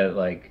thing that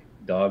like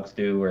dogs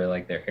do, where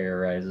like their hair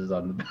rises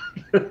on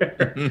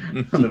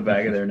the on the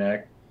back of their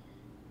neck.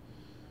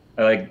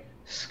 I like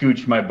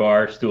scooch my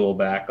bar stool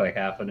back like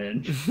half an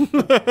inch.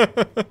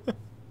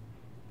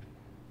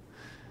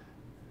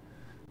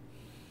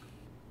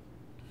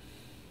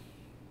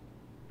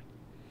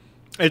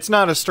 It's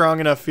not a strong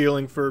enough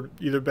feeling for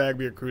either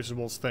Bagby or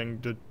Crucible's thing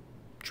to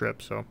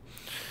trip, so.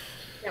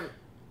 Yeah.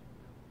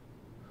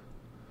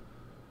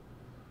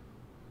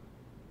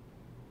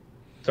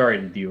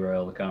 Sorry to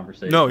derail the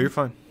conversation. No, you're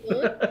fine.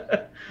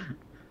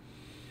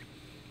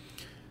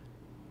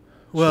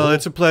 Well,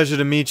 it's a pleasure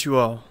to meet you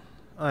all.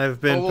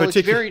 I've been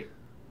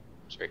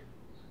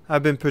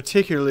I've been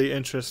particularly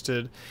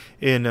interested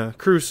in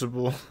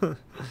Crucible.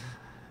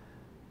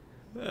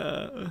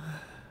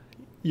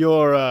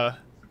 Your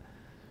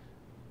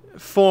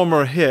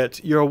former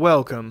hit, You're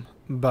Welcome,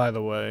 by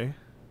the way,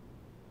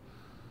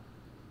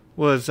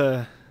 was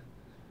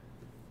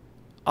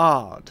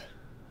odd.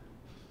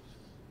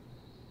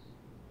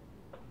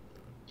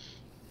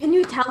 Can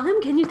you tell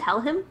him? Can you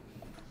tell him?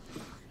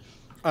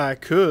 I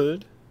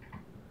could.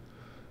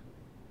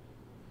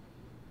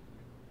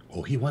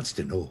 Oh, he wants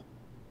to know.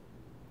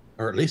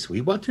 Or at least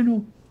we want to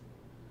know.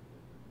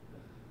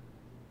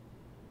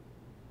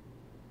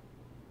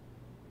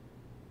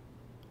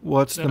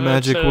 What's the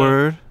magic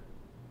word?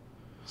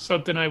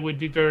 Something I would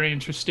be very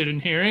interested in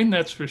hearing,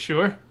 that's for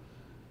sure.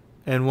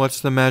 And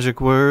what's the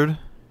magic word?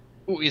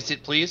 Who is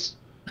it, please?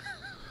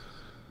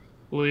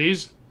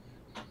 Please?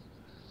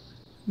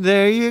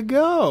 There you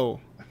go.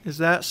 Is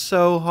that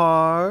so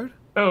hard?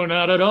 Oh,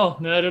 not at all.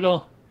 Not at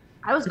all.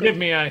 I was Forgive good.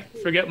 me, I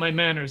forget my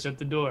manners at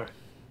the door.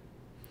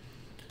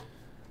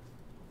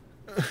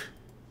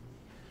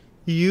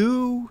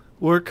 You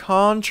were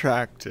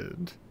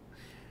contracted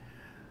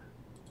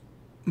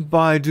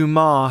by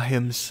Dumas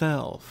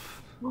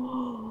himself.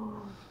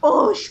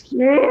 Oh,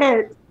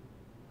 shit.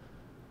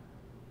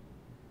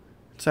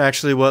 It's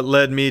actually what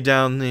led me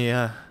down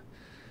the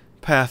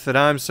path that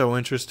I'm so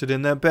interested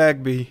in, that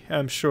Bagby,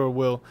 I'm sure,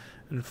 will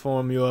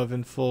inform you of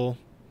in full.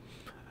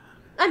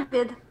 I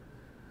did.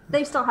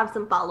 They still have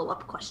some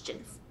follow-up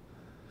questions.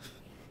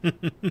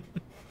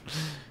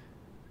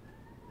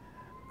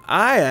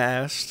 I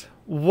asked,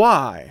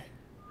 why?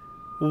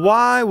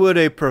 Why would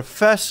a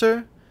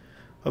professor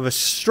of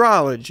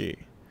astrology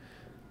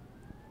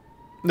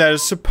that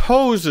is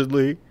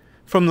supposedly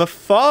from the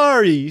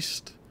Far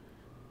East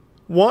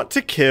want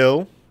to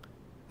kill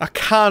a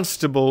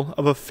constable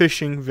of a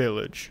fishing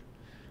village?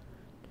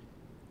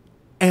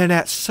 And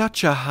at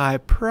such a high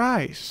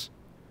price.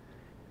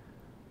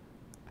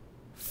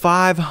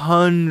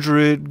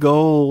 500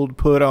 gold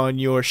put on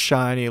your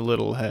shiny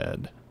little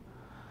head.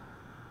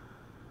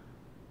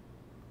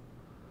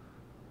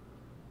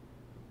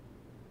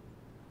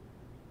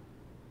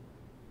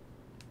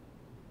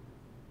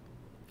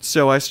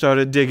 So I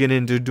started digging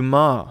into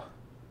Dumahs.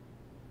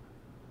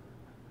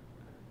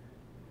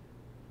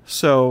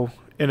 So,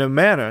 in a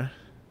manner,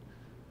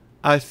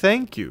 I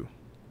thank you,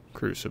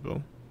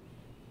 Crucible.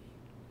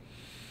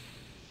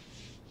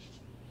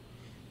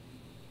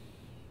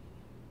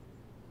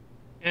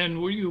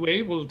 And were you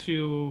able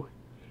to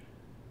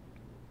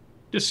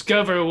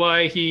discover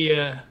why he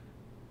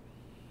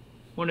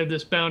wanted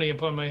this bounty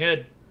upon my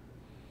head?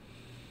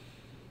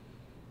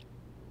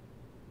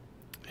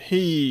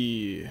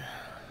 He,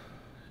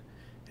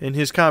 in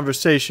his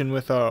conversation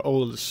with our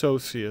old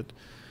associate,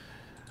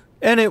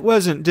 and it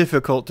wasn't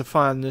difficult to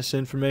find this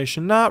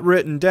information, not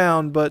written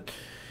down, but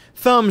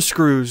thumb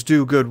screws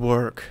do good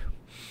work.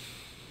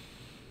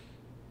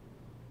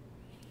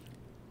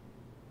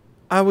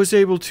 I was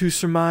able to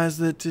surmise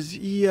that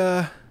he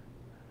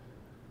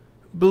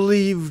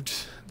believed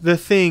the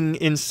thing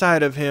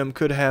inside of him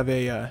could have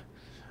a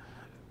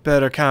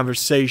better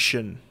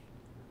conversation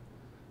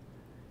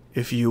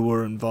if you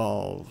were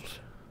involved.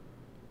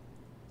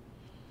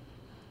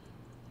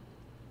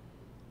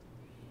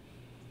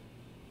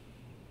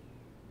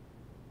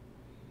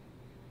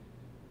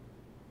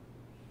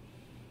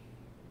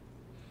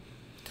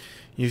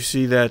 You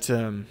see that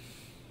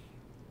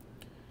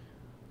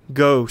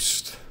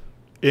ghost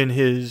in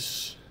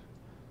his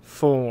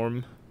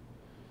form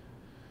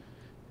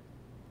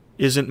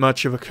isn't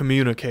much of a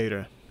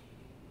communicator.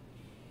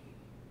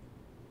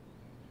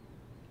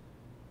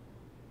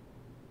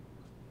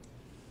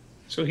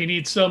 So he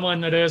needs someone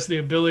that has the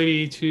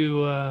ability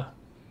to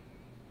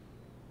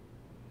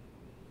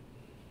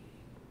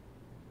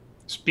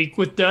speak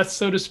with death,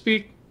 so to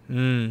speak.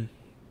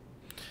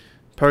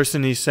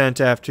 Person he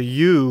sent after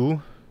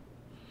you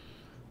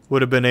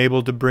would have been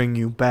able to bring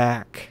you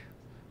back.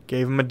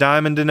 Gave him a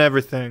diamond and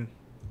everything.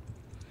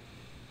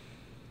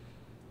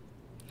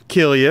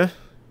 Kill you.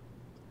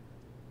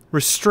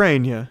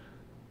 Restrain you.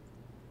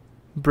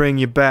 Bring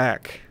you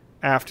back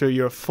after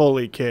you're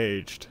fully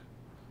caged.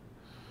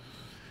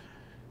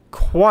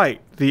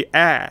 Quite the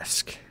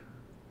ask.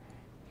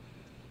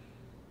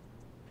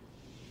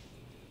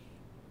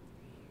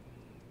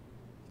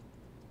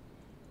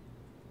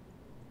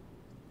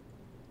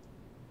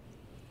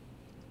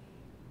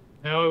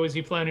 How was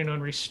he planning on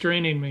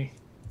restraining me?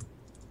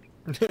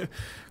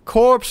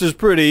 Corpse is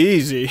pretty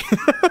easy.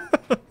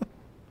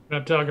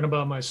 I'm talking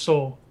about my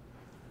soul.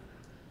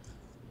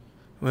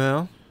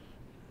 Well,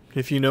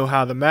 if you know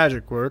how the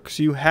magic works,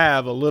 you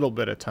have a little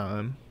bit of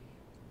time.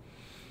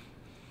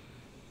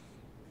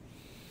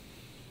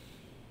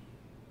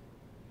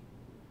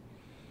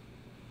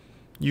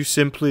 You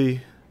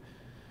simply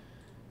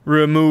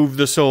remove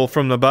the soul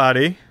from the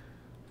body,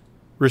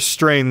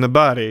 restrain the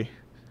body,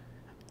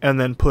 and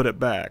then put it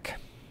back.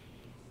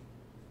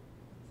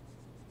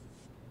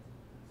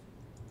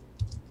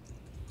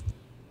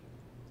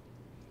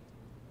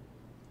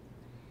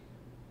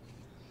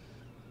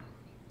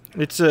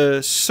 It's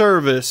a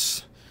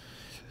service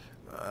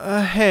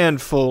a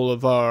handful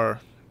of our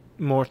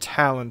more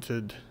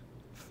talented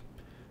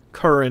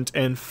current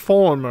and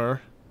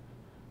former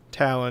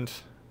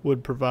talent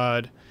would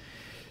provide.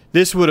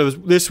 This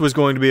was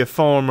going to be a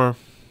farmer,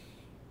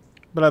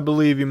 but I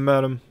believe you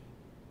met him.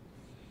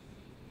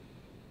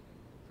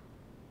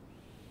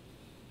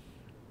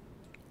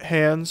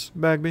 Hands,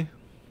 Bagby?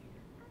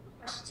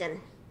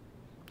 Question.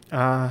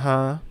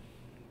 Uh-huh.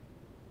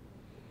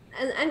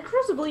 And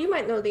Crucible, you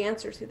might know the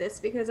answer to this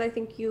because I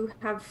think you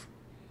have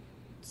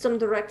some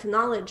direct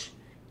knowledge.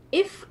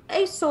 If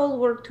a soul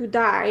were to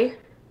die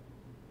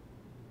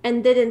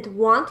and didn't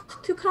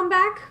want to come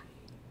back,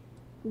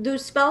 do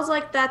spells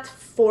like that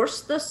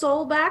force the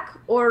soul back,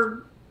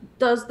 or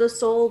does the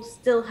soul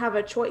still have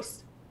a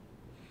choice?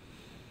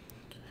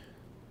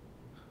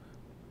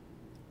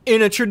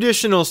 In a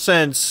traditional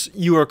sense,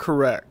 you are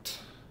correct.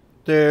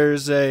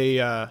 There's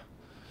a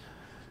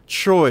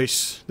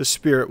choice the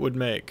spirit would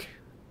make.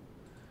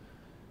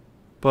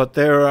 But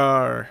there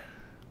are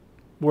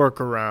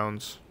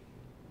workarounds.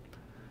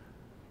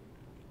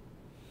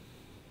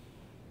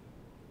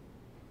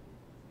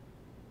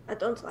 I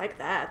don't like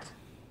that.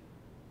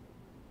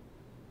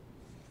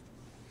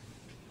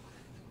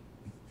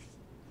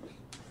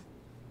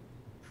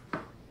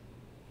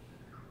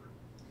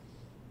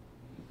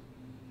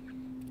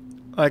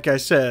 Like I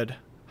said,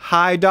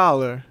 high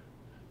dollar,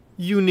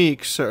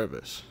 unique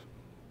service.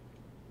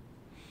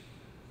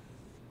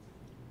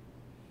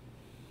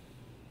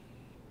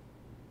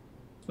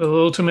 Well,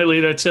 ultimately,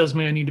 that tells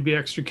me I need to be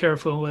extra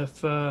careful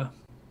with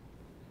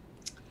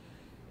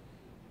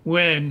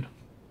when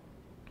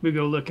we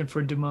go looking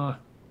for Dumahs.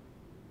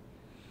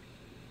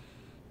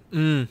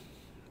 I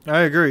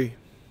agree.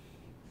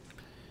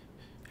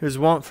 His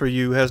want for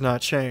you has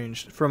not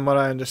changed. From what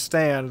I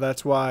understand,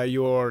 that's why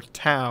your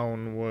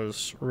town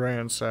was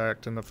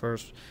ransacked in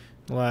the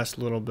last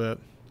little bit.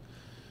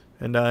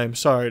 And I'm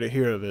sorry to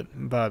hear of it,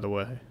 by the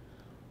way.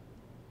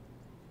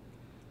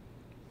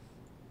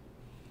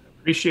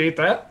 Appreciate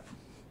that.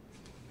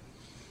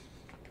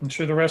 I'm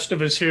sure the rest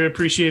of us here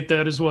appreciate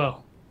that as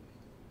well.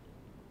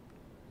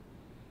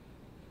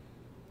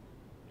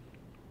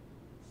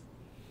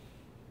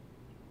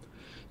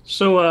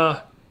 So,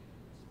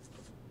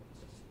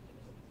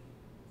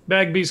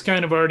 Bagby's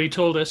kind of already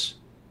told us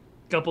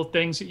a couple of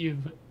things that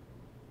you've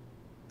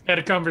had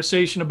a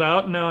conversation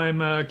about. Now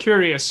I'm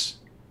curious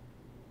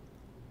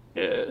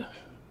where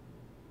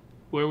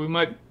we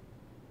might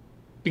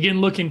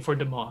begin looking for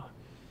Dumahs.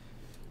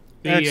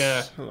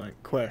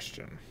 Excellent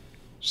question.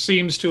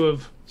 Seems to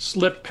have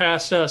slipped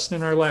past us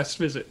in our last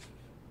visit.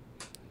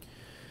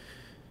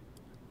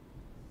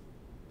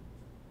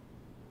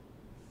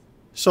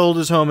 Sold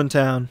his home in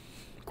town,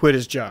 quit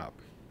his job.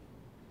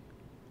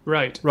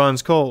 Right.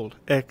 Runs cold.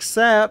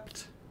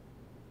 Except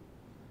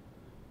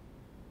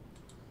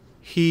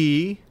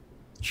he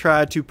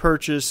tried to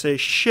purchase a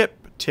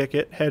ship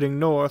ticket heading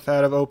north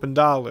out of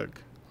Opendalig.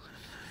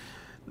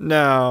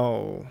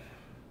 Now,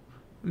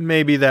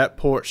 maybe that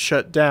port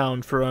shut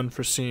down for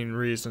unforeseen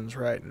reasons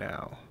right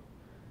now.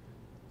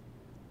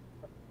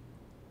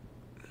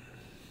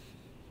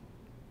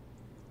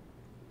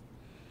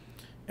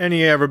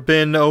 Any ever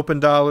been to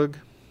Opendalig?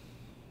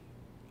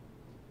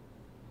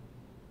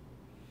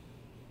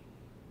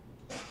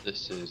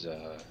 This is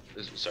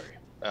sorry,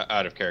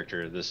 out of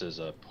character. This is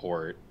a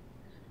port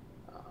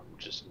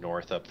just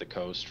north up the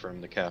coast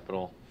from the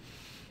capital.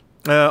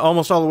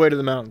 Almost all the way to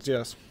the mountains,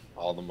 yes.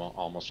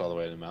 Almost all the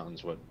way to the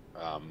mountains. What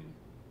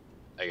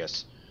I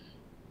guess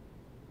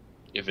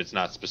if it's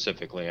not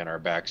specifically in our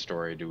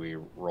backstory, do we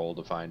roll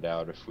to find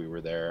out if we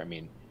were there? I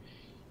mean,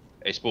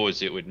 I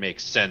suppose it would make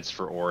sense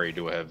for Ori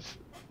to have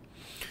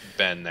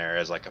been there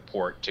as like a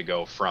port to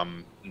go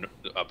from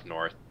up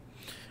north.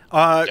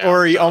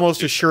 Ori,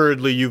 almost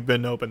assuredly you've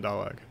been to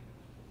Opendalig.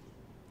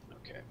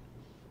 Okay.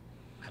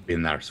 I've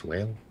been there as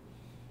well.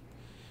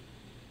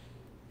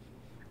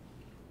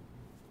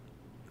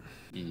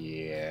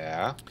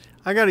 Yeah.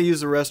 I gotta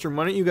use the restroom.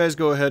 Why don't you guys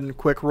go ahead and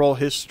quick roll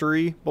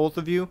history, both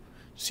of you?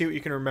 See what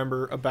you can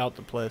remember about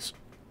the place.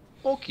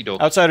 Okie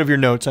dokie. Outside of your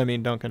notes, I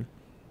mean, Duncan.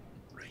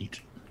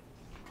 Right.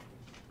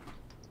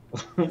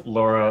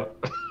 Laura,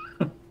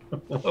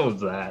 what was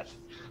that?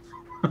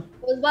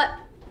 What?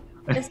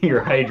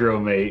 Your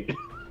hydromate.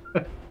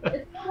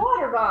 It's a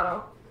water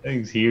bottle.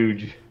 Thing's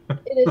huge.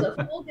 It is a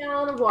full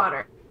gallon of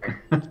water.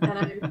 And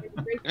I'm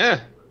drinking. Yeah.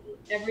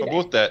 every How day.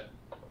 about that?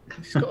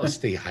 He's got to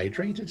stay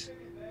hydrated.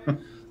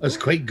 It's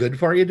quite good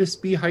for you to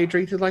be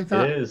hydrated like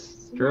that. It is.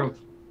 It's true.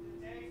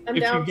 I'm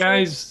If down you to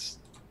guys,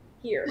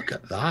 here. Look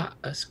at that.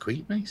 That's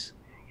quite nice.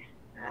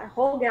 A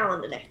whole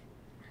gallon today.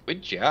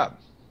 Good job.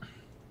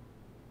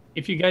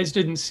 if you guys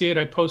didn't see it,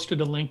 I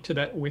posted a link to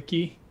that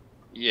wiki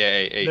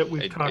Yeah, that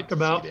we've I talked did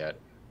about. See that.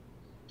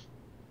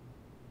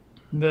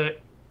 That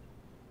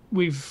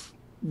we've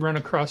run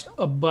across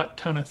a butt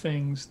ton of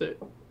things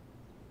that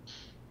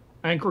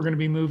I think we're going to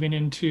be moving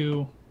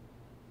into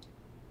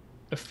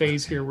a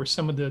phase here where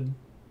some of the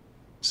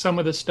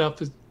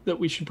stuff is, that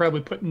we should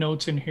probably put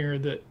notes in here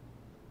that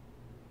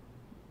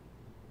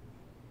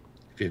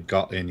If you've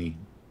got any,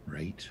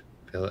 right,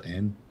 fill it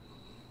in.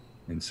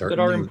 And that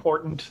certainly, are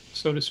important,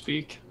 so to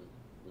speak.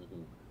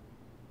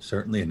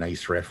 certainly a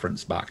nice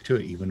reference back to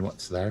it, even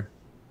what's there.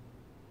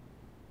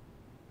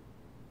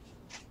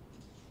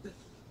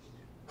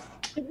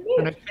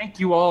 And I think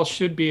you all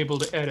should be able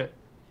to edit.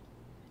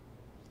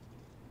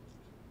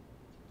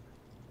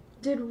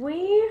 Did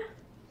we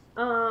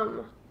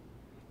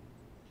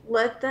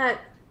let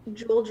that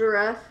Joel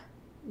Jareth,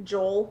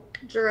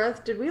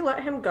 did we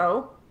let him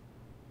go?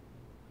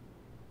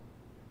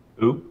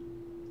 Who?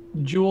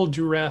 Jewel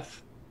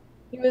Jareth.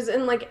 He was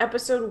in like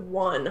episode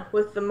 1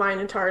 with the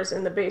Minotaurs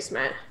in the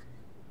basement.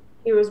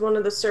 He was one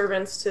of the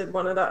servants to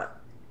one of the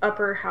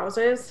upper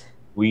houses.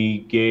 We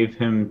gave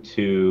him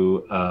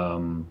to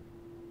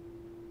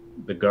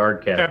the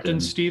guard Captain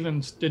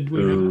Stevens, did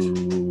we not?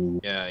 who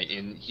Yeah,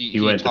 and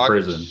he went to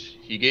prison.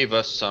 He gave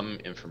us some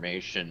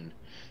information,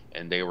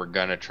 and they were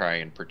gonna try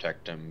and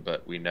protect him,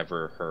 but we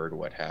never heard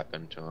what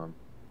happened to him.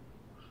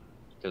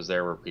 Because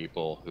there were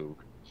people who,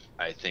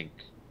 I think,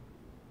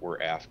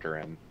 were after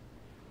him.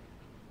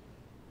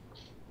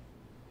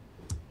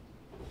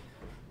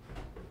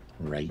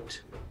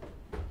 Right.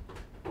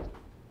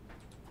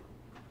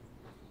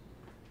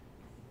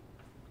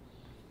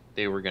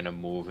 They were gonna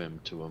move him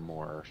to a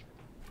more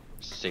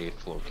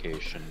safe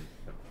location,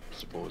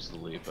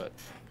 supposedly, but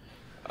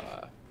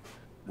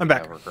I'm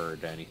back. never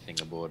heard anything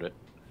about it.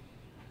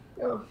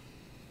 Oh.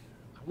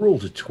 I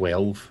rolled a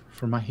 12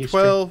 for my history.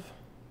 12.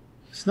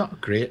 It's not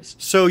great.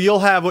 So you'll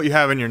have what you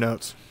have in your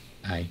notes.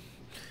 Aye.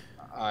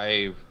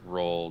 I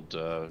rolled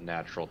a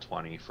natural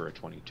 20 for a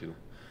 22.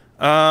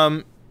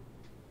 Duncan,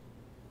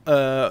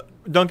 why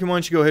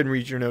don't you go ahead and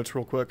read your notes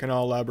real quick, and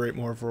I'll elaborate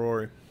more for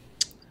Rory.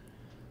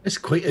 It's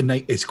quite a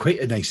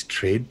nice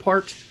trade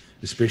part,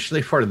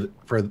 especially for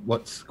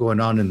what's going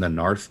on in the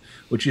north,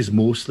 which is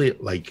mostly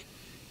like,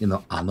 you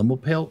know, animal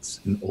pelts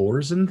and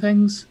ores and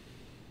things.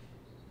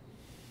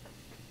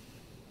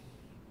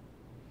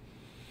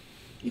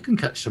 You can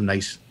catch some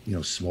nice, you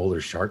know, smaller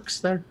sharks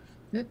there.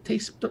 They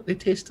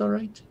taste all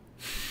right.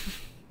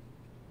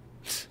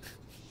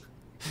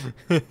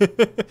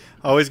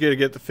 Always got to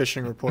get the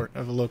fishing report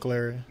of the local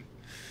area.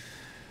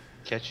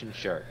 Catching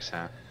sharks,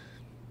 huh?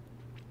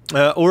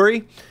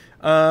 Ori,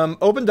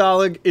 Open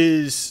Dalig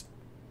is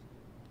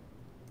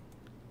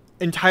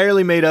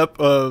entirely made up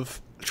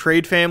of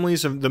trade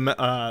families of the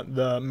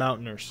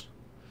Mountainers,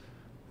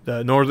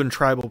 the northern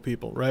tribal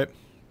people, right?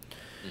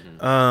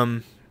 Mm-hmm.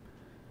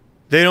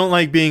 They don't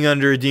like being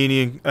under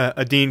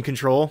Adenian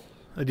control,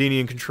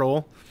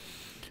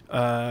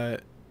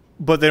 but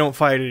they don't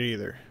fight it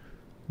either.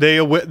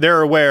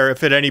 They're aware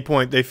if at any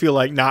point they feel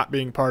like not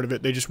being part of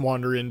it, they just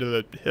wander into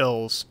the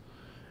hills,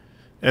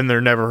 and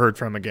they're never heard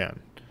from again.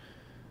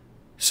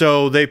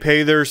 So they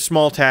pay their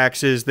small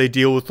taxes, they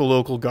deal with the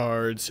local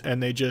guards,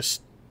 and they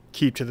just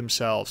keep to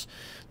themselves.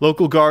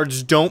 Local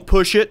guards don't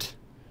push it.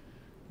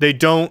 They're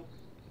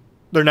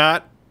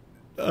not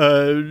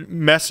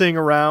messing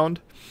around.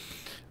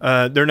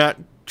 They're not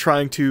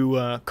trying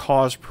to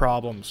cause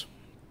problems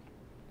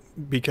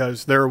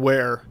because they're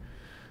aware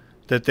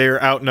that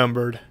they're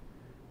outnumbered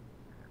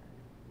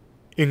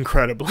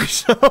incredibly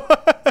so.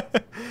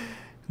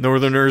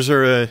 Northerners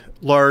are a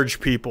large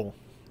people.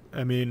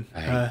 I mean,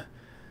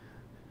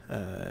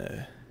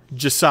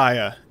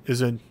 Josiah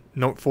is a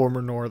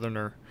former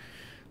Northerner,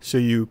 so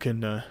you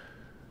can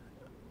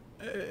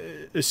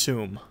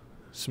assume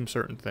some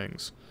certain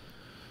things.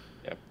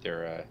 Yep,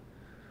 they're a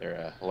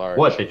large.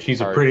 What? That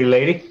she's a hardy- pretty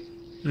lady?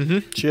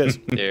 Mm-hmm. She is.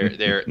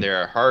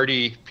 They're a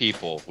hardy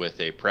people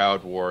with a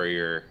proud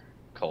warrior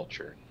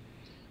culture.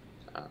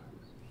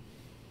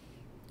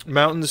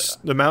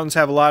 The mountains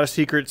have a lot of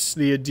secrets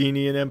the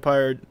Adenian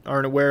Empire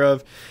aren't aware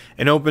of,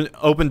 and Open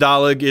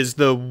Dalig is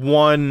the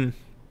one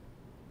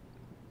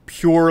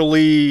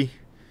purely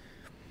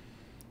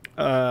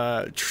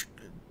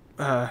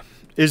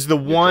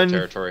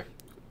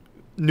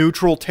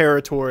neutral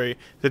territory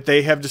that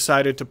they have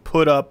decided to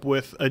put up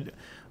with the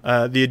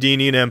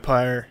Adenian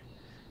Empire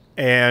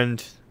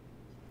and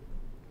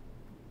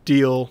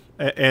deal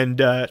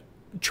and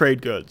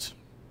trade goods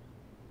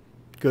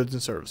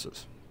and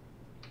services.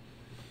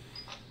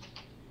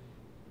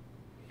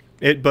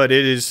 But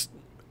it is,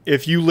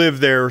 if you live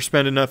there or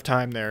spend enough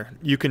time there,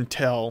 you can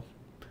tell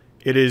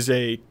it is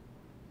a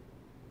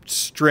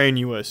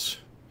strenuous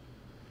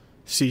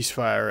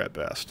ceasefire at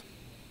best.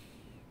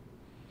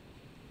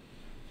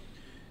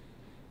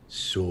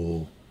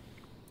 So,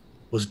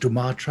 was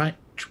Dumahs trying?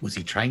 Was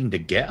he trying to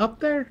get up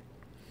there,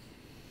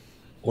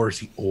 or is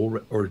he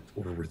or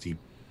was he?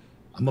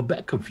 I'm a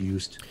bit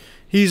confused.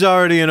 He's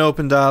already in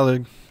open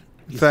dialogue.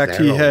 In fact,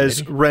 he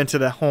has already?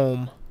 rented a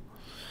home.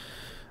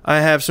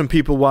 I have some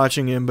people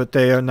watching him, but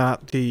they are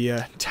not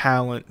the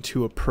talent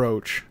to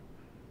approach.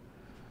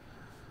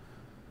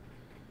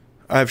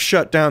 I've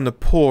shut down the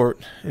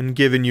port and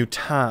given you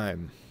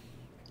time.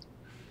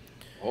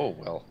 Oh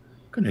well.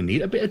 Gonna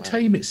need a bit of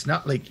time. It's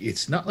not like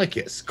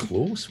it's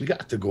close. We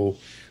got to go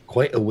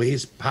quite a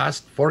ways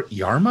past Fort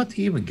Yarma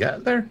to even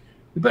get there.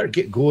 We better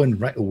get going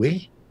right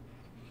away.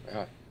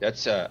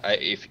 That's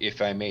if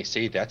I may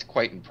say, that's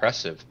quite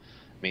impressive.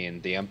 I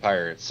mean, the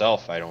Empire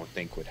itself, I don't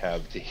think would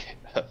have the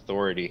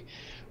authority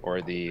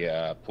or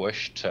the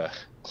push to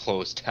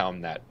close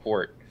down that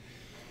port.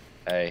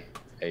 I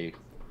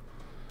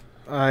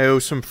owe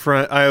some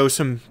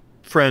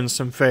friends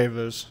some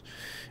favors,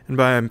 and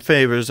by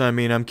favors I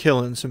mean I'm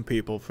killing some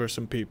people for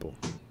some people.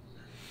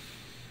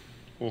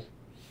 Cool.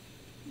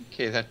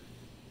 Okay then.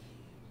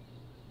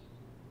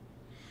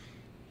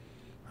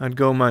 I'd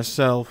go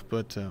myself,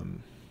 but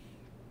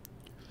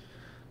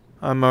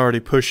I'm already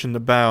pushing the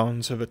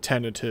bounds of a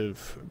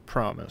tentative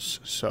promise,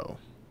 so.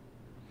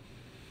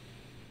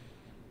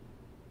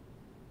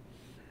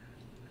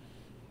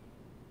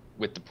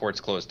 With the ports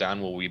closed down,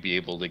 will we be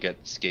able to get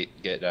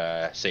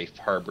safe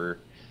harbor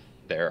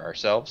there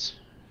ourselves?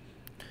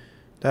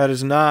 That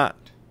is not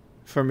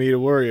for me to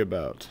worry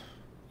about.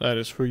 That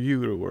is for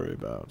you to worry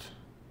about.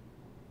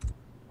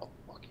 Oh,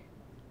 okay.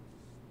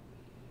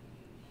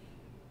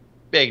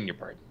 Begging your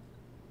pardon.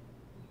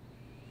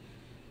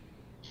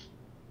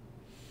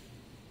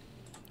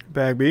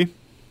 Bagby,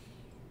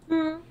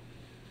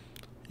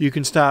 you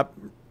can stop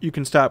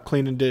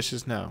cleaning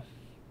dishes now.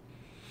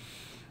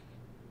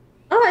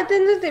 Oh, I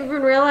didn't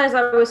even realize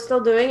I was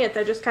still doing it.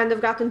 I just kind of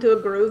got into a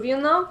groove, you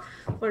know,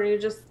 where you're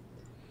just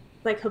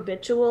like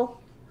habitual.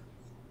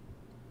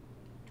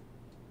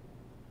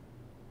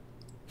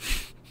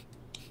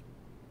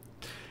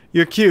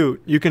 You're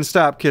cute. You can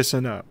stop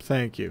kissing up.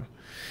 Thank you.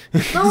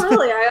 No,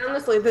 really, I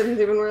honestly didn't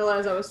even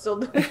realize I was still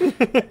doing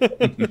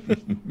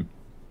it.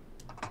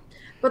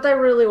 But I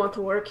really want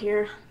to work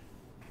here.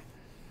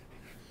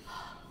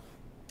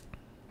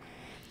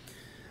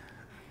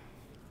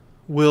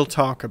 We'll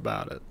talk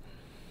about it.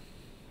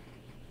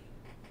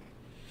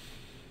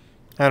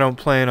 I don't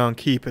plan on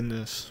keeping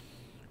this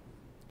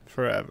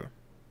forever.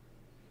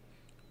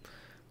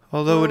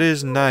 Although it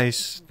is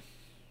nice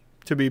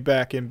to be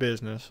back in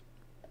business.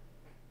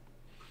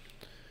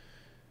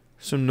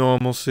 Some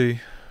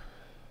normalcy.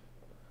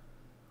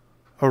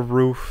 A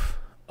roof.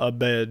 A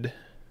bed.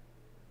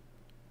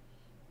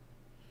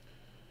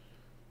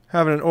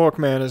 Having an orc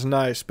man is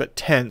nice, but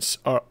tents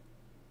are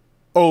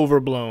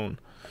overblown.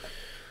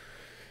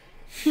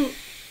 Does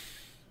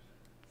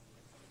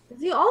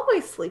he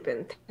always sleep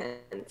in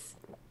tents?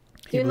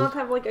 Do you not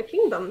have like a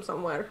kingdom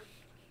somewhere?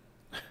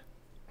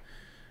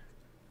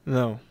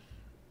 No,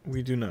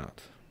 we do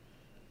not.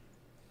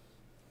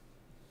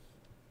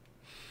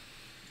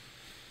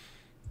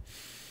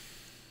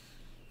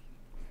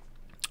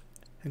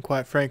 And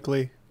quite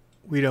frankly,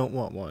 we don't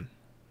want one.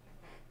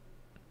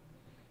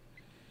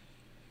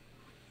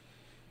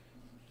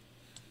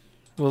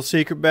 Little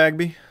secret,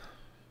 Bagby.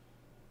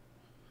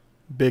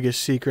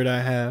 Biggest secret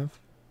I have.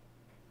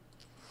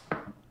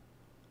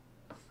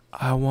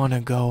 I want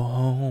to go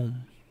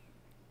home.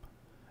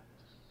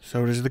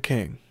 So does the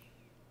king.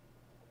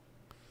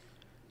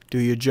 Do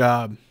your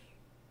job.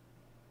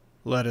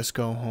 Let us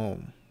go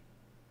home.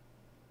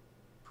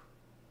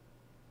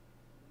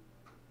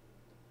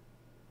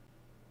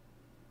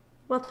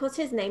 What was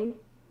his name?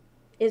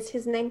 Is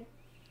his name?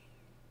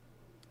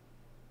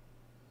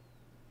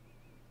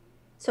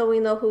 So we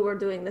know who we're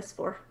doing this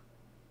for.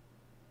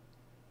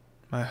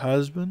 My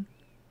husband?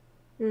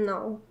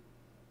 No.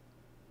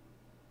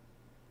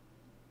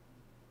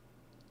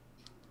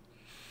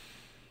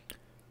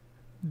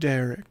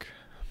 Derek.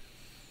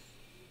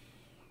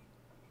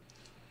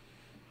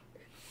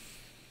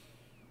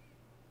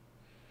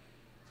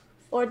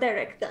 Or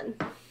Derek then.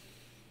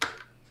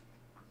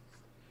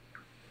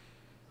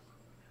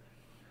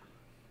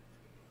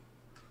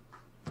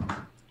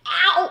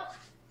 Ow!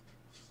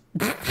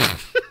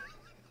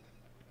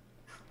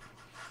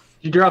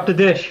 You dropped the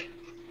dish.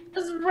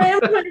 Just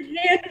rammed my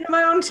hand into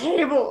my own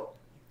table.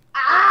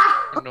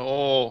 Ah!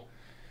 No.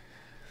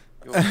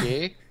 You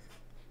okay?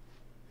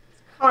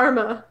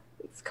 Karma.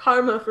 It's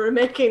karma for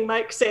making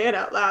Mike say it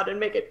out loud and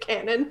make it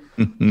canon.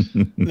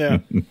 Yeah.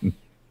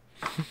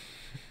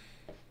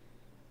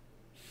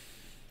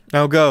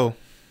 Now go.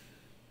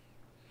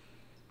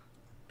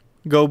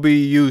 Go be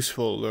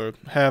useful, or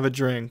have a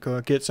drink,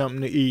 or get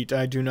something to eat.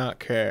 I do not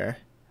care.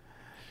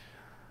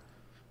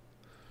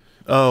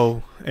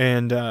 Oh,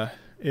 and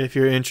if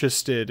you're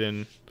interested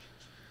in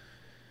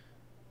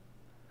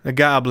a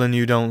goblin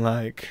you don't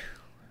like,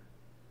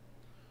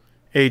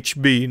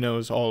 HB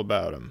knows all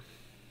about him.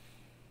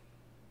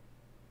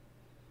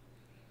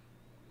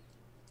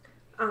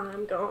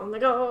 I'm gonna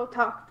go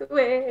talk to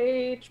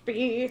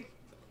HB.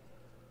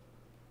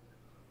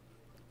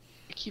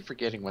 keep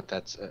forgetting what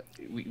that's.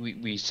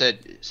 We said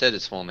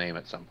his full name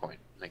at some point.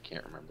 I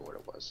can't remember what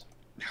it was.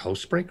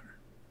 Housebreaker?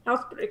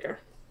 Housebreaker.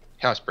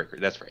 Housebreaker.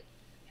 That's right.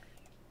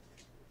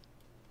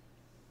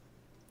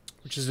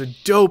 Which is a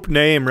dope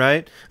name,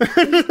 right? I'll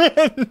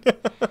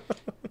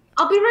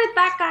be right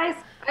back, guys.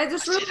 I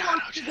just really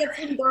want to get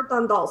some dirt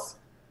on dolls.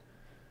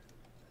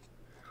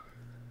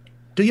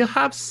 Do you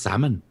have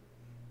salmon?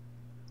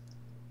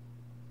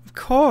 Of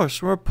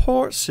course, we're a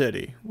port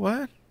city.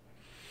 What?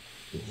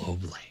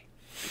 Lovely.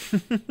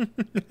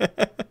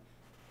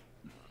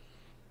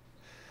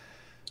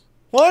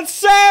 Want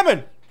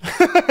salmon?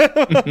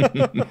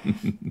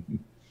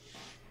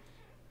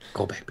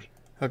 Go, baby.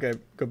 Okay,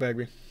 go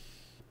Bagby.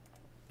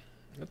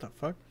 What the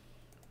fuck?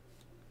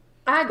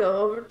 I go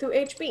over to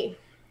HB.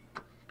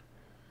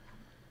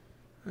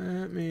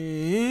 Let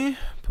me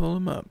pull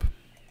him up.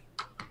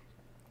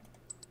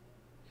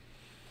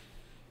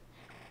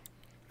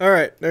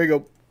 Alright, there you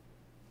go.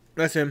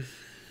 That's him.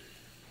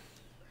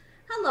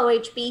 Hello,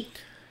 HB.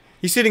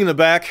 He's sitting in the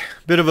back.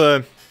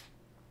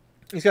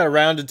 He's got a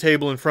rounded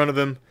table in front of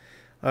him.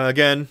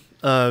 Again,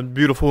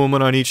 beautiful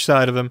woman on each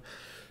side of him.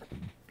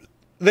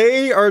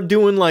 They are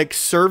doing like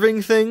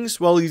serving things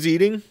while he's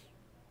eating.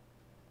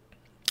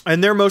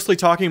 And they're mostly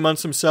talking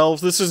amongst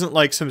themselves. This isn't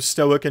like some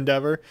stoic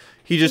endeavor.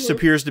 He just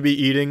appears to be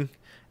eating.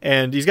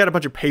 And he's got a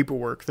bunch of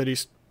paperwork that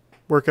he's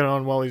working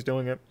on while he's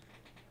doing it.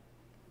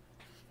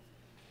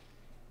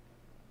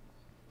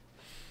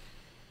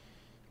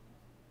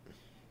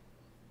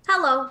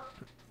 Hello.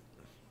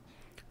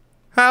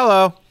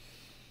 Hello.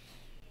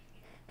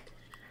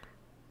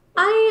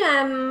 I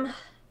am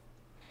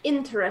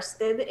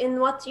interested in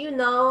what you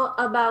know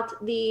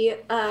about the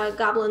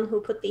goblin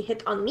who put the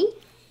hit on me.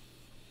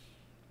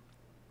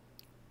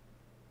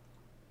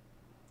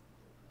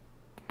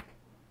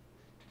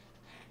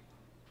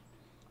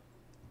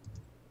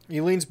 He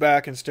leans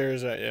back and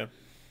stares at you.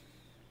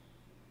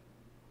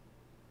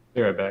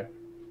 Be right back.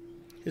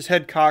 His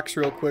head cocks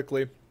real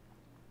quickly.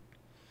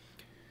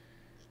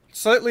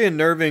 Slightly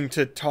unnerving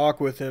to talk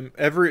with him.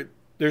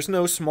 There's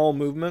no small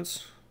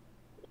movements.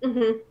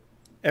 Mm-hmm.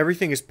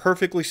 Everything is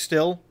perfectly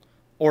still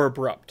or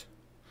abrupt.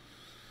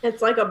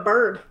 It's like a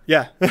bird.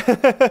 Yeah.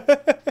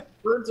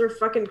 Birds are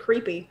fucking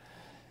creepy.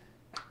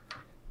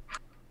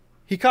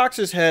 He cocks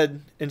his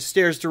head and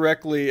stares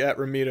directly at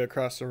Ramida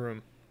across the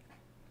room.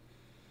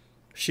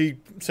 She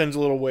sends a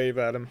little wave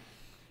at him.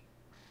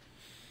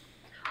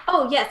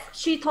 Oh, yes.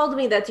 She told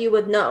me that you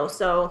would know,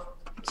 so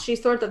she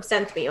sort of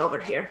sent me over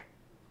here.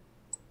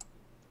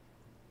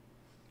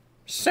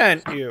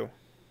 Sent you?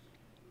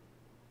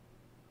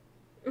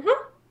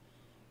 Mm-hmm.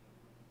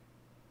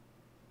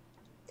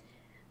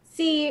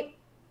 See,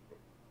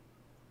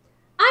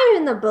 I'm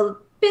in a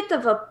bit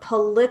of a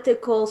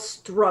political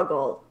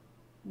struggle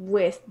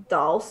with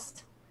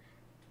Dulst.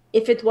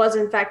 If it was,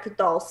 in fact,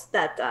 Dulst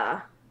that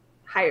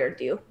hired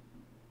you.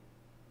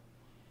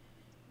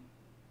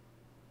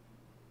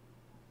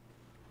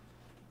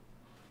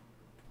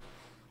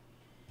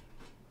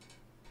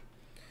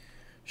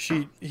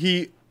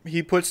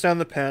 He puts down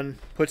the pen,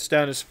 puts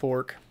down his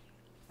fork,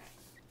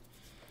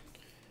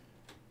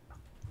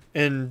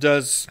 and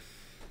does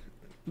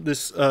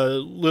this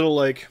little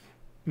like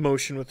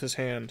motion with his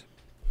hand.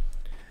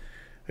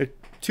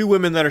 Two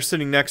women that are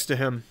sitting next to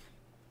him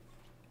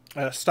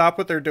stop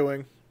what they're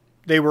doing.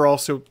 They were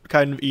also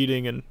kind of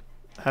eating and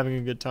having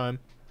a good time.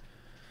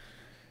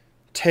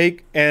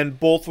 And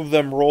both of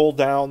them roll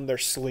down their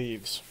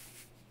sleeves.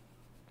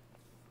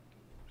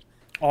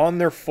 On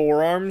their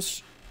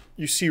forearms,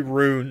 you see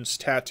runes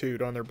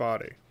tattooed on their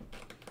body.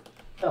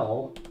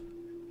 Oh.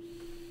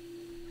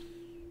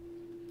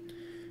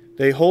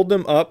 They hold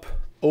them up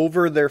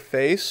over their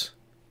face,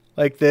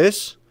 like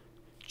this,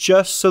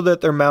 just so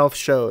that their mouth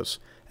shows,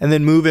 and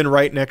then move in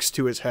right next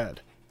to his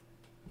head.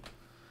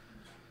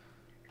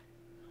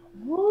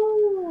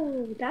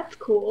 Whoa, that's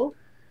cool.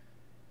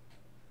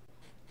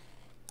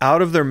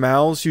 Out of their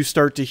mouths, you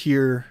start to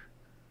hear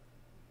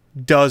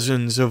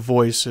dozens of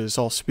voices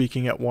all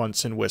speaking at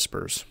once in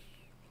whispers.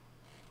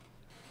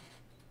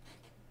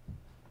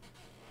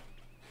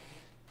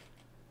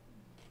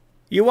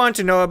 You want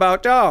to know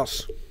about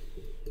dolls?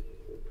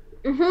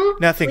 Mm-hmm.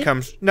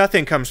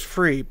 Nothing comes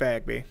free,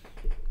 Bagby.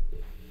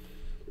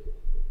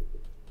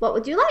 What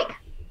would you like?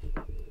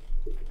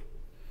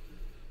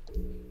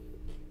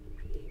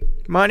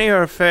 Money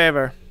or a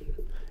favor,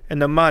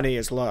 and the money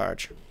is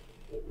large.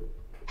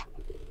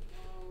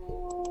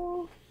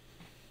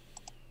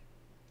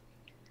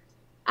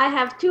 I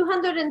have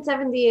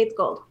 278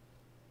 gold.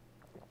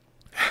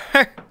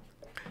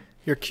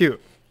 You're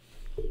cute.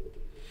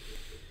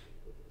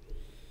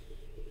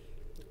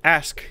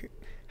 Ask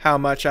how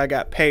much I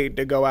got paid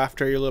to go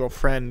after your little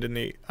friend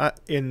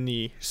in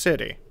the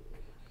city.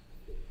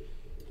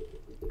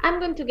 I'm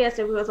going to guess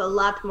it was a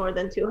lot more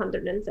than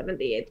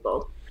 278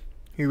 gold.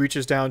 He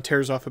reaches down,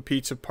 tears off a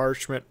piece of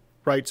parchment,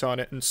 writes on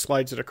it, and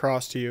slides it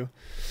across to you.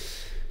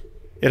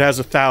 It has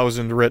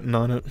 1,000 written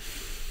on it.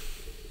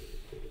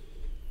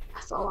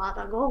 That's a lot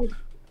of gold.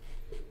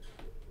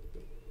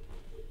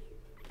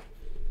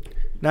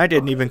 And I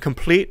didn't even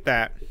complete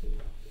that.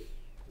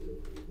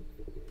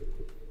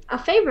 A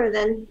favor,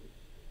 then.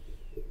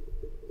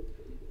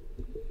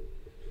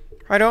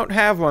 I don't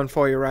have one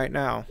for you right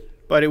now,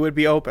 but it would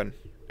be open,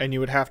 and you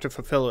would have to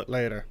fulfill it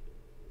later.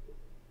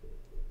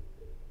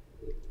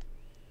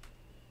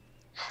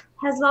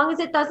 As long as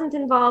it doesn't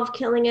involve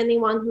killing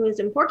anyone who is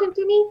important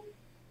to me.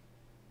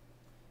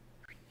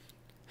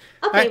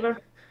 A favor.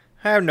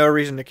 I have no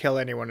reason to kill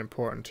anyone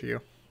important to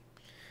you.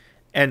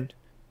 And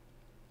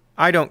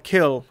I don't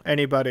kill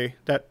anybody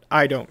that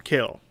I don't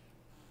kill.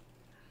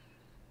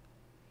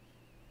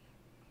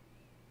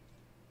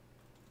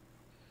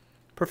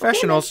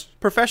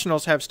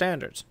 Professionals have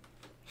standards.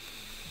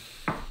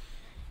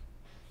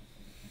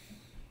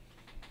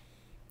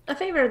 A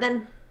favor,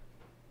 then.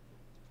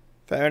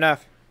 Fair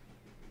enough.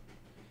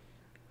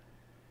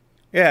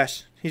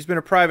 Yes, he's been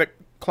a private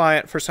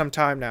client for some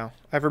time now.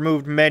 I've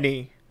removed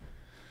many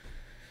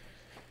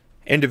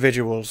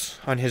individuals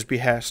on his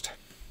behest.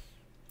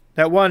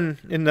 That one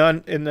in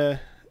the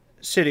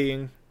city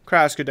in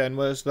Krasden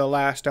was the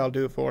last I'll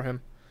do for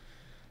him.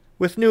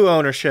 With new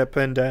ownership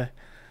and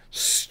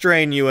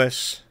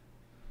strenuous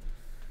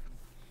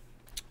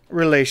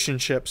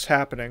relationships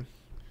happening,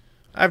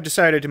 I've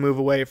decided to move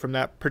away from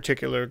that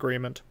particular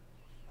agreement.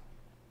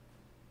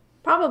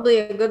 Probably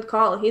a good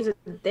call. He's a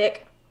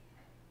dick.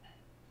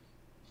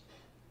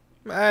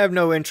 I have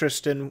no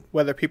interest in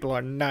whether people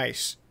are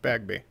nice,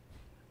 Bagby.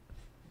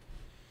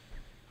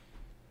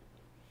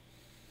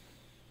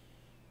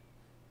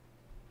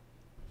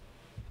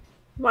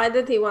 Why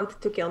did he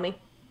want to kill me?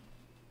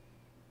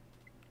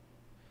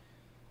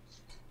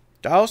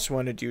 Dals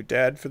wanted you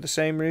dead for the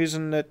same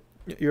reason that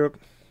your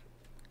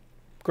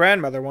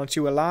grandmother wants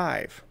you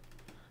alive.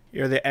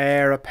 You're the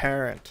heir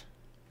apparent.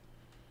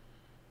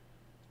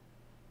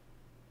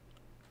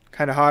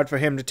 Kind of hard for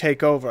him to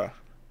take over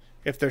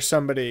if there's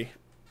somebody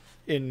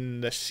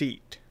in the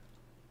seat.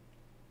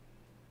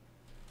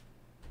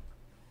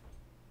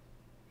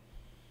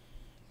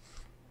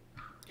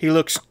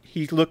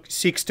 He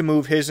seeks to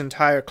move his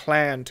entire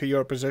clan to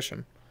your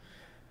position.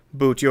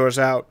 Boot yours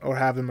out or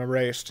have them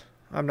erased.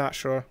 I'm not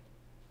sure.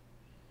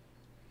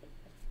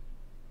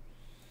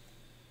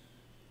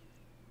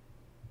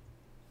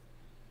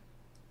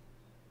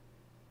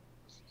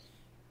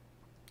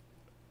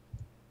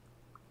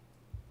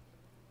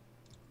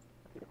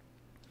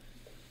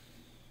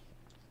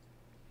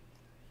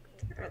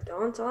 I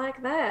don't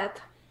like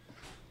that.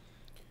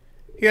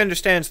 He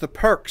understands the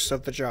perks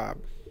of the job.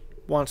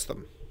 Wants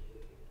them.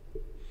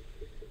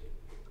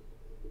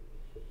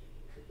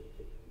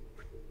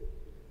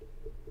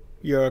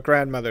 Your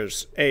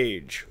grandmother's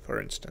age,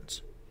 for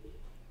instance.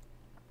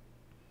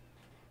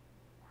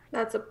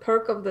 That's a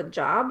perk of the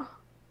job?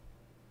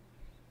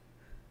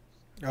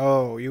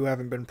 Oh, you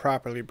haven't been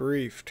properly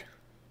briefed.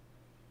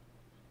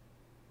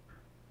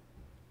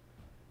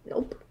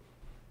 Nope.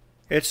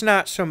 It's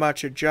not so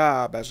much a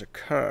job as a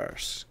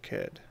curse,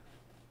 kid.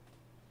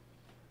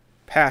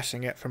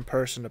 Passing it from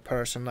person to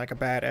person like a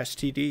bad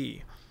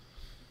STD.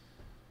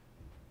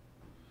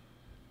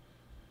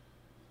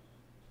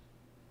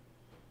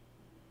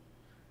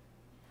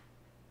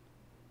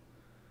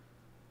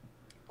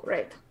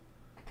 Great.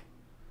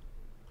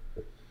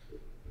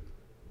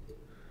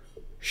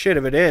 Shit,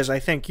 if it is, I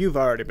think you've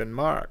already been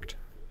marked.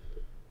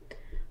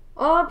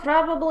 Oh,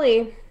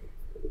 probably.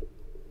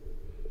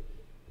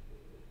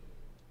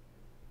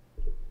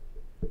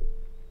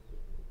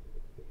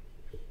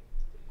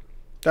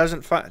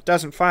 Doesn't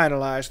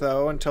finalize,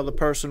 though, until the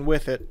person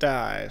with it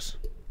dies.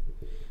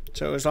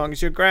 So as long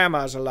as your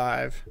grandma's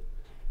alive,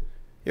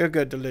 you're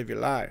good to live your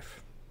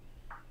life.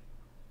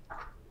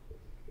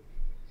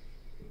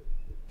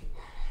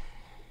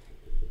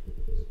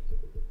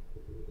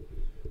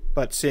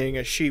 But seeing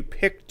as she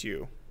picked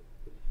you...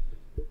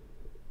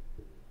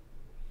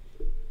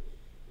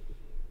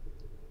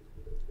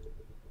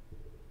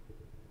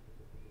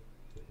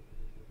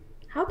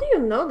 How do you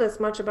know this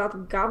much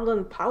about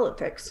goblin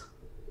politics?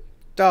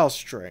 Doll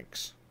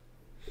strings.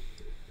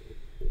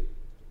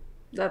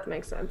 That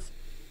makes sense.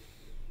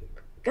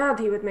 God,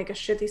 he would make a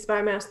shitty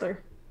spy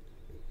master.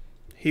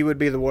 He would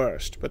be the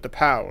worst, but the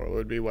power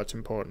would be what's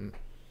important.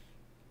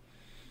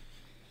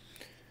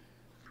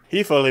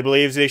 He fully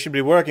believes they should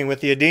be working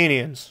with the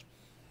Adenians.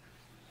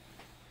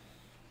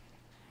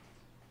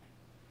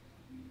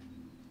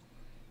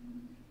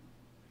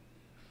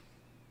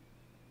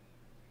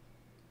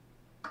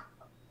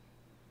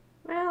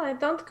 Well, I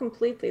don't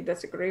completely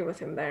disagree with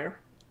him there.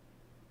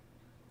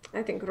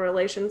 I think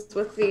relations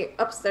with the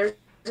upstairs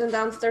and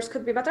downstairs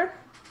could be better.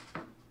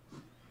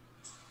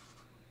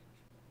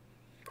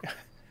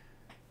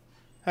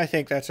 I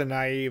think that's a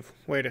naive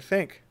way to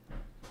think.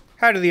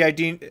 How do the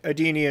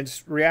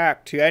Adenians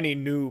react to any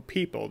new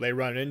people they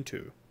run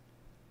into?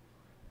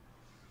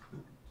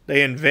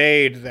 They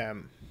invade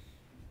them.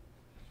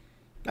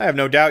 I have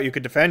no doubt you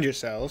could defend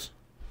yourselves.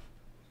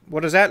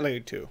 What does that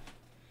lead to?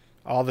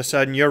 All of a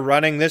sudden you're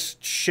running this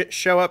shit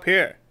show up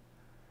here.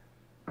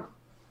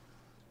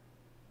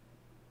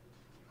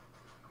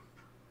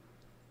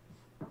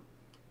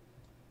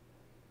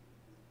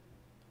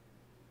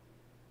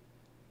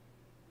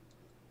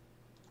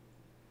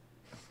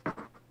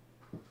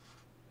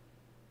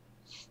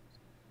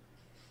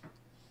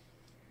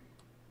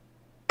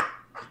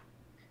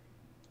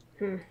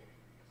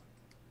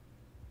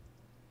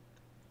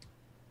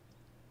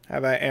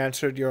 Have I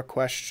answered your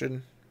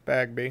question,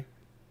 Bagby?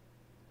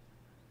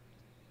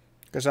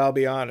 Because I'll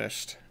be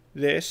honest,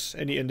 this,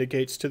 and he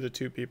indicates to the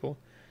two people,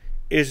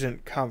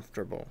 isn't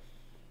comfortable.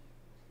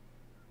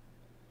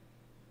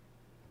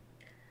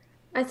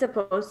 I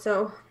suppose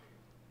so.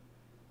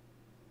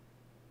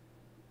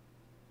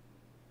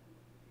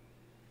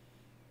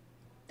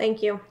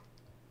 Thank you.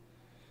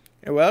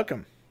 You're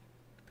welcome.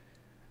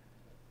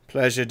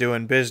 Pleasure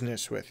doing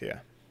business with you.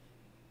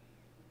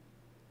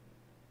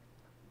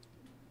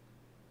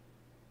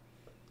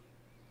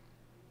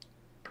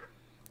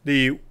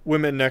 The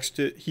women next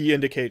to he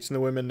indicates, and the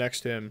women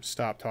next to him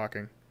stop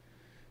talking,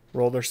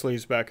 roll their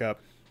sleeves back up,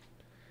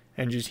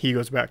 and just he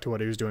goes back to what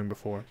he was doing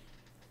before.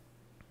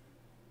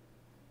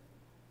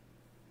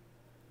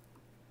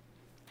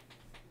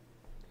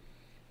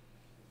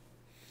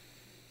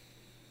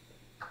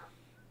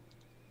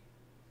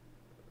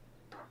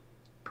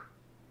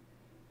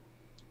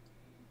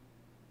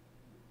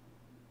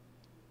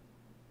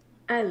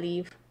 I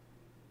leave.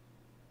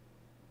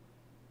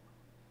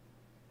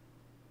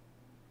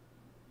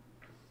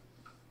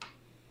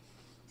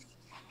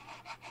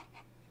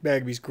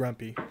 Bagby's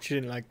grumpy. She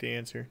didn't like the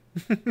answer.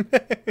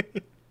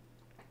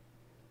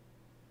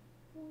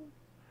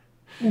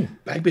 Ooh,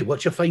 Bagby,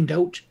 what you find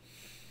out?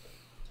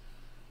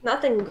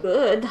 Nothing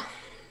good.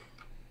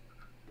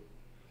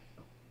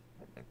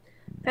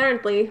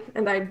 Apparently,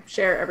 and I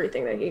share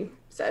everything that he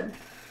said.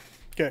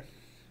 Okay.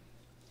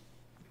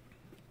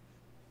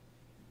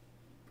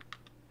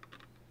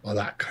 Well,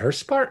 that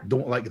curse part,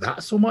 don't like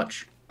that so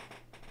much.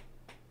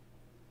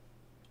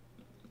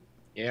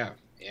 Yeah,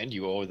 and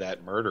you owe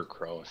that murder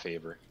crow a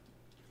favor.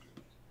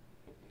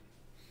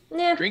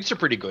 Yeah. Drinks are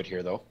pretty good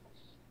here, though.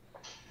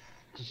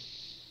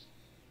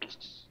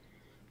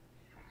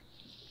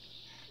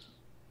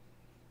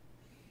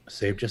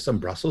 Saved you some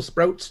Brussels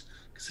sprouts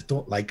because I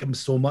don't like them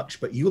so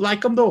much, but you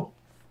like them though.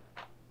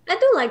 I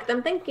do like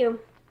them, thank you.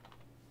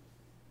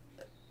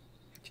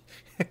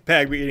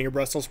 Bagby eating a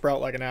Brussels sprout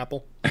like an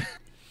apple. I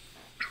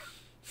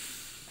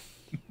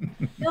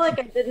feel like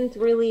I didn't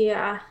really,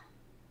 that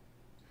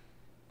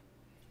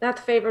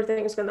favor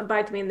thing is going to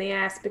bite me in the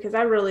ass because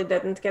I really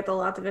didn't get a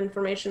lot of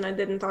information I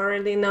didn't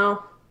already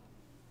know.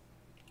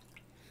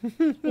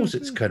 Suppose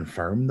it's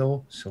confirmed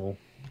though, so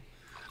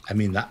I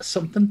mean that's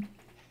something.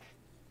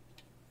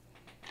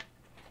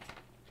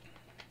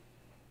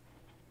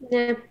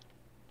 Yeah.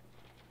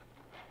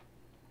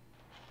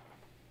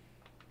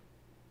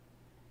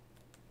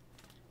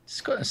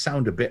 It's going to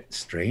sound a bit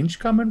strange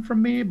coming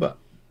from me, but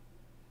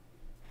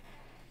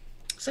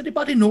does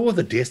anybody know what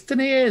the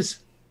destiny is?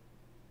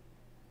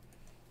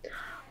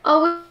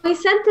 Oh, we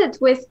sent it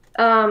with,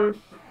 back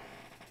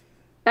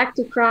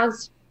to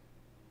Krasden.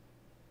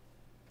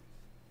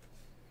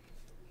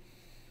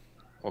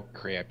 Oh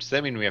crap! Does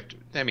that mean we have to?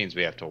 That means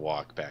we have to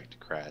walk back to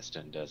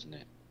Krasden, doesn't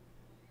it?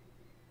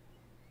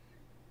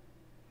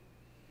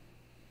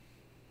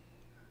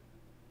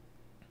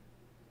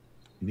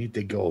 We need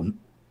to go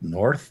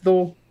north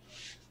though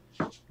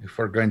if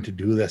we're going to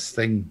do this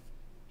thing.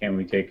 Can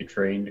we take a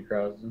train to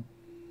Krasden?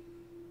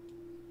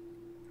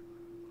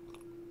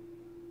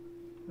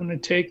 I'm going to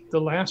take the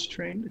last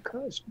train to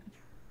Krasden.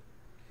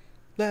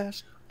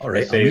 Last. All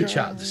right, I'll Say- meet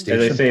you at the As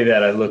station. I say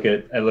that, I look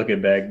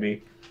at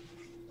Bagby.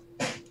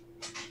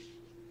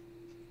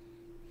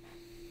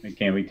 And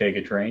can we take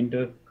a train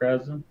to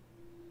Krasden?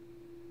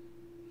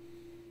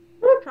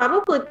 We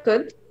probably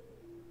could.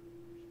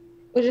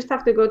 We just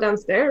have to go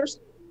downstairs.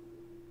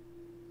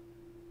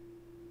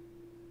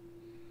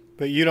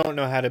 But you don't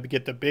know how to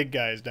get the big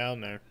guys down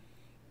there.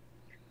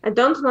 I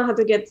don't know how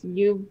to get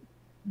you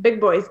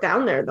big boys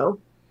down there, though.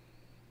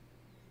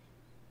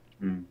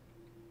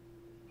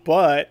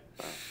 But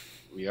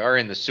We are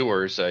in the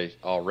sewers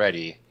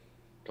already.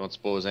 Don't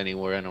suppose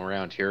anyone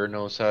around here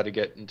knows how to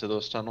get into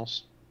those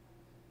tunnels?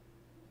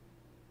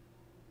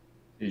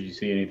 Did you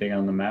see anything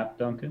on the map,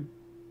 Duncan?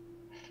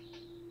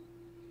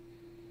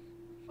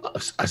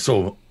 I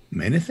saw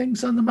many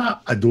things on the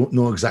map. I don't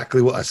know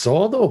exactly what I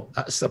saw though.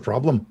 That's the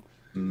problem.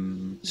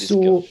 Just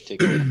So- go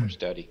take a bit more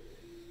study.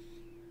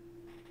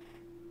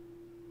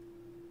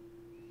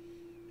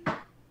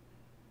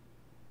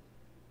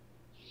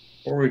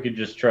 Or we could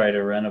just try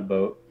to rent a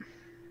boat.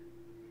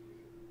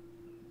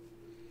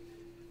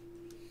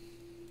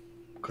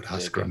 Could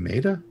ask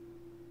Ramida.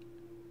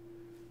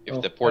 If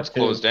Oh, the port's that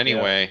too, closed yeah.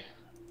 anyway,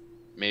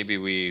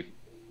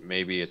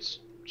 maybe it's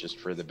just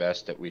for the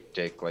best that we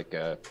take like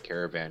a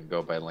caravan,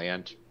 go by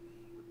land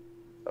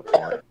up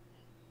north.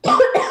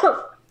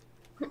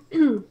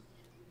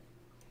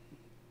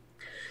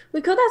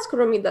 We could ask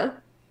Ramida.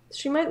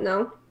 She might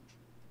know.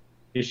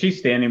 Is she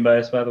standing by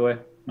us, by the way,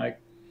 Mike?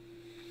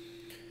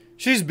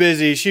 she's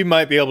busy. She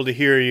might be able to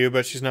hear you,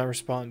 but she's not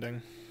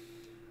responding.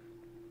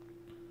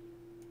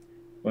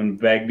 When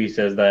Bagby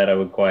says that, I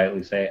would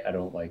quietly say, I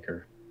don't like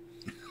her.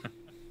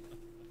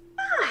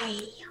 Hi.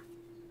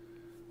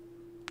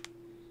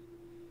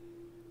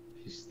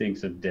 She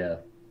stinks of death.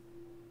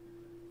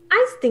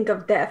 I stink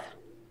of death.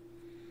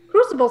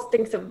 Crucible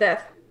stinks of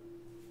death.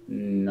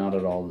 Not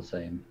at all the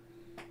same.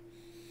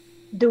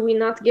 Do we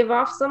not give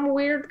off some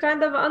weird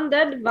kind of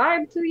undead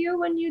vibe to you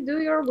when you do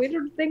your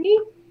weird thingy?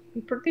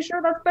 I'm pretty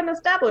sure that's been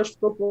established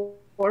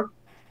before.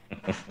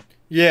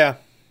 Yeah.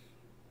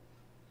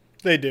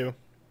 They do.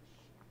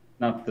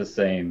 Not the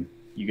same.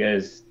 You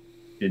guys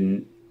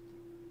didn't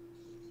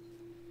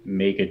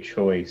make a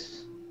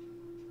choice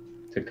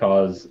to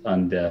cause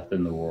undeath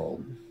in the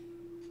world.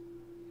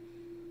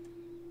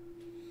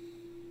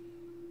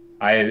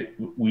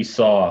 We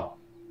saw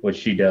what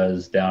she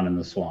does down in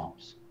the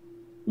swamps.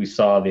 We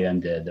saw the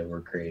undead that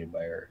were created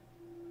by her.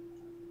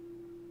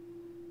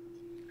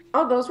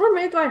 Oh, those were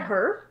made by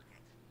her?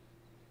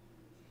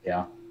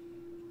 Yeah.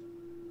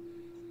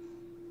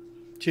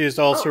 She is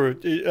also,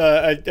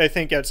 I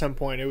think at some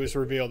point it was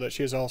revealed that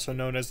she is also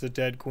known as the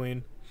Dead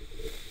Queen.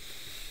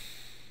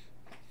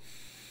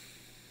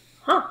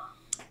 Huh.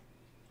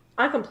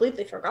 I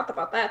completely forgot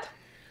about that.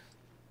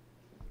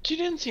 She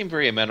didn't seem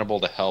very amenable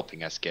to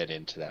helping us get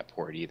into that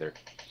port either.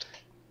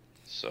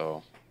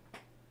 So.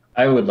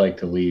 I would like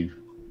to leave.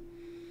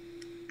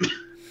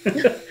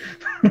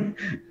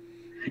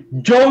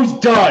 Joe's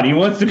done. He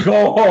wants to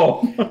go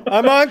home.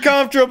 I'm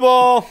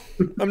uncomfortable.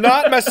 I'm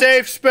not in my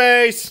safe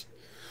space.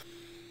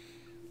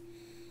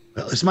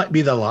 Well, this might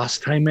be the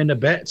last time in a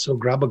bit, so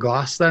grab a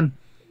glass then.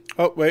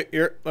 Oh wait,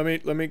 here. Let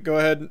me go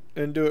ahead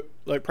and do it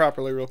like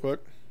properly real quick.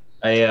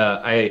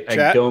 I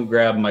don't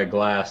grab my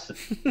glass,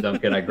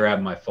 Duncan. I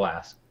grab my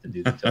flask to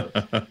do the toast.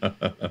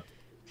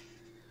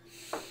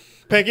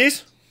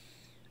 Pinkies?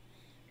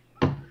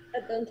 I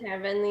don't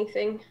have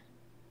anything.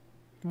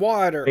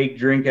 Water. Take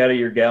drink out of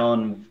your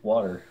gallon of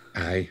water.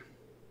 Aye.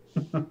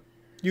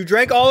 You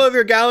drank all of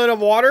your gallon of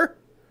water?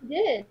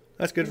 Yeah.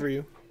 That's good for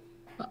you.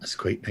 That's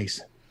quite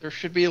nice. There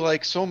should be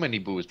like so many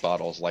booze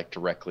bottles like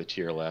directly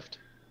to your left.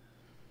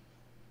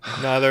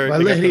 No, they're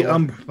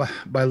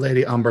By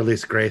Lady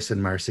Umberly's grace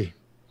and mercy.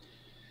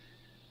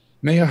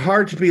 May your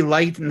heart be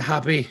light and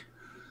happy.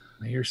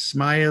 May your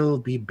smile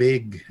be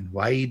big and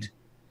wide.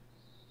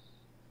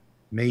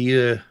 May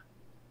you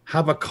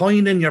have a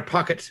coin in your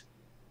pocket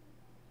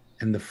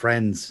and the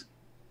friends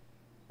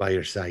by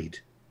your side.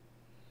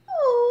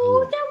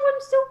 Oh, that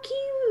one's so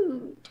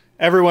cute.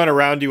 Everyone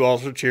around you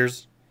also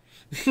cheers.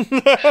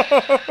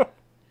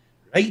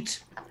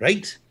 Right,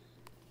 right.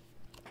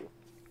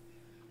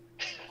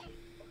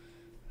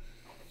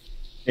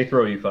 They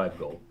throw you 5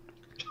 gold.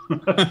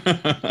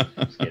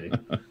 Just kidding.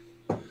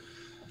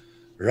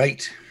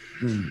 Right.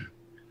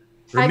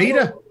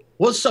 Ramida,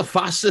 what's the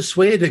fastest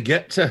way to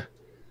get to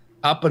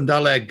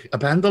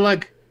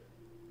Appendaleg?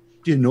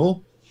 Do you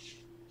know?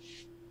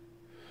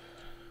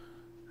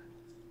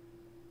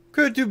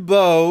 Could do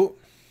boat.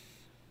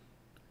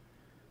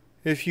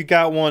 If you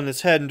got one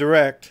that's heading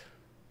direct.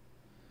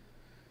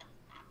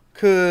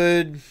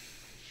 Could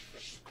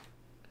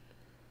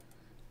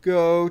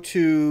go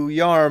to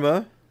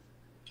Yarma.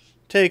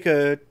 Take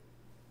a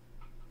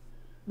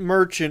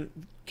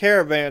merchant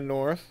caravan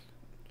north.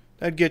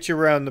 That'd get you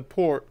around the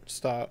port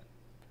stop.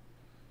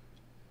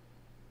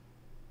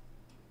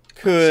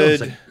 Could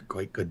Sounds like a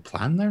quite good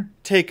plan there.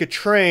 take a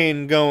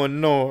train going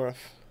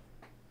north.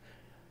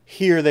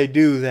 Here they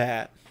do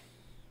that.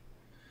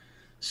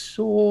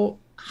 So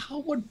how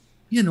would,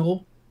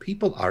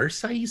 people our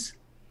size,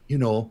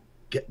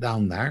 get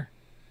down there?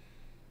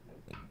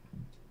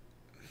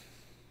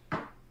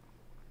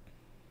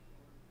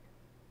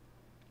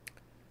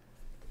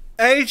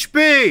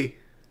 HB!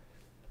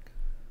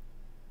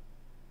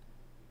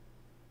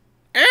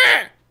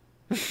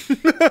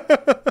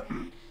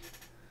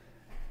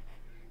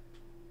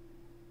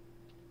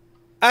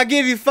 I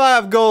give you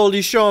 5 gold,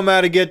 you show him how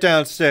to get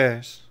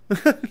downstairs.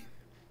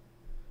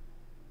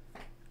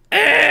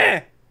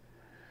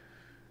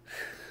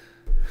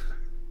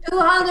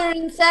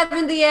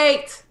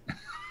 278.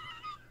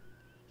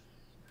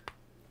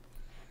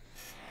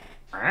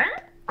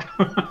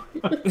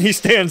 He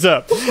stands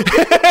up.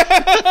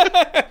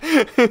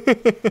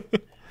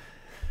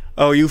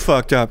 Oh, you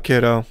fucked up,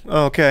 kiddo.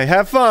 Okay,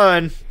 have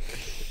fun.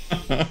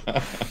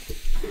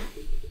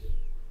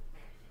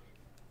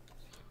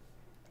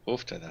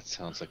 Oofta, that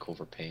sounds like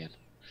overpaying.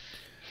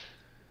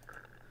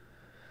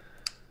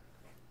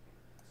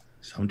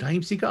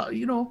 Sometimes you got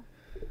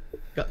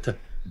to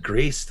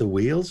grace the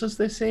wheels, as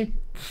they say.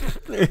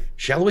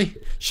 Shall we?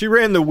 She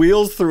ran the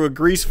wheels through a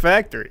grease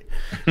factory.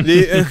 I'm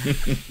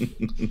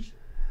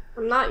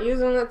not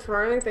using it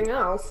for anything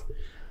else.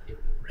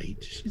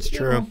 Right. It's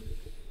true.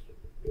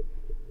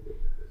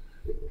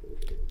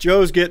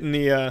 Joe's getting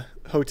the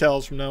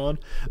hotels from now on.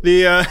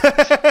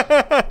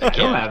 I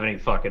don't have any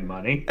fucking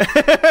money.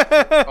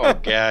 Oh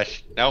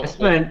gosh, no.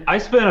 I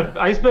spent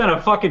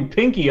a fucking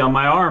pinky on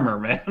my armor,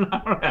 man.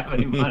 I don't have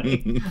any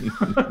money.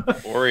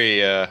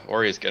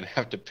 Ori's gonna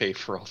have to pay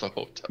for all the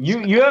hotels.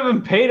 You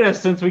haven't paid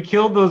us since we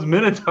killed those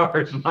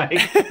minotaurs, Mike. You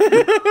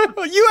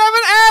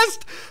haven't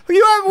asked.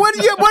 What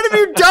have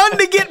you done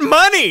to get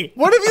money?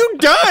 What have you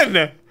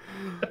done?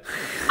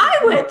 I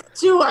went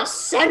to a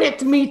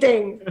Senate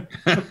meeting.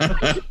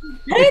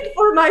 Paid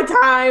for my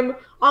time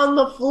on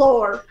the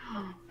floor.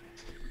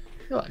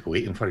 You're like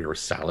waiting for your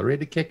salary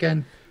to kick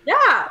in.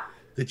 Yeah.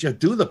 Did you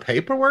do the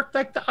paperwork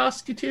like they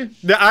asked you to?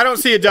 I don't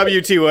see a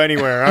W2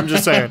 anywhere. I'm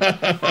just saying.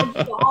 I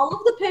did all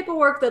of the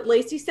paperwork that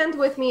Lacey sent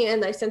with me,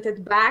 and I sent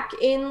it back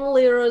in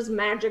Lyra's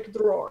magic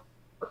drawer.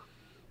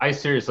 I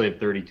seriously have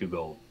 32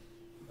 gold.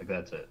 Like,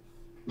 that's it.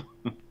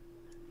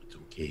 It's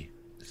okay.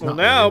 It's Well,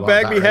 not now really about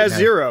Bagby that right has now.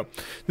 0.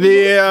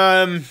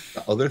 The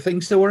Got other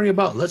things to worry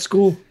about. Let's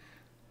go.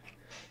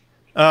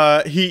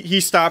 he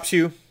stops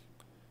you.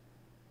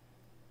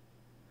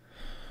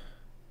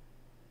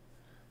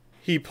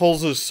 He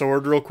pulls his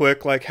sword real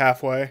quick, like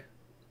halfway,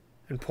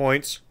 and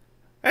points.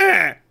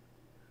 Ah!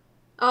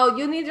 Oh,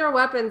 you need your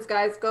weapons,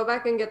 guys. Go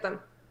back and get them.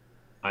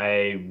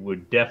 I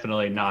would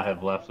definitely not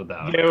have left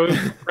without Yeah, it.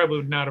 we probably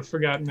would not have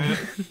forgotten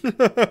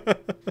that.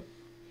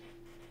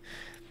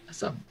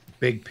 That's a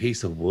big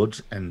piece of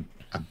wood and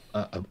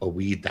a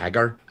wee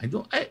dagger.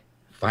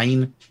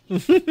 Fine.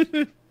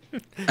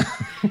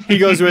 He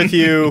goes with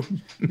you,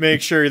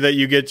 make sure that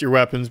you get your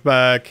weapons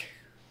back.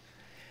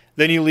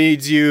 Then he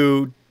leads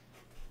you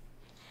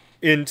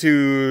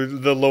into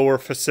the lower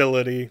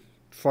facility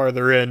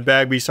farther in.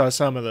 Bagby saw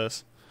some of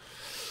this.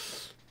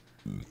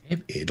 I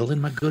have Edel in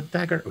my good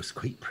dagger. It was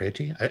quite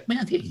pretty. I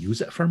didn't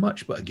use it for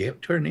much, but I gave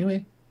it to her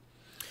anyway.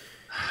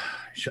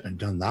 I shouldn't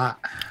have done that.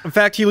 In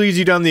fact, he leads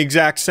you down the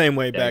exact same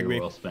way, Dagger Bagby.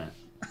 well spent.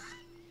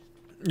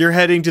 You're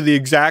heading to the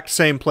exact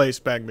same place,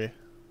 Bagby.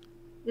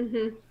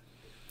 Mm-hmm.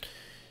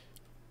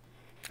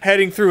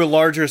 Heading through a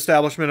larger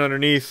establishment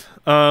underneath.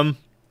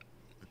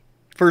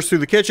 First through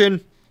the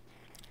kitchen,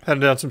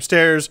 heading down some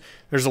stairs.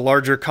 There's a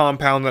larger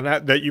compound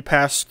that you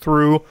pass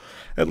through,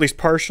 at least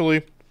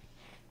partially.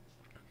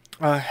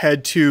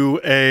 Head to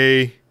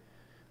a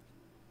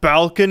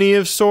balcony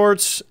of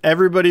sorts.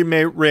 Everybody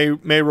may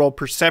roll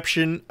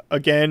perception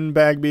again,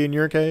 Bagby, in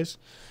your case.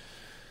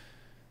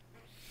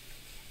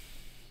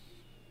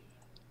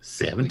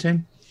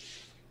 17.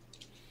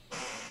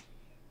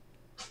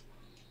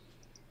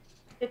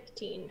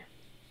 15.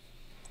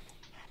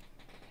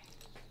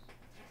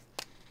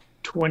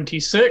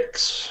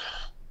 26.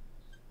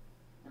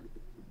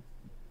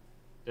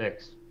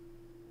 6.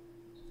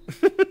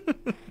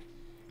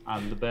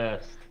 I'm the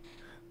best.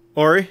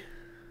 Ori?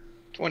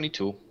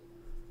 22.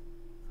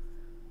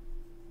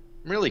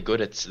 I'm really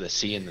good at the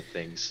seeing the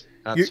things,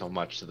 not You- so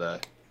much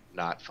the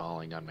not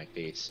falling on my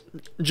face.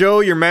 Joe,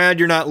 you're mad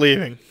you're not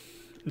leaving.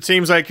 It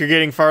seems like you're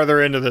getting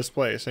farther into this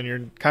place, and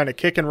you're kind of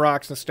kicking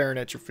rocks and staring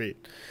at your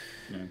feet.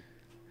 Yeah.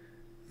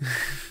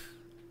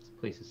 This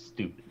place is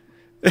stupid.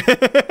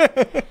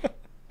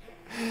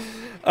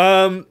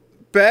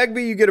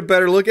 Bagby, you get a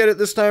better look at it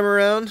this time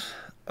around.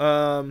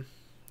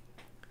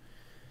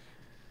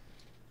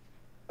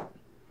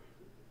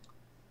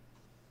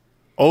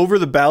 Over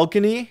the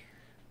balcony,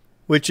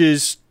 which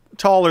is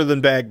taller than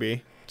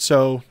Bagby,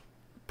 so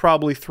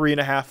probably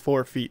 3.5,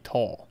 4 feet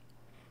tall.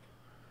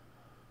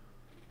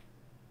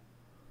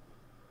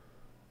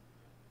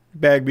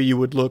 Bagby, you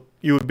would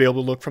be able to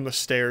look from the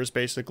stairs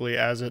basically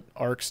as it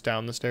arcs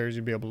down the stairs.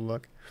 You'd be able to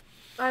look.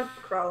 I'd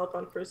crawl up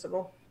on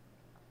Crucible.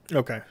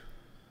 Okay.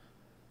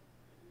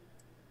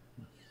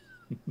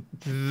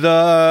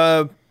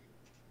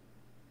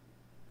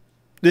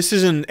 This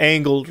is an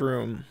angled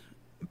room,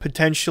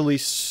 potentially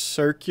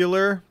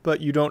circular,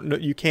 but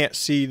you can't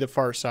see the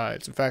far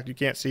sides. In fact, you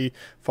can't see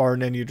far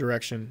in any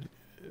direction.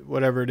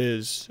 Whatever it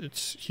is,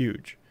 it's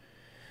huge.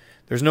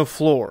 There's no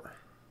floor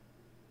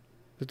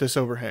that this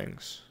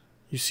overhangs.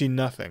 You see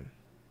nothing.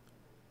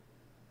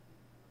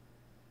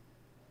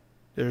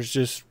 There's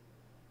just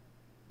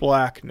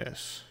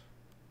blackness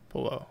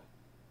below.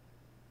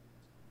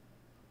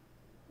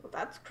 Well,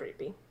 that's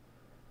creepy.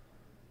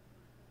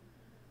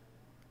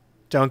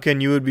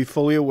 Duncan, you would be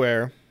fully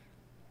aware,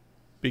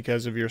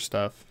 because of your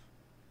stuff,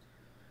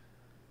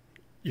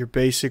 you're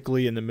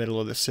basically in the middle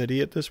of the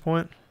city at this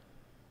point.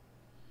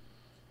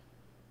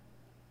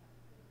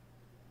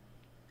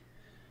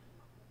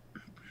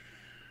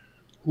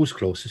 Who's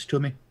closest to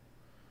me?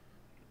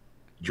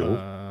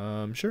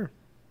 Joe? Sure.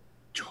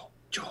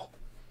 Joe.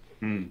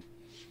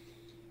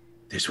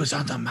 This was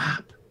on the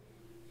map.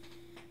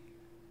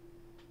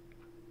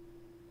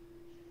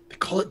 They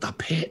call it the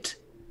pit.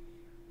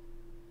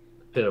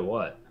 Pit of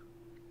what?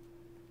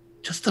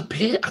 Just the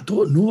pit. I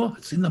don't know.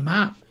 It's in the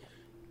map.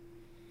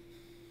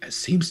 It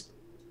seems,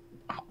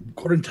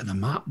 according to the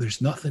map,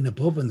 there's nothing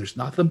above and there's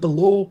nothing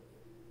below.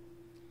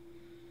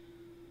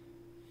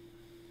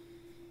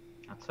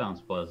 That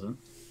sounds pleasant.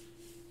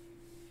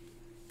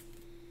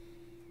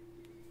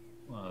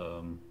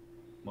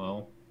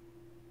 Well,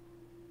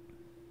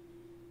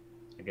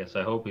 I guess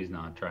I hope he's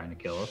not trying to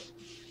kill us.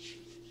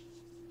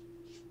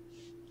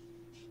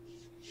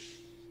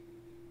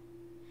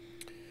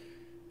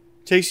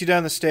 Takes you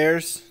down the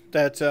stairs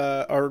that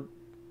are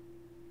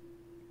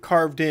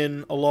carved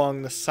in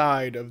along the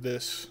side of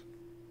the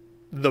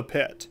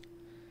pit.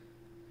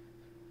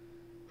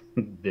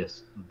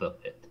 The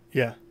pit.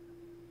 Yeah.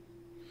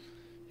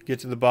 You get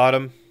to the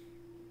bottom.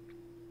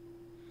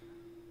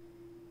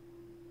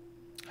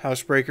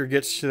 Housebreaker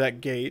gets to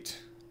that gate.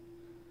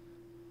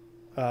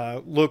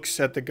 Looks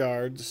at the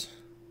guards.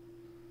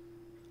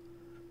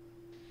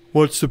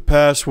 What's the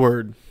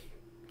password?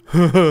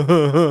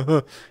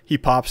 He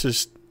pops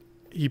his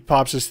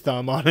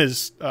thumb on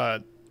his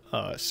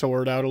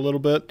sword out a little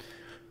bit.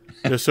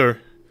 Yes, sir.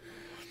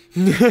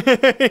 I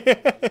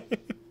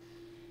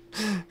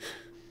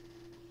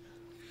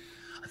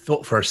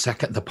thought for a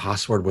second the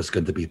password was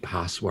going to be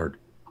password.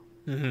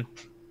 Mm-hmm.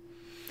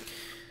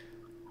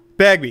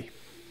 Bagby.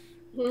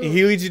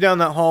 He leads you down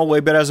that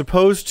hallway, but as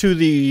opposed to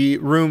the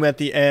room at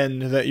the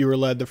end that you were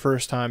led the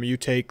first time, you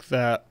take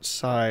that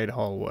side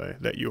hallway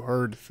that you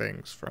heard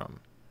things from.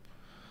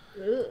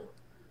 Ugh.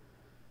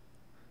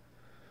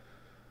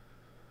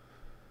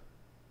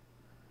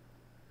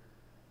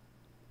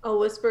 I'll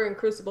whisper in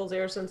Crucible's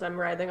ear since I'm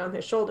riding on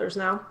his shoulders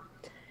now.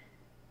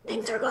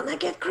 Things are gonna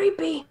get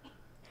creepy.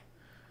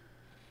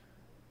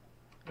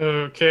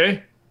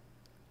 Okay.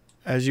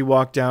 As you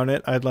walk down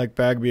it, I'd like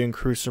Bagby and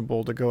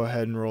Crucible to go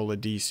ahead and roll a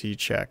DC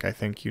check. I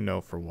think you know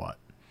for what.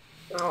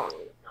 Oh.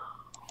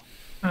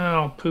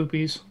 Oh,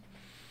 poopies.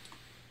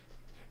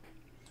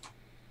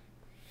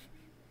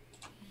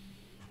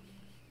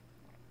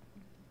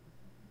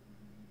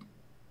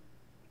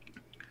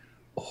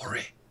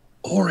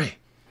 Ori.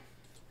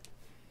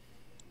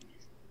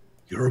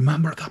 You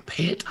remember the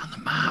pit on the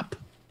map?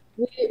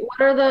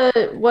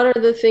 What are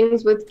the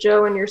things with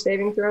Joe and your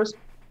saving throws?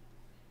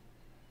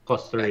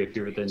 +3 if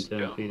you're within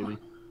 10 feet of me.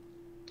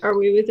 Are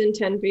we within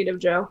 10 feet of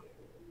Joe?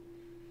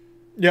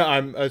 Yeah,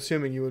 I'm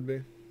assuming you would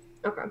be.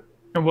 Okay.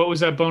 And what was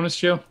that bonus,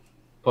 Joe?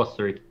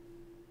 +3.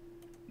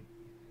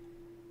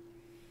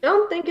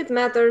 Don't think it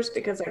matters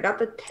because I got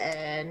the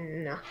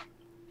 10.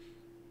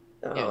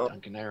 So. Yeah,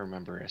 Duncan, I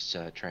remember us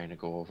trying to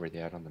go over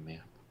that on the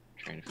map.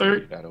 Trying to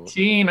figure that out.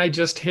 13. I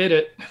just hit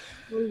it.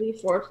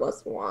 1d4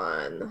 plus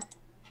 1.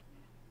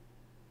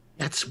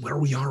 That's where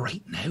we are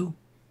right now.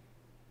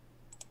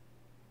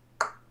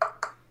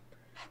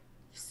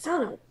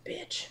 Son of a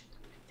bitch.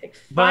 Take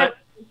 5. But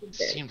It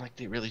seemed like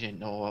they really didn't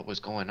know what was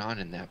going on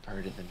in that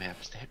part of the map.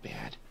 Is that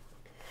bad?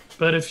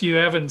 But if you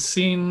haven't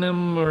seen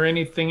them or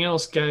anything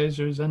else, guys,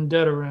 there's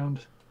undead around.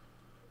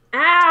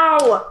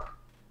 Ow!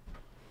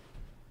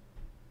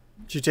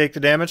 Did you take the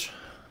damage?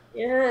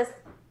 Yes.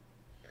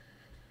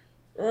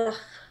 Ugh.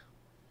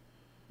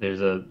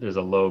 There's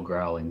a low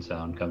growling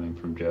sound coming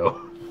from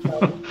Joe.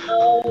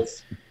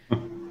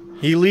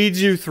 He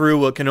leads you through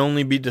what can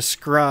only be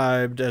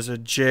described as a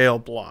jail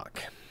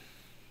block.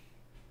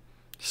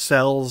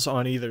 Cells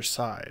on either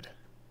side.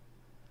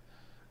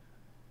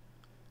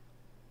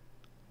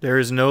 There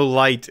is no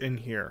light in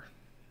here.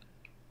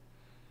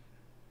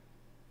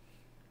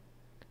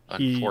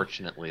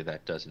 Unfortunately,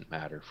 that doesn't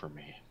matter for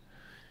me.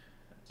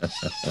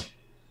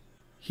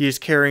 He is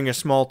carrying a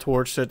small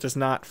torch that does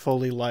not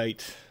fully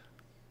light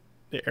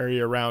the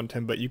area around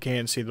him, but you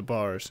can see the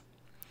bars.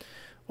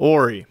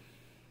 Ori.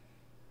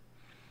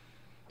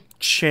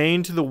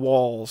 Chained to the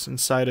walls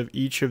inside of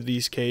each of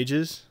these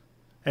cages.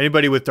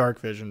 Anybody with dark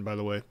vision, by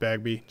the way.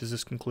 Bagby, does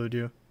this conclude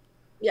you?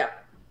 Yeah.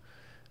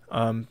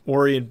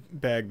 Ori and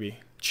Bagby.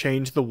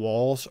 Chained to the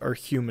walls are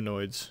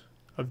humanoids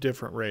of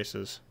different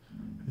races.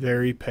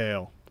 Very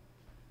pale.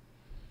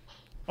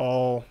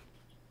 All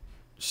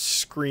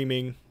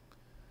screaming,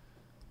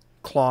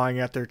 clawing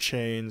at their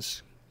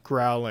chains,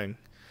 growling,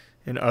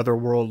 and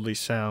otherworldly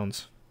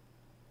sounds.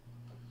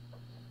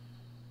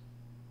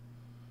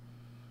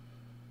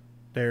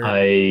 Can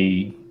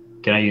I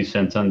use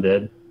Sense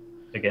Undead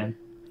again?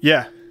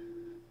 Yeah.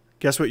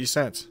 Guess what you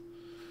sense?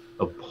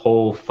 A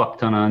whole fuck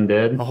ton of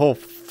undead? A whole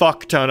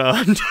fuck ton of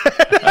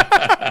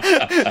undead.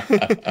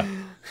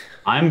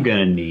 I'm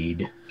gonna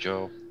need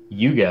Joe,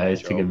 you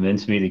guys to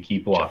convince me to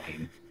keep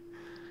walking.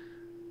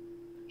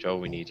 Joe,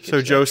 we need to get So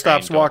to Joe that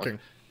stops train, don't walking.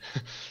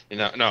 we?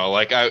 No,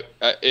 like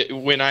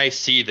when I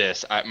see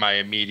this, my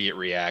immediate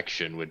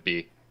reaction would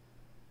be,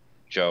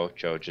 Joe,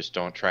 just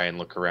don't try and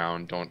look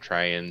around. Don't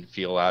try and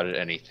feel out at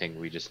anything.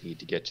 We just need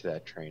to get to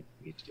that train.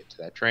 We need to get to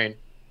that train.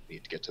 We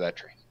need to get to that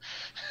train.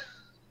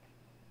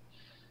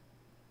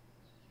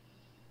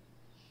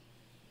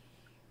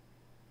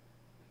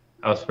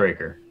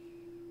 Housebreaker.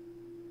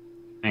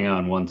 Hang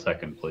on 1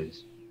 second,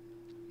 please.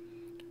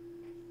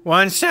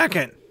 1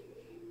 second.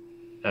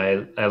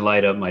 I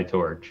light up my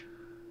torch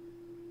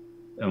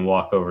and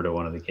walk over to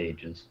one of the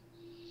cages.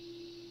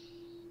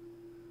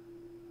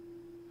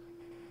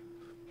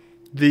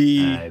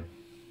 The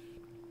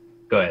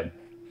Go ahead.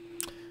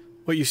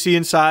 what you see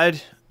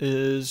inside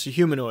is a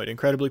humanoid,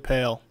 incredibly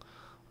pale,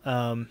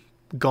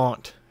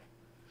 gaunt,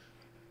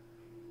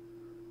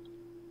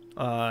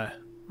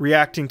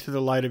 reacting to the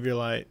light of your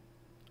light,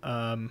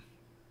 the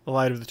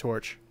light of the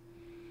torch.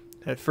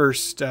 At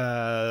first,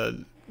 eyes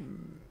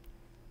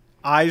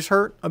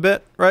hurt a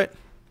bit, right,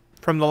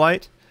 from the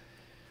light,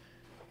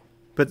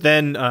 but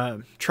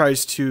then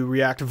tries to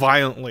react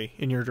violently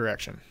in your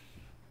direction.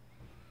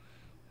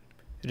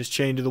 It is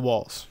chained to the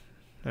walls.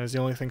 That is the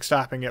only thing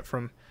stopping it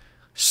from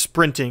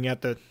sprinting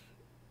at the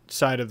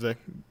side of the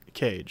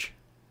cage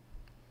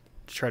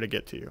to try to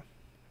get to you.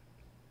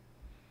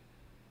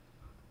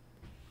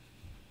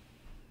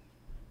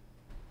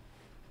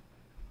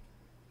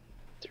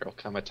 There'll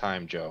come a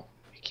time, Joe.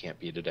 It can't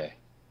be today.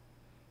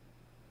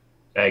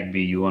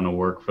 Bagby, you want to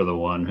work for the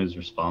one who's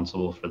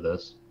responsible for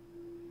this?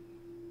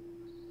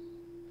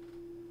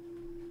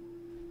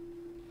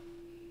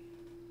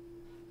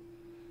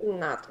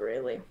 Not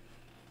really.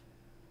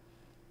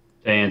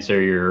 To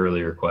answer your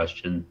earlier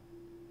question,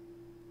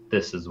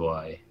 this is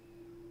why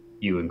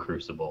you and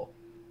Crucible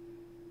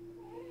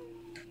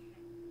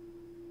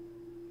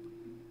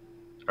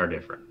are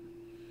different.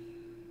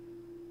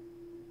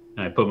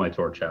 And I put my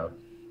torch out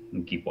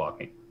and keep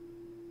walking.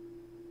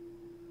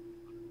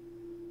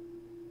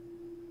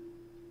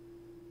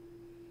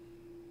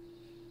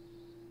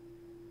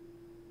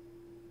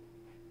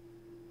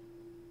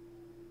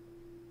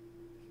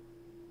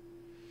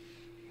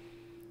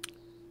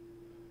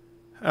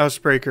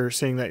 Housebreaker,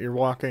 seeing that you're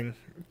walking,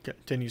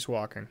 continues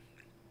walking.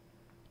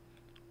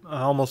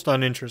 Almost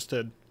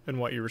uninterested in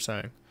what you were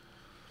saying.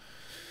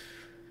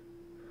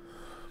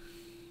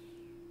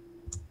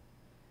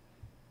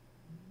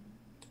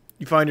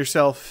 You find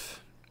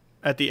yourself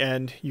at the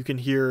end. You can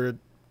hear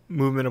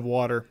movement of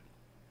water.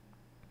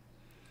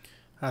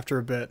 After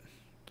a bit,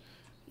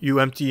 you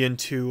empty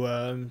into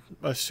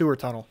a sewer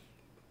tunnel.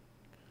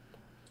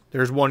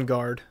 There's one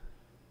guard.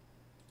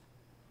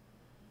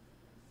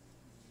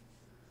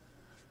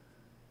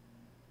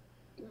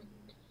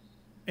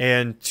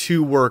 And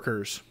two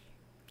workers.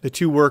 The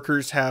two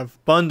workers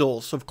have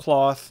bundles of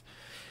cloth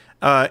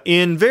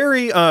in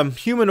very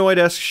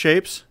humanoid-esque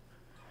shapes,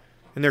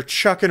 and they're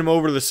chucking them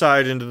over to the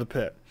side into the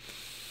pit.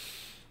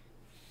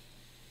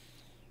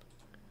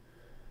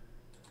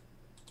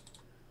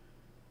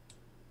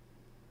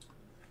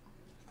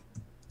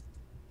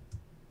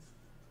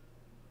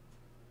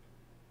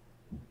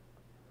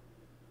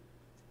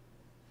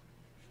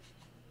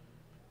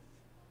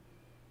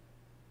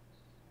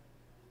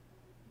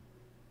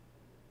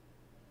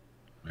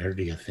 Where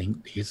do you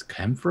think these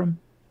came from?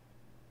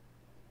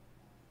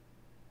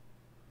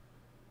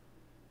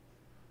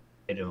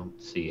 I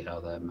don't see how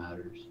that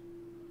matters.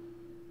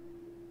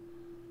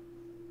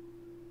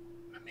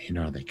 I mean,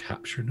 are they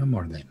capturing them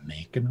or are they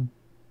making them?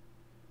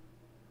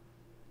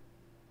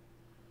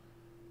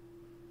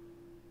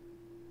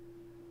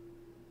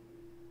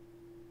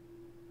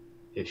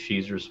 If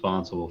she's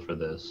responsible for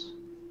this,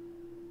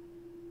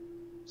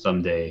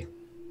 someday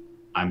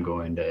I'm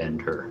going to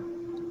end her.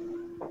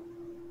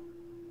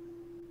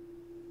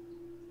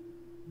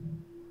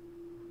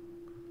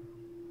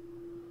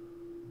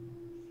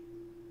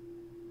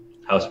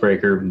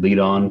 Housebreaker, lead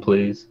on,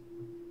 please.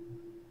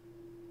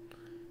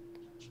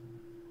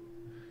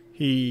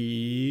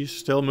 He's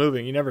still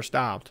moving. He never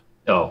stopped.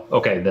 Oh,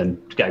 okay,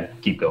 then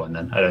keep going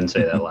then. I didn't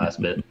say that last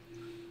bit.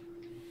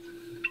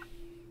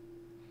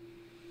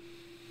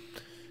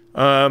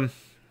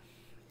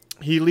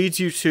 He leads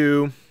you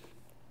to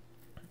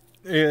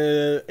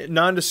a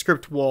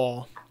nondescript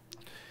wall.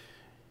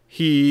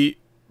 He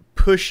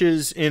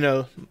pushes in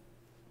a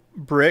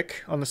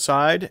brick on the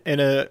side, and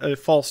a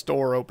false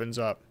door opens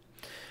up.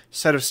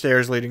 Set of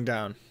stairs leading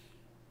down.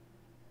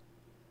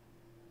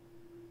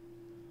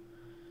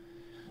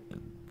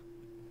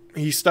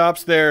 He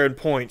stops there and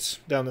points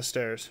down the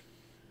stairs.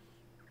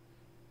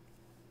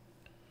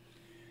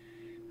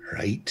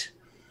 Right.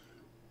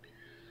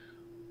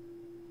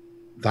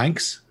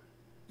 Thanks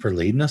for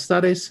leading us,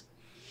 that is.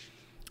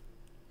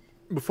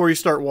 Before you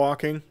start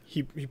walking,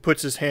 he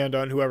puts his hand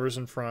on whoever's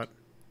in front.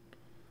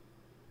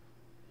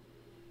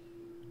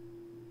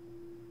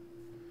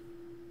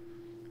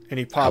 And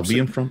he pops I'll be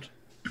in front.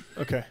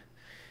 Okay.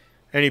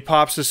 And he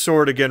pops his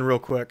sword again real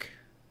quick.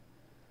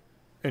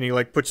 And he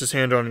puts his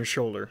hand on your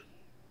shoulder.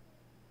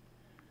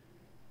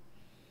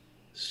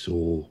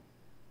 So,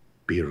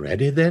 be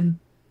ready then?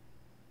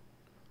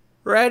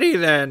 Ready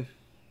then.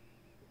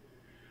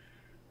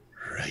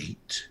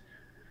 Right.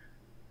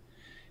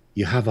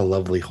 You have a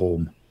lovely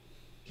home.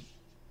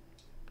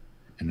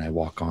 And I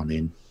walk on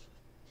in.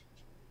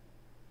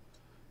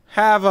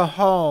 Have a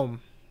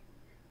home.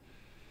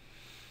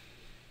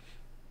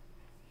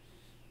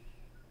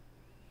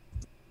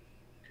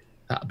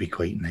 That'd be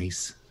quite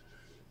nice.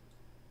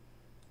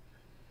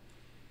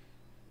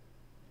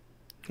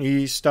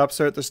 He stops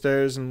there at the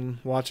stairs and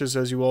watches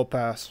as you all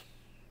pass.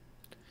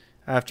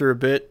 After a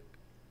bit,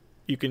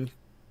 you can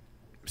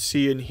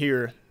see and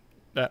hear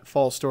that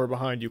false door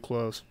behind you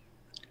close.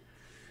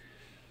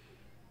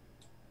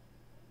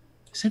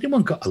 Has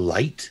anyone got a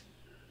light?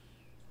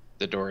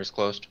 The door is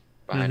closed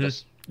behind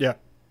us. Yeah.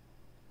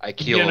 I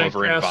keel Again, I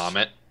over and cast-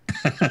 vomit.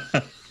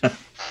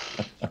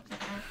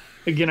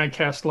 Again, I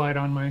cast light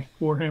on my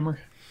warhammer.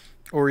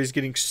 Or he's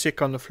getting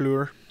sick on the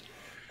floor.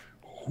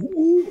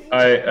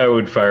 I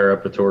would fire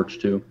up a torch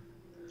too,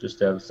 just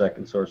to have a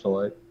second source of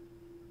light.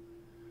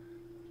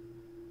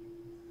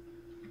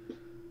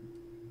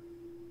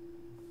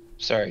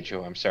 Sorry,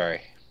 Joe. I'm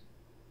sorry.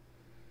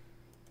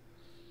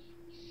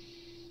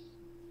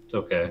 It's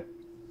okay.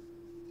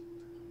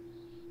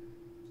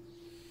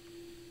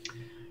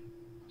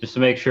 Just to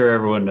make sure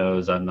everyone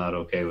knows, I'm not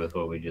okay with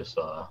what we just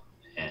saw,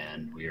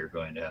 and we are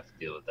going to have to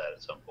deal with that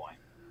at some point.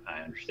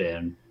 I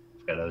understand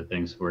we've got other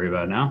things to worry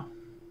about now,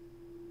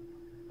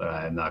 but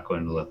I am not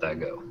going to let that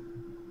go.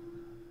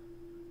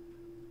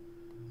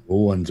 No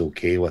one's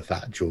okay with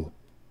that, Joe.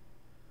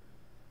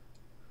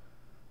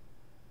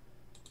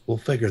 We'll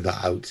figure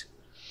that out.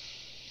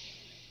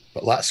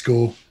 But let's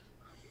go.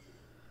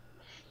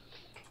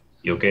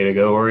 You okay to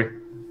go, Ori?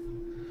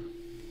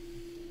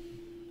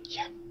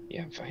 Yeah,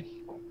 I'm fine.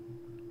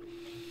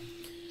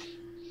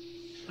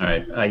 All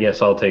right, I guess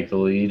I'll take the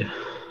lead.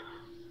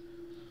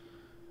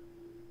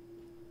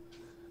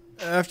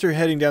 After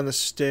heading down the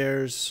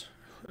stairs,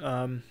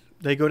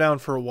 they go down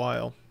for a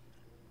while.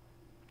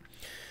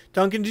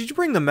 Duncan, did you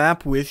bring the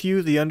map with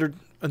you,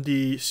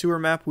 the sewer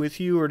map with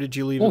you, or did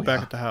you leave it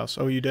back at the house?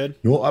 Oh, you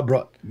did? No, I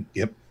brought.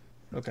 Yep.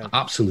 Okay. I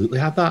absolutely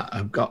have that.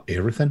 I've got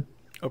everything.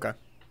 Okay.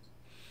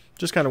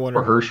 Just kind of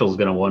wondering. Or Herschel's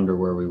gonna wonder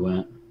where we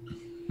went.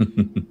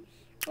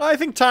 I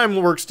think time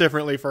works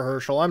differently for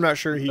Herschel. I'm not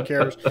sure he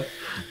cares.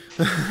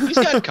 He's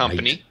got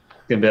company. He's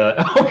gonna be like,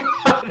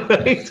 oh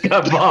God, he's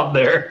got Bob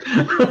there.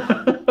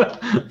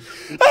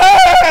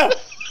 Ah!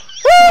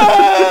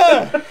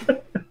 Ah!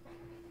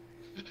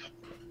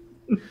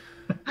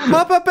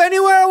 Pop up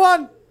anywhere I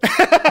want.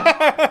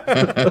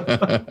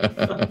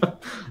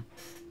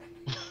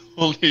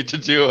 We'll need to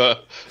do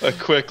a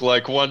quick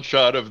one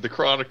shot of the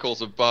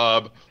Chronicles of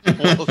Bob.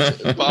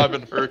 Bob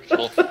and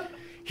Herschel.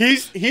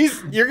 He's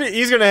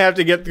gonna have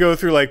to go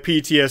through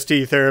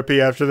PTSD therapy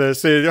after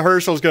this.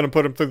 Herschel's gonna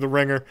put him through the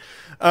ringer.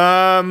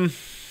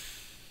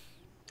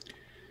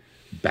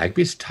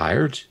 Bagby's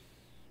tired.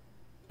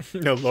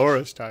 No,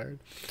 Laura's tired.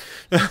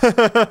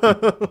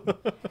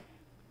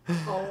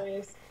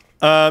 Always.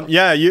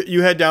 Yeah,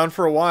 you head down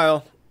for a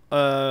while.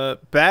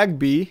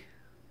 Bagby,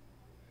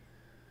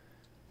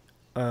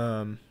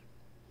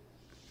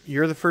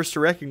 you're the first to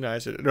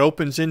recognize it. It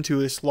opens into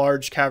this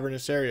large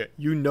cavernous area.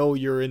 You know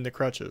you're in the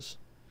crutches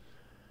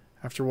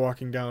after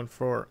walking down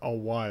for a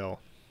while.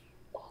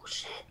 Oh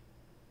shit.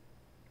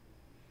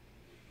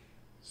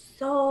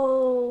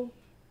 So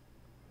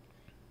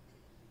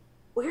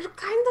we're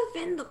kind of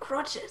in the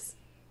crutches.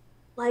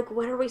 Like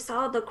where we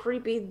saw the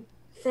creepy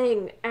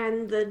thing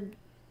and the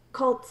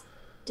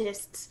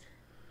cultists.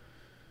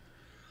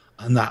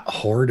 And that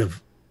horde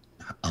of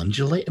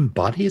undulating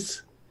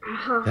bodies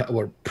Uh-huh. that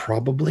were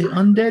probably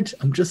undead.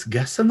 I'm just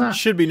guessing that.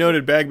 Should be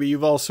noted, Bagby,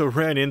 you've also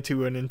ran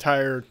into an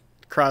entire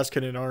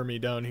Krasden army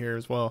down here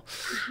as well.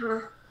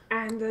 Uh-huh.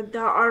 And the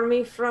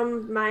army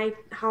from my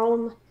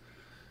home.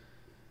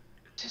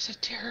 This is a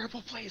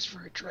terrible place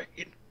for a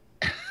dragon.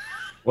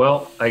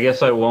 Well, I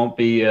guess I won't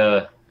be.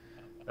 I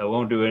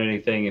won't do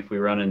anything if we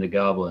run into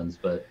goblins,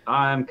 but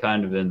I'm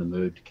kind of in the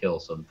mood to kill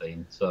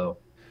something. So,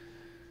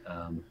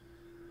 Well,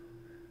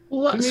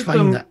 let's some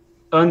find that.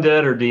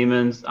 undead or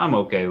demons. I'm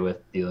okay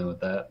with dealing with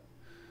that.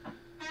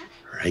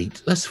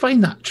 Right. Let's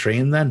find that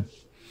train then.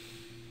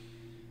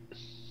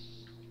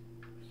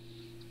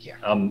 Yeah.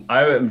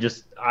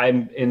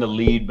 I'm in the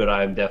lead, but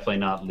I'm definitely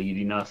not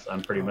leading us.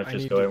 I'm pretty much I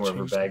just need going to wherever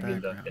change the Bagby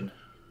and background. Duncan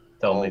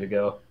tell me to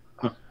go.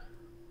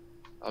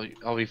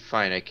 I'll be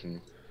fine. I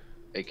can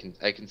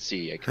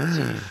see. I can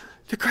see.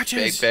 The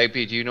crutches.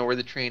 Bagby, do you know where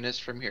the train is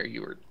from here?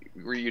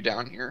 Were you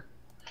down here?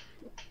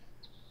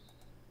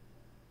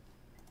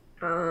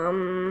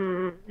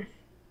 You've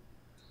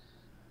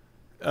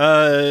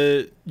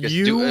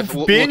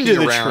been to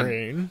the around,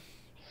 train.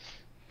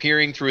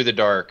 Peering through the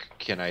dark,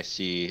 can I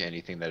see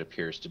anything that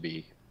appears to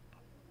be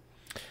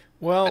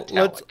Well,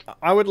 metallic?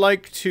 I would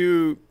like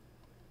to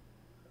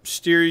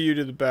steer you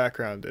to the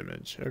background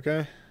image,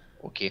 okay?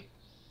 Okay.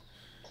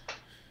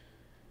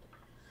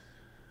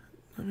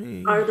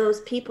 Are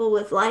those people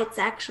with lights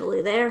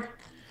actually there?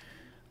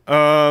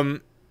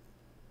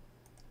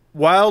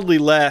 Wildly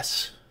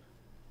less,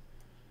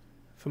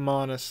 if I'm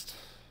honest.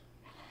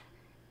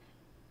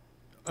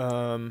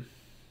 I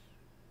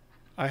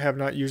have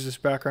not used this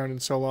background in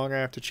so long I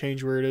have to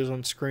change where it is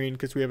on screen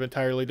because we have an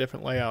entirely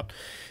different layout.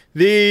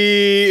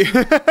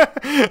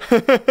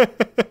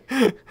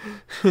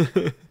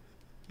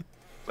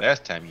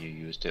 Last time you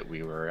used it,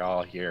 we were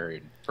all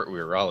here.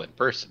 We were all in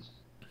person.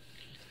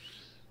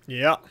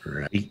 Yeah.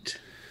 Right.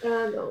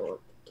 No.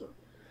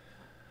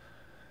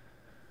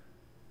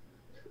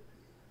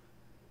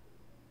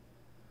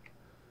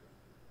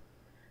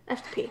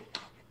 FP.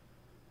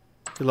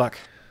 Good luck.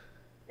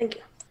 Thank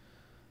you.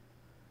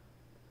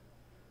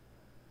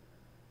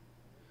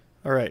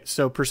 All right,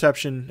 so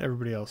perception,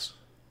 everybody else.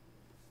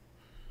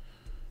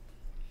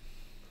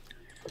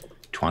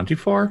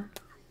 24?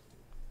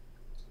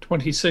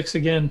 26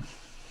 again.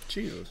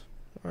 Jesus.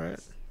 All right.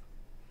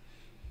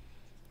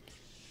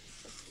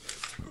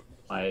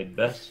 My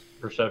best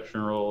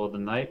perception roll of the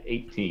night,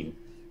 18.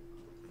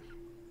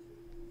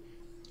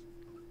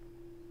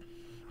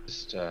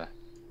 Just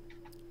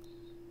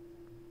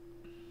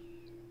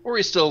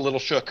Ori's still a little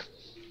shook.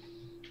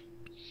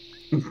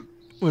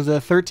 Was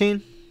that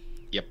 13?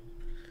 Yep.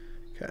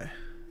 Okay.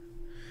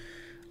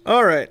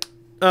 All right.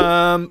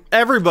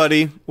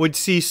 Everybody would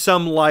see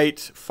some light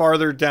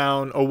farther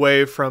down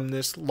away from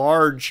this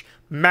large,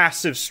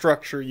 massive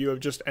structure you have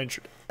just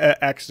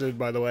exited,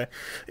 by the way.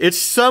 It's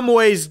some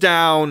ways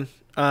down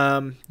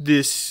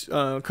this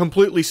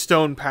completely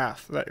stone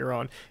path that you're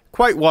on.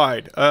 Quite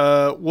wide.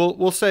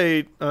 We'll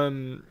say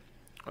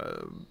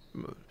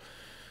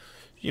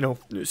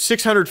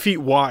 600 feet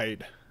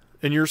wide,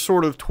 and you're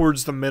sort of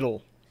towards the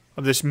middle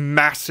of this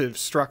massive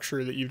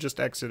structure that you've just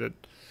exited.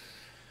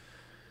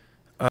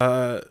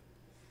 And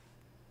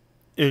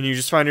you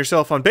just find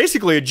yourself on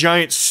basically a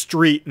giant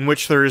street in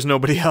which there is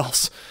nobody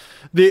else.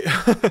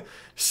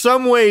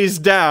 Some ways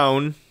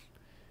down,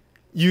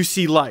 you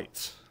see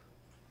lights.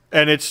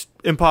 And it's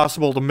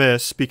impossible to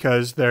miss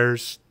because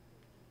there's,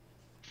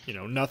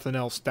 nothing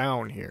else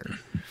down here.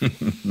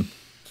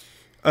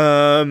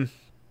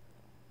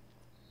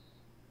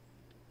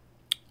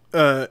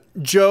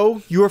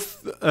 Joe,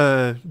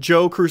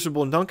 Joe,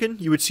 Crucible, and Duncan,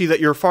 you would see that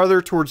you're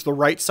farther towards the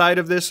right side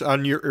of this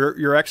on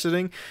your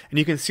exiting, and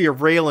you can see a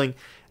railing,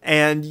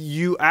 and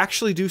you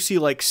actually do see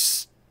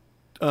it's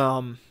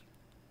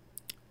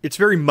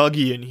very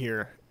muggy in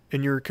here,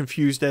 and you're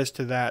confused as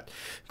to that.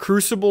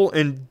 Crucible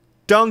and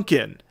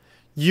Duncan,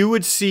 you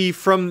would see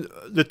from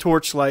the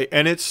torchlight,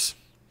 and it's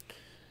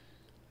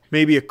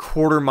maybe a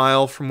quarter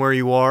mile from where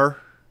you are,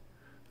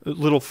 a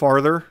little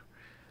farther.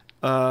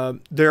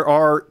 There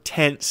are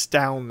tents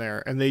down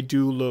there, and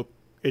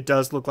it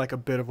does look like a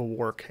bit of a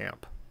war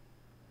camp.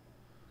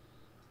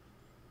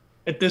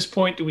 At this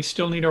point, do we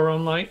still need our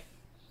own light?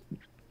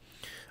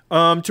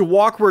 To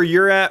walk where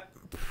you're at,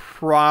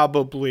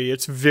 probably.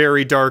 It's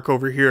very dark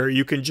over here.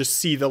 You can just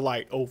see the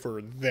light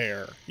over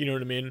there. You know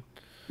what I mean?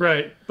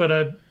 Right,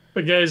 but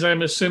guys,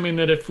 I'm assuming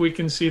that if we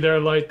can see their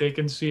light, they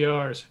can see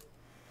ours.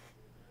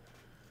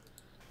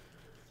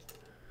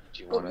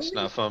 Do you want to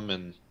snuff them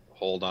and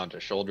hold on to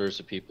shoulders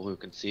of people who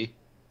can see?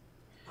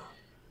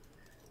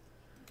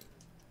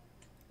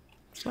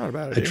 It's not a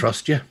bad idea. I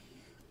trust you.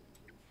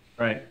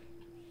 Right.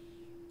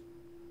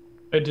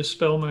 I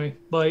dispel my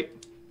light.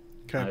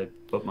 Okay. I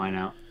put mine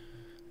out.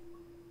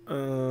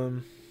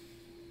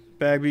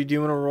 Bagby, do you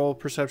want to roll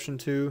perception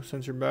too,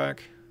 since you're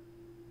back?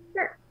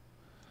 Sure.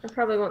 I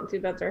probably won't do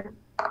better.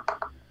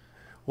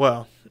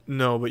 Well,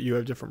 no, but you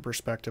have different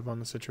perspective on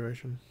the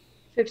situation.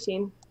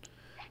 15.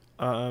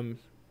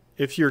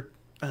 If you're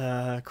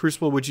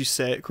Crucible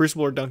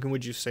or Duncan,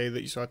 would you say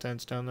that you saw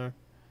tents down there?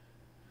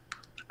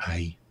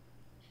 Aye.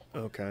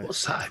 Okay.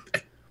 What's that?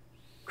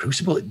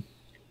 Crucible?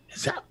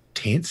 Is that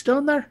tents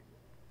down there?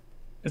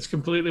 That's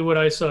completely what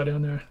I saw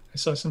down there. I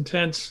saw some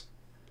tents,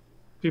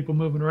 people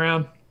moving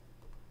around.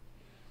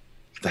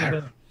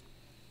 There.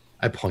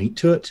 I point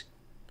to it.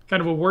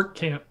 Kind of a work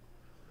camp.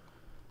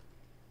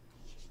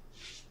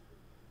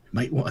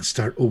 Might want to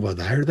start over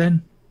there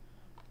then.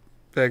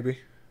 Bagby.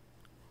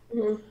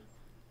 Mm-hmm.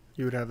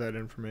 You would have that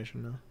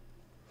information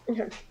now.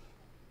 Okay.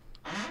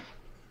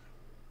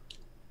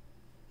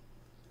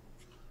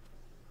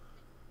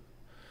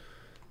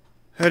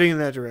 Heading in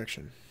that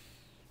direction.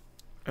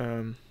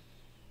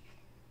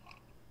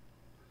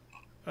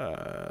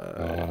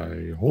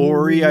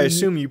 Ori, I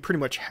assume you pretty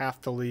much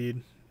have to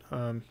lead,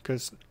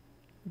 because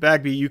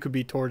Bagby, you could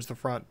be towards the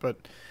front, but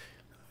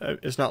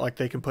it's not like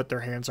they can put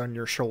their hands on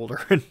your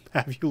shoulder and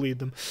have you lead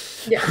them.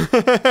 Yeah.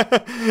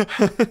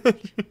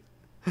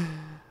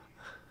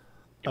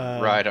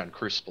 Ride on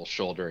Crucible's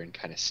shoulder and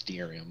kind of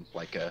steer him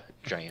like a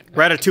giant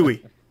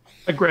Ratatouille.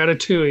 A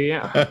Ratatouille,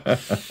 yeah. I'm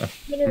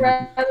gonna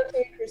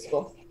Ratatouille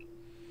Crucible.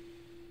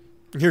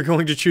 You're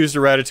going to choose the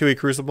Ratatouille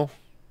Crucible?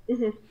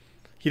 Mm-hmm.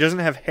 He doesn't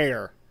have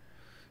hair.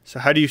 So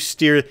how do you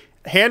steer?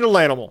 Handle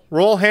animal.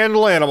 Roll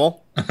handle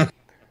animal.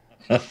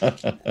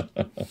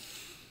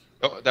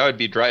 Oh, that would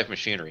be drive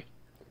machinery.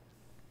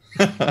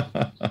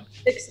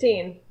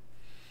 16.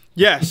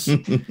 Yes.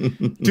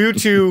 Due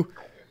to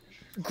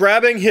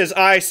grabbing his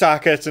eye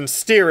sockets and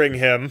steering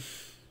him.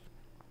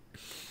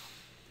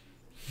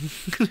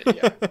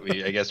 Yeah,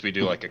 I guess we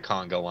do like a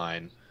conga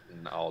line,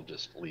 and I'll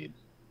just lead.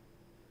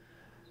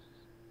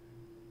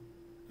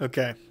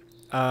 Okay.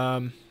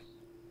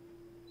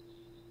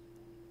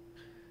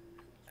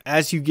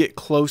 As you get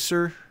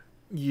closer,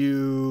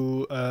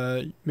 you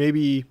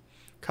maybe a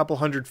couple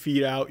 100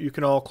 feet out, you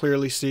can all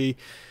clearly see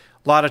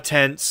a lot of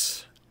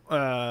tents,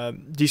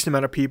 decent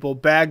amount of people.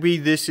 Bagby,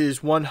 this is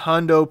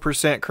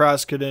 100%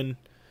 Krasden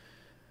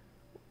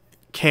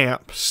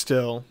camp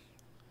still.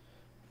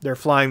 They're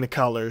flying the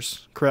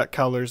colors, correct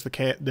colors.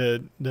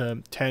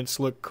 The tents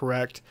look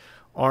correct.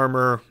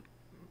 Armor,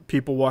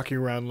 people walking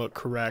around look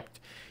correct.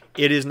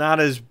 It is not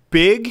as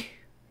big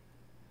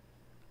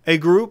a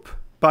group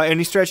by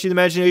any stretch of the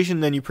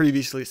imagination than you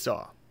previously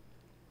saw.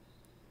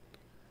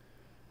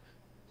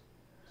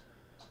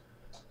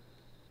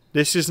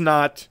 This is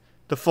not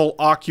the full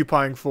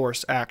occupying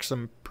force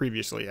Axum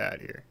previously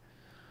had here.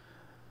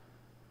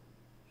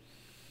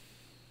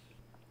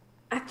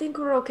 I think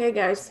we're okay,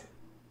 guys.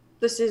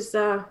 This is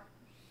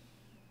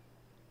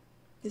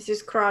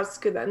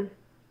Krasden.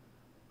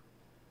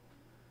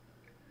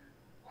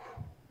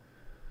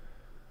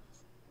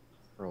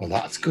 Well,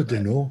 that's good to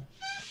know.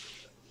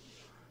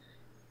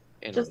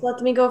 And Just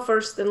let me go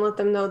first and let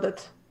them know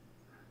that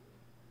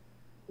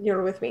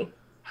you're with me.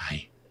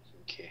 Aye.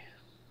 okay.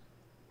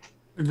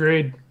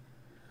 Agreed.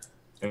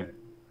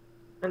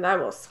 And I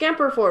will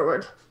scamper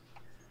forward.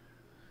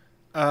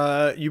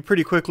 You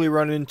pretty quickly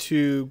run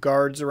into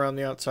guards around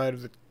the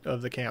outside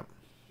of the camp.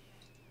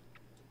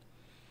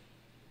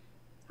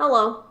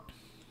 Hello.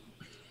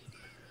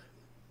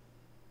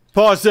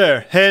 Pause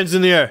there. Hands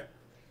in the air.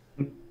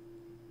 I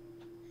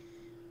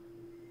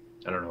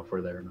don't know if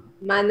we're there or not.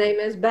 My name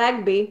is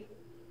Bagby.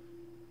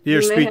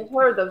 You're You may have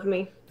heard of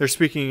me. They're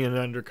speaking in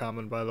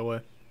Undercommon, by the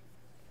way.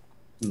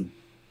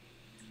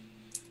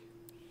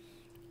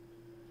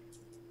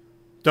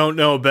 Don't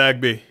know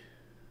Bagby.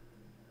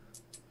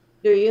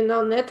 Do you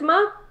know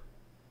Nitma?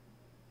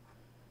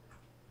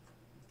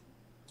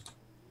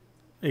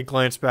 He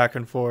glanced back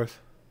and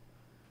forth.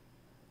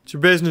 It's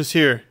your business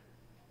here.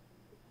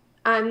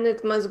 I'm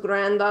Nitma's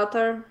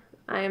granddaughter.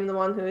 I am the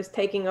one who is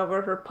taking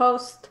over her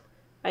post.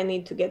 I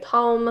need to get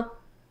home.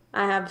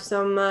 I have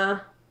some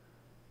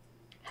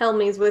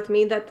Helmies with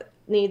me that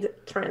need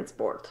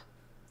transport.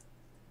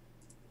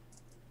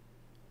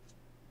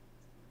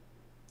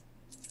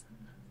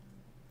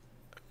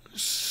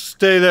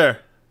 Stay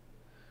there.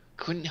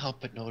 Couldn't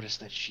help but notice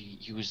that she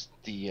used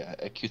the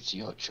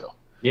Acuziocho.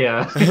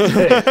 Yeah.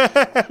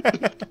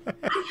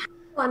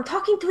 I'm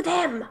talking to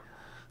them.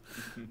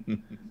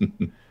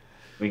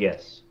 We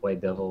guess. White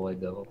devil,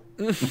 white devil.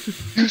 You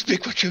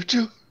speak for you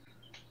too.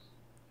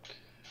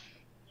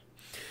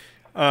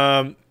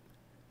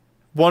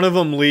 One of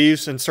them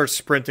leaves and starts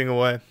sprinting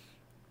away.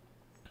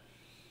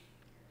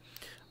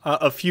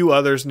 A few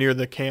others near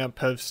the camp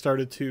have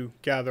started to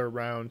gather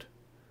around,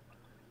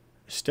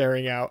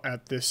 staring out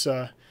at this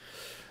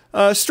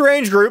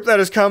strange group that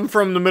has come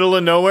from the middle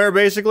of nowhere,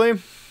 basically.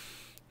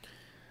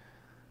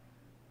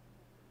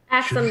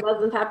 Axton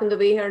doesn't happen to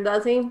be here,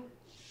 does he?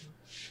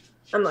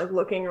 I'm like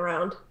looking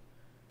around.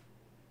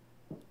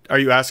 Are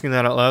you asking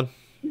that out loud?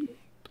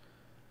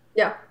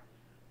 Yeah.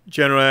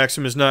 General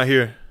Axum is not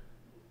here.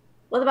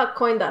 What about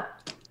Coinda?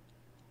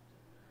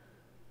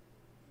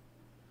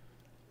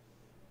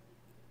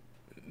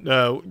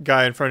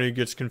 Guy in front of you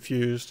gets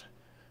confused.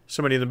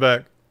 Somebody in the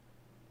back.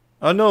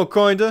 Oh no,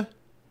 Coinda.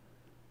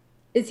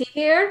 Is he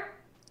here?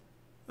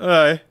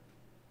 Aye.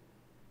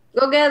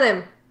 Go get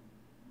him.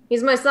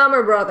 He's my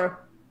summer brother.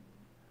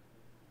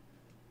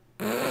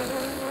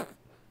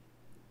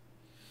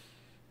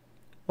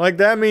 Like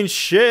that means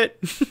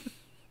shit.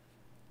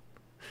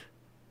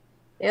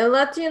 He'll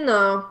let you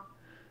know.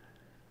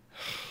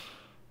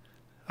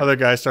 Other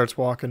guy starts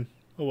walking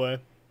away.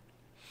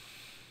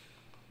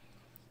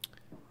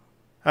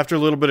 After a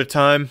little bit of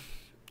time,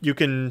 you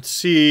can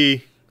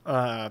see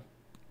banner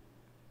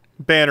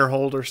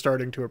holder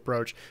starting to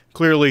approach.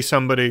 Clearly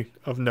somebody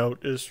of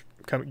note is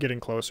getting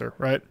closer,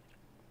 right?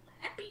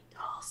 Let it be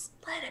dolls.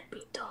 Let it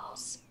be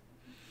dolls.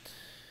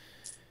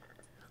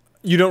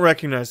 You don't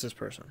recognize this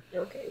person.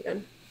 Okay,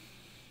 good.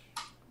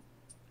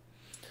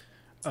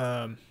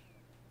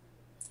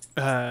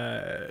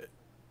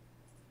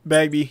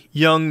 Bagby,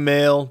 young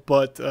male,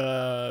 but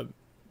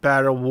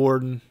battle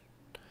warden,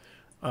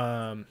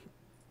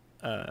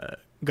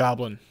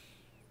 goblin,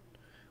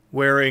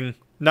 wearing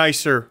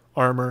nicer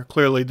armor.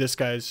 Clearly, this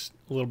guy's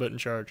a little bit in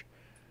charge.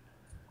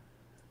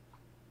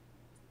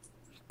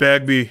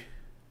 Bagby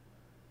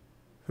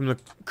from the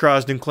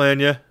Krasden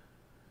clan, yeah?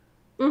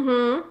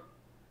 Mm-hmm.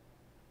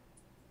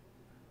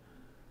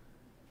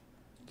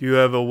 Do you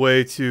have a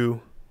way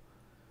to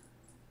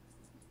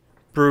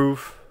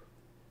prove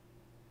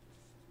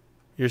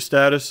your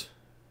status?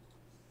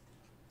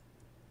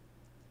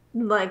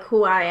 Like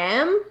who I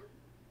am?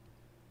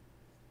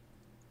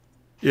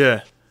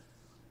 Yeah.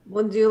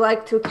 Would you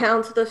like to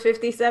count the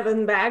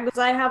 57 bags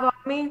I have on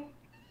me?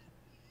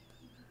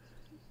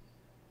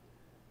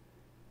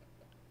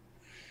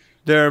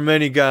 There are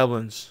many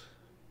goblins.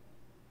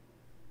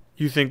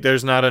 You think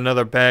there's not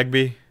another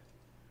Bagby?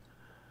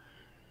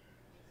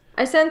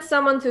 I sent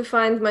someone to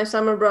find my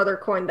summer brother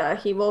Coinda.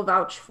 He will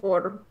vouch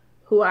for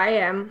who I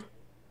am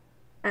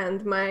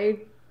and my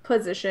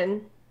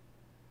position.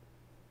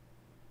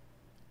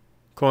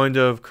 Coined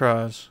of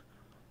Kraz.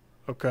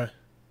 Okay.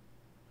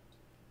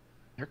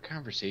 Their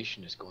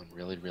conversation is going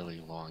really,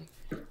 really long,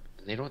 and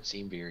they don't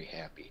seem very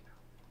happy.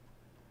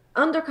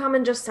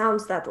 Undercommon just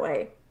sounds that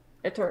way.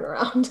 I turn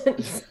around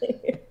and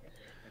say,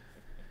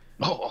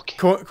 Oh, okay.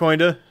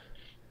 Coinda.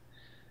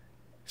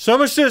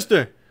 Summer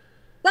sister.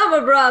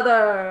 Summer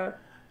brother!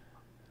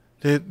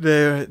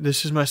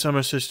 This is my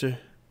summer sister.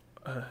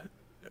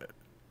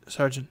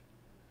 Sergeant.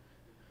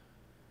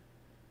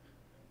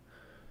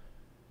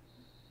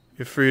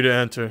 You're free to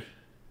enter.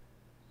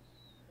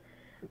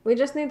 We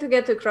just need to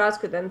get to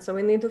Krasden, so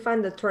we need to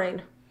find the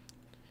train.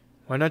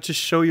 Why not just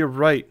show your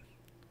right?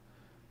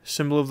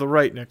 Symbol of the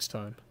right next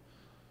time.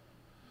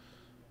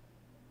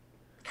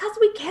 Because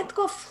we can't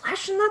go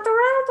flashing that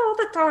around all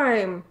the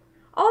time.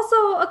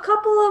 Also, a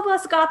couple of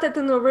us got it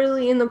in a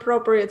really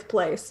inappropriate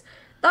place.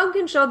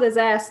 Duncan showed his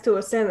ass to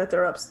a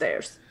senator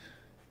upstairs.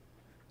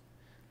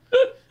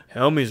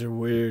 Helmies are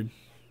weird.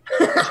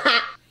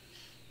 I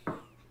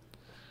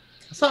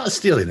thought of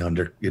stealing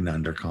in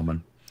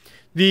Undercommon.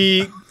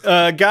 The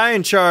guy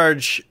in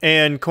charge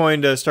and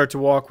Coinda start to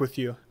walk with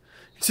you.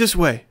 It's this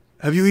way.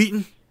 Have you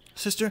eaten,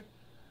 sister?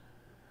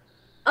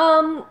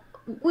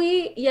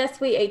 Yes,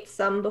 we ate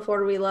some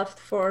before we left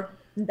for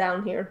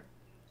down here.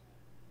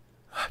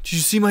 Did you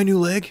see my new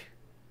leg?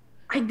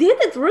 I did.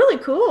 It's really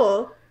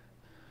cool.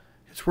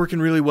 It's working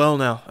really well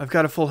now. I've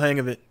got a full hang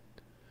of it.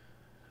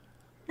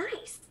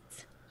 Nice.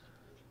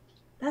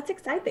 That's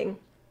exciting.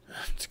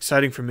 It's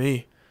exciting for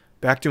me.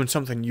 Back doing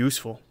something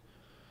useful.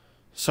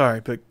 Sorry,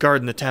 but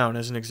guarding the town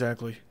isn't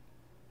exactly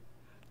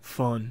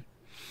fun.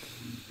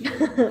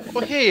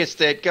 Well, hey, it's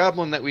that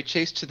goblin that we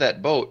chased to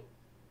that boat.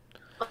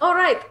 All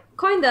right,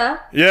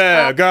 kinda.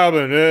 Yeah,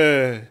 goblin.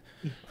 Yeah.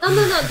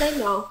 No, they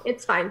know.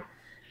 It's fine.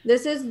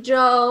 This is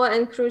Joe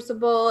and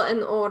Crucible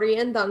and Ori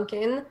and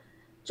Duncan.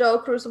 Joe,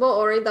 Crucible,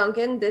 Ori,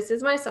 Duncan. This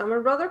is my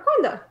summer brother,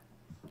 Kinda.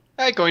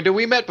 Hi, Goinda,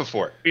 we met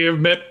before. We have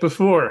met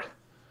before.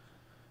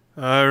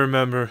 I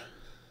remember.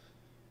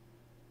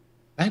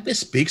 Agnes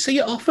speaks of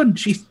you often.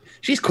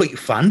 She's quite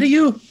fond of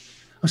you.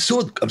 I'm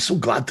so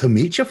glad to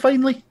meet you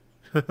finally.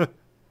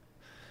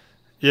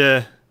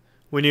 Yeah,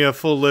 when you have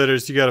full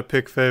litters, you gotta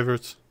pick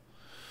favorites.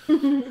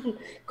 Kinda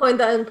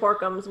and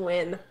Porkums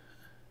win.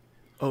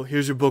 Oh,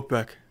 here's your book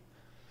back.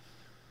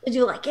 Did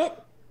you like it?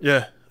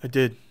 Yeah, I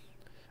did.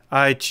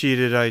 I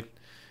cheated. I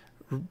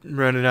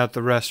rented out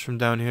the rest from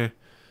down here.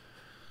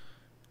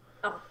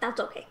 Oh, that's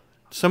okay.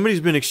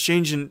 Somebody's been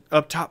exchanging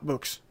up top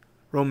books,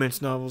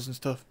 romance novels and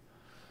stuff.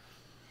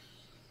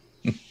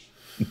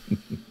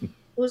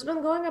 Who's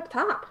been going up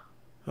top?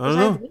 I don't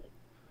know. Besides me?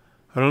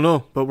 I don't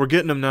know, but we're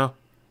getting them now.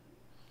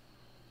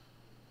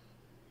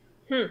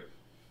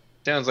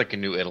 Sounds like a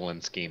new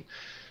Italin scheme.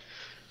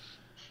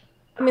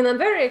 I mean, I'm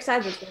very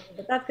excited for it,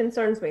 but that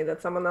concerns me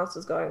that someone else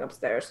is going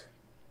upstairs.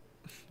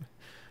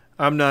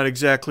 I'm not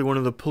exactly one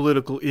of the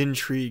political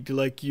intrigue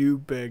like you,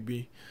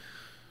 Bagby.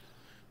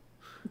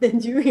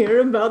 Did you hear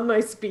about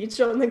my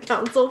speech on the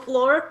council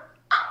floor?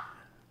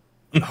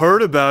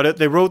 Heard about it.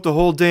 They wrote the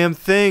whole damn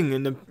thing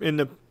in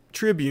the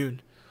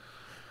Tribune.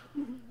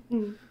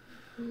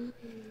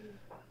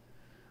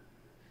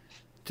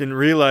 Didn't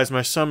realize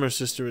my summer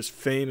sister was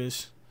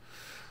famous.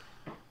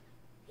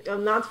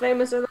 I'm not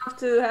famous enough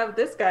to have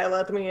this guy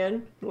let me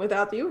in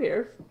without you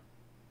here.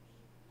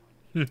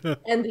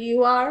 And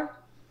you are?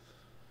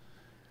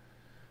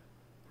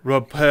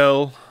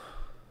 Rappel.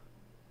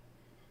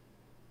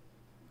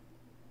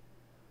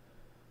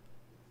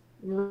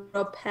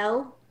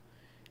 Rappel?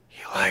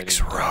 He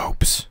likes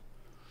ropes.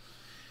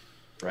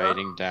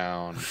 Writing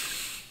down.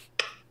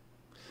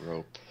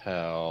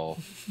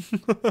 Ropel.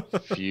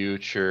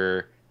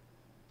 Future.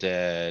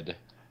 Dead.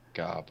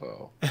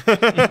 Gobbo.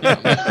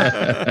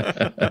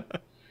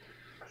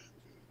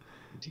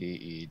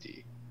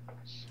 DED.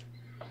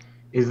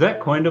 Is that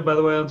Coinda, by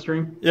the way, on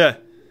stream? Yeah.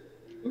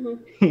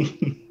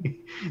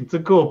 It's a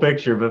cool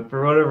picture, but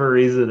for whatever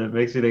reason, it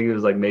makes me think it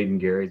was like made in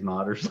Gary's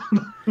mod or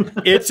something.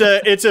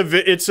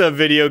 It's a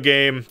video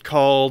game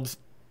called.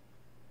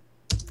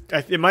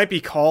 It might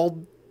be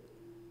called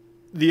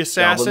The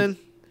Assassin.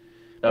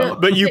 Oh.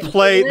 But you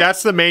play.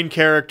 That's the main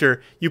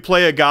character. You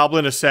play a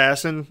goblin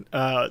assassin.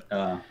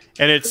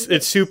 And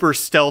it's super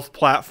stealth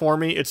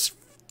platformy. It's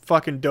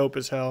fucking dope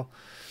as hell.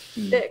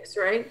 Sticks,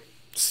 right?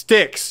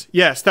 Sticks.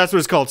 Yes, that's what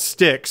it's called.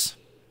 Sticks.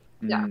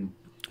 Yeah.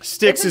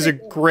 Sticks is a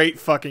great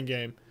fucking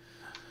game.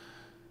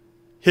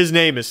 His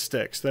name is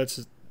Sticks.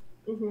 That's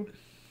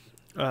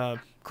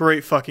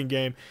great fucking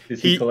game.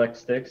 Does he collect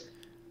sticks?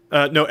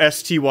 No,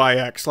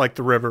 STYX, like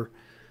the river.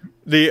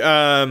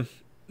 It's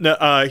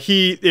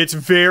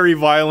very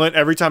violent.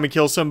 Every time he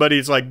kills somebody,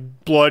 it's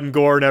like blood and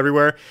gore and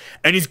everywhere.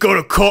 And he's got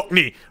a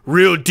cockney,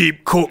 real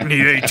deep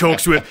cockney that he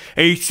talks with.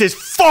 And he says,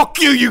 "Fuck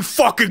you, you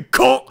fucking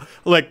cock!"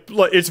 Like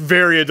it's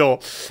very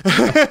adult.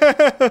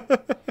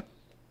 It's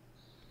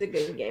a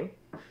good game.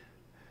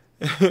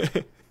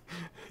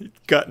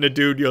 Gotten a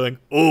dude yelling,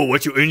 "Oh,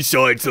 what's your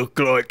insides look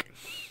like?"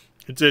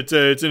 It's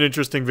an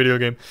interesting video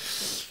game.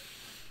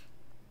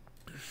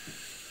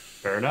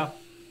 Fair enough.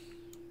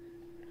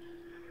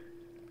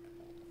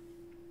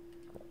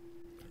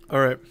 All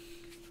right.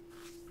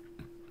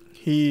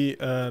 He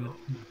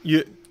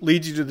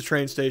leads you to the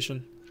train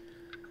station.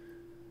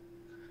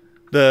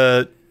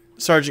 The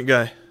sergeant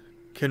guy,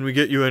 can we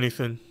get you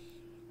anything,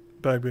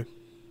 Bagby?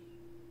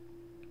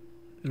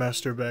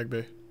 Master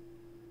Bagby.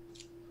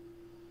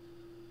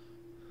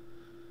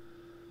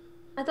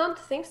 I don't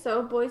think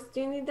so. Boys, do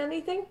you need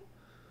anything?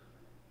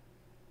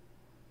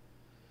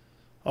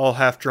 All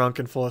half drunk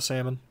and full of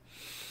salmon.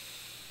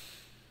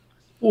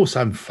 Oh,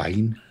 so I'm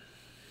fine.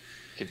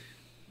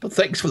 But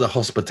thanks for the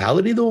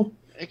hospitality, though.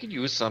 I could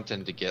use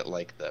something to get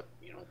like the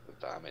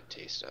vomit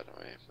taste out of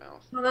my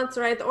mouth. Oh, that's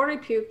right. Ori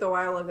puked a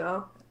while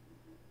ago.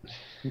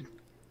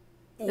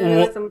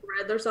 Maybe some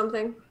bread or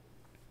something.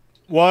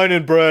 Wine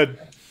and bread.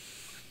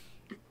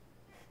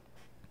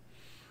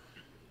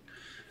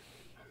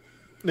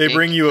 They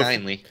bring you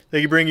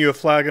They bring you a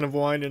flagon of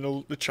wine and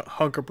a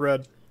hunk of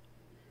bread.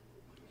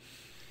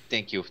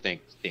 Thank you.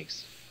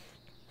 Thanks.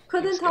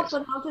 Couldn't help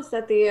but notice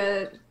that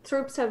the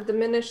troops have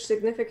diminished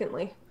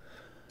significantly.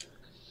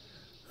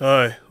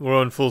 Aye, we're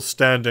on full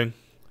standing.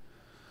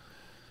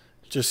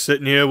 Just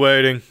sitting here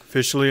waiting.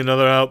 Officially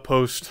another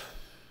outpost.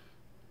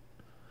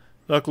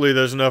 Luckily,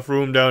 there's enough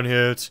room down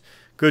here. It's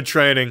good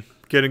training.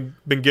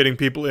 Been getting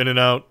people in and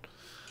out.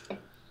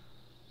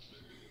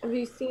 Have have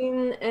you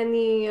seen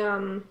any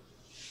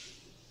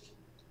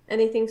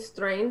anything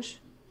strange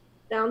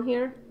down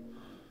here?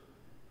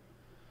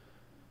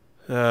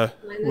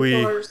 We...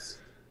 Minotaurs,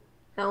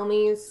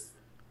 Helmies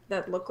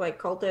that look like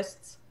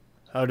cultists.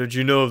 How did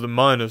you know of the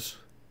miners?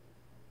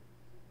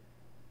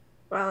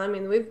 Well, I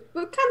mean, we've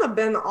kind of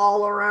been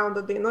all around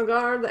the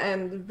Dinogard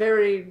and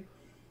very,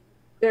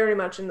 very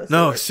much in the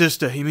No, sword.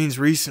 sister, he means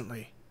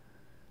recently.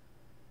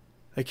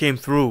 They came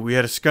through. We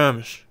had a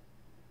skirmish.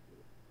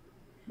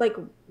 Like,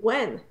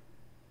 when?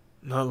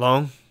 Not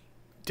long.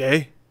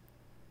 Day?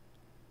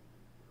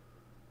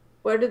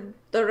 Where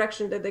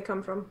direction did they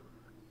come from?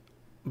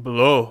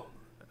 Below,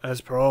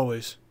 as per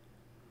always.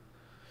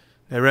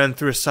 They ran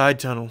through a side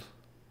tunnel.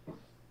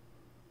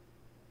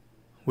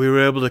 We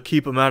were able to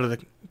keep them out of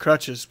the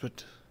crutches,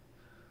 but...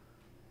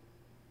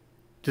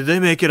 Did they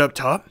make it up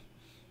top?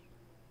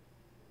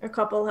 A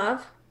couple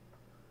have.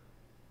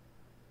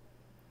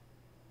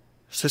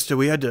 Sister,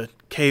 we had to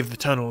cave the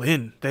tunnel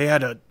in. They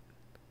had a...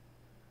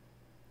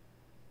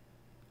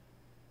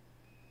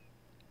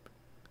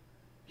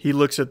 He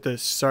looks at the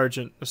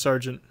sergeant. The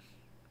sergeant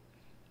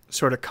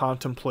sort of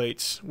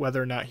contemplates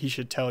whether or not he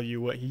should tell you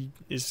what he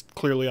is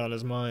clearly on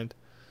his mind.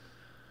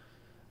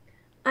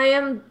 I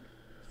am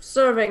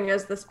serving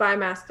as the spy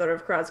master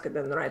of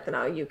Krasden right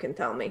now. You can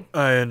tell me.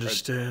 I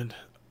understand.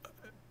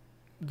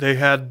 They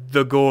had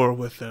the gore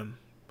with them,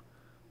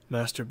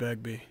 Master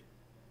Begbie.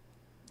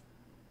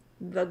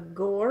 The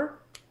gore?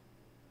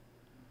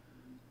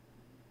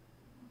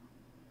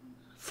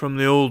 From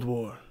the old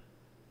war.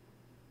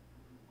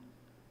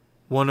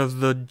 One of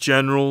the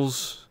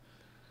generals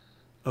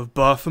of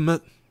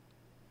Baphomet.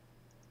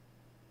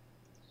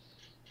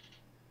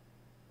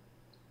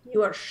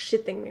 You are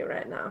shitting me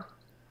right now.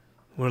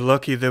 We're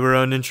lucky they were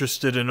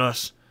uninterested in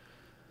us.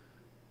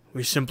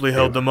 We simply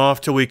held them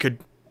off till we could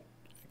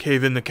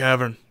cave in the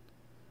cavern.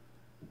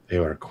 They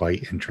were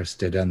quite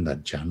interested in the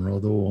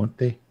general, though, weren't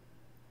they?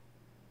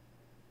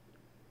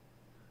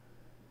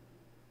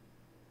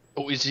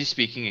 Oh, is he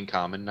speaking in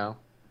common now?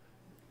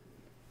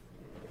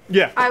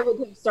 Yeah. I would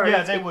have started.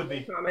 Yeah, they would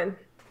be. Common.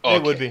 They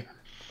would be.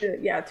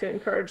 To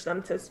encourage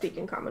them to speak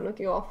in common with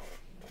you all.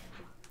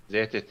 Is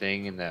that the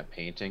thing in that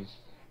painting?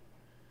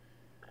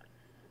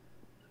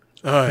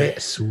 I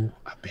bet so.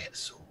 I bet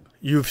so.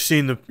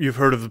 You've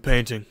heard of the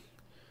painting.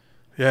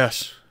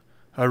 Yes.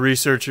 Our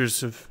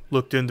researchers have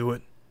looked into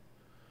it.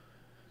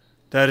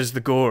 That is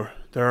the gore.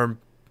 There are...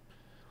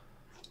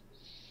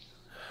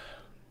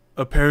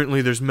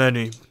 Apparently there's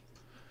many.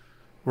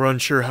 We're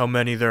unsure how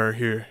many there are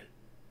here.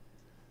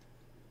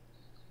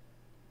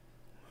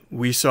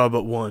 We saw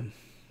but one.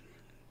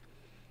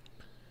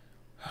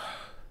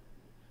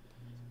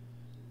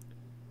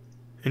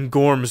 In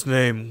Gorm's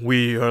name,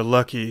 we are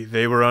lucky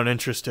they were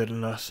uninterested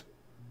in us.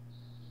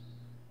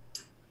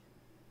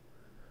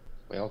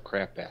 Well,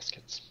 crap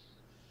baskets.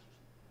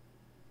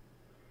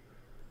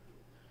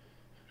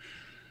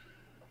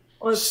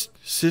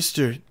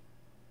 Sister,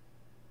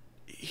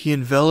 he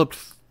enveloped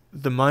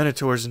the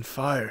Minotaurs in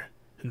fire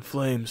and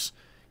flames,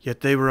 yet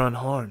they were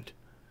unharmed.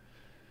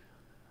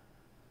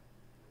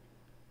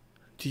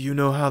 Do you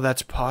know how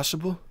that's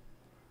possible?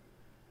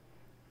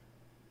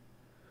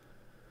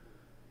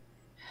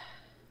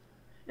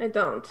 I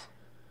don't.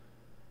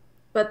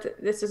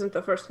 But this isn't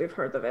the first we've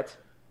heard of it.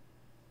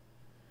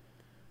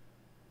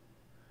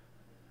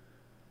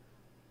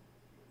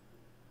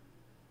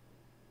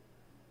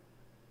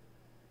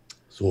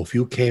 So if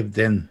you caved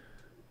in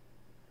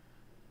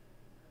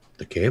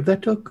the cave they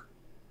took,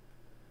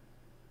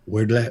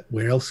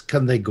 where else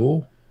can they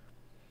go?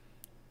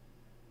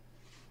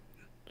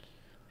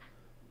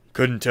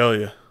 Couldn't tell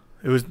you.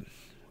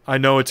 I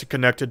know it's a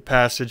connected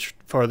passage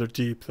farther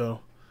deep,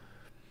 though.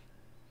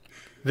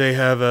 They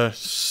have a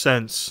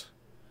sense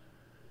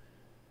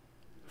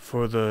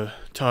for the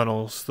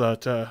tunnels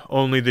that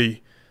only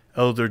the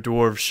elder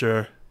dwarves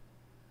share.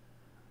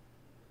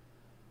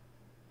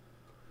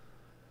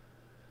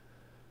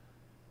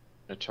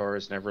 Natar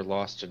is never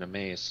lost in a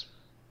maze,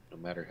 no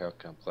matter how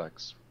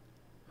complex.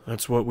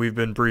 That's what we've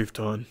been briefed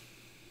on.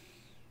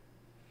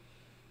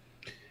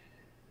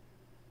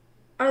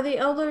 Are the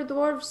elder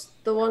dwarves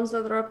the ones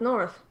that are up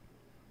north?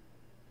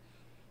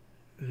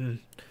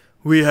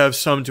 We have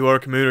some to our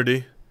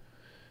community.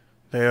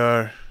 They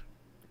are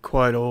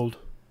quite old.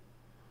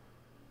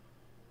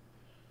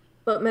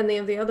 But many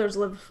of the others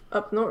live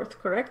up north,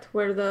 correct?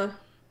 Where the...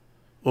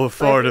 Or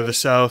far to the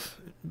south,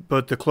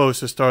 but the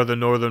closest are the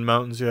northern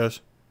mountains,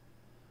 yes.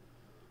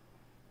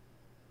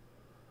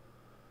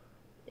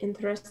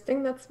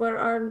 Interesting. That's where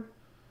our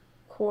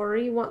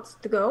quarry wants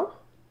to go.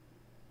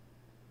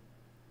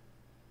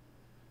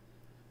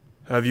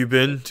 Have you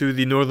been to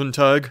the northern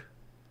tug,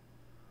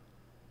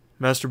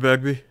 Master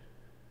Begbie?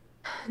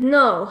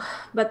 No,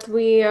 but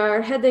we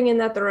are heading in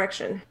that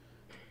direction.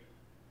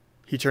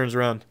 He turns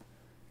around.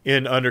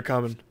 In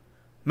Undercommon.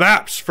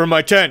 Maps from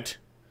my tent!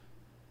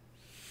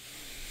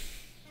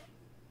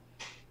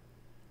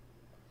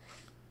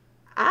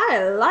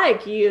 I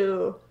like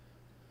you,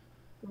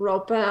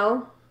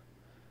 Ropel.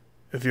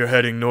 If you're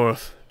heading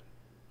north,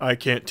 I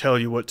can't tell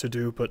you what to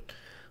do, but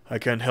I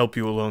can help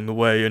you along the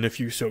way, and if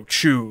you so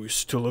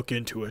choose to look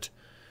into it,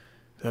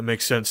 that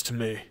makes sense to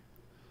me.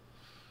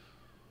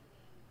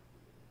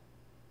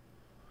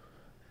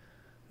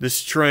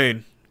 This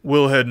train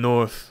will head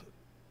north.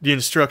 The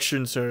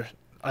instructions are...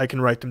 I can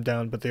write them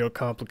down, but they are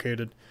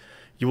complicated.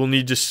 You will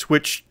need to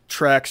switch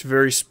tracks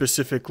very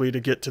specifically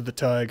to get to the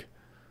Tig.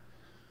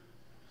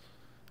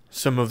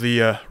 Some of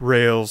the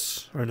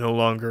rails are no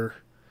longer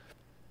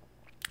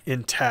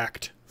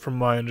intact, from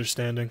my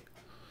understanding.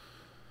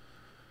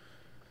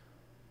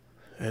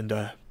 And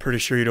pretty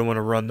sure you don't want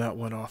to run that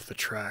one off the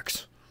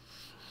tracks.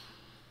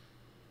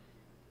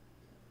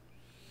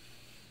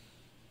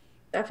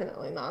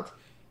 Definitely not.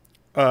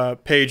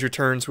 Paige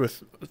returns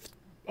with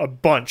a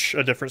bunch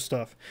of different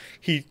stuff.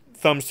 He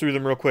thumbs through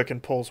them real quick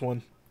and pulls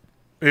one.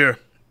 Here.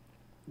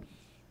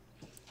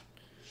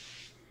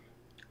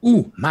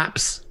 Ooh,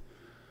 maps.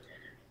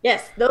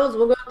 Yes, those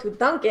will go to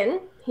Duncan.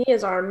 He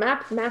is our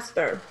map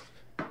master.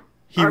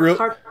 He our wrote...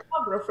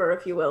 cartographer,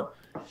 if you will.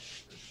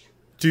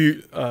 Do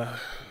you...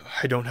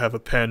 I don't have a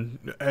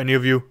pen. Any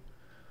of you?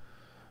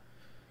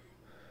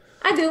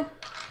 I do.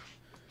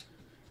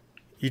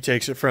 He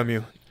takes it from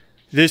you.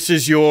 This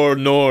is your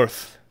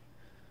north.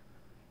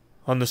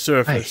 On the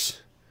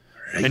surface.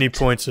 Right. And he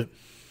points it.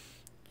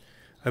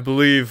 I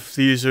believe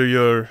these are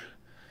your...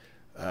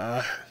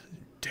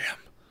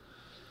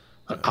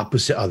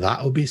 Opposite of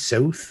that will be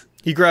south.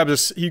 He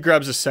grabs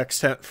a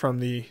sextant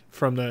from the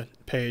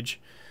page.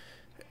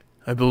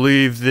 I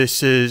believe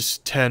this is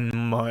 10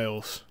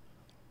 miles.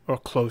 Or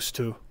close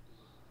to.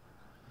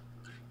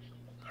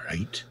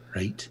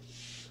 Right.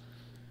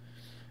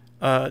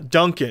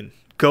 Duncan,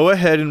 go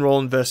ahead and roll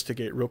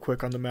investigate real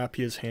quick on the map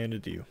he has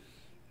handed you.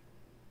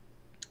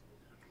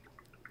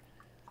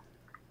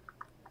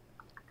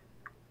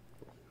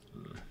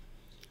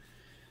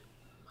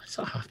 Does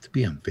that have to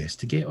be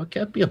investigate? What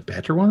could be a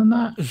better one than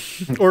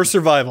that? Or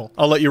survival.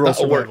 I'll let you roll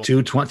That'll survival. work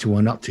too.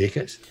 21, I'll take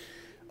it.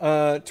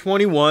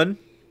 21.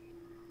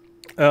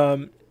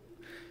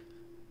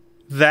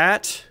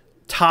 That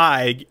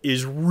Tig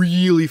is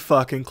really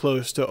fucking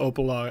close to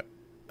Openlanda.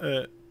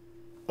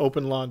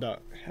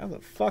 How the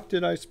fuck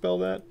did I spell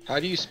that? How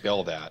do you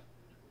spell that?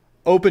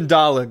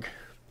 Opendaleg.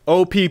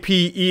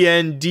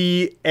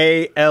 Oppendaleg.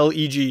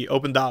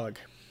 Opendaleg.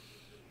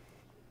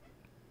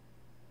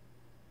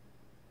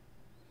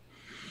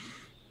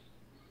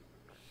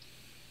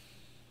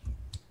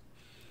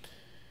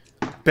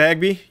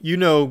 Bagby, you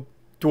know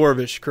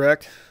Dwarvish,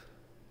 correct?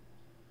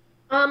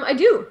 I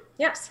do.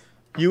 Yes.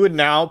 You would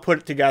now put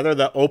it together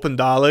that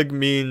Opendaleg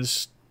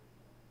means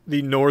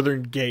the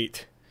northern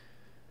gate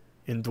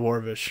in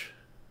Dwarvish.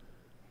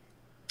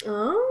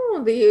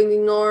 Oh, the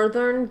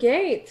northern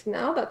gate.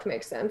 Now that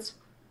makes sense.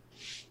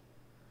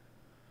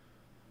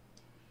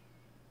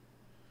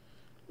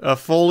 A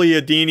fully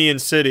Adenian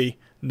city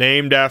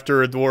named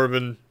after a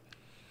dwarven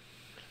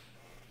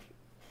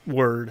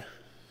word.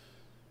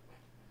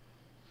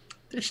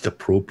 They just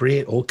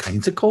appropriate all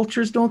kinds of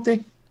cultures, don't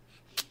they?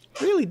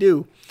 Really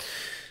do.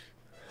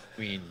 I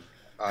mean,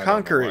 I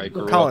Conquering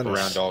grew up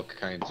colonists. around all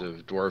kinds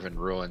of dwarven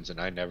ruins, and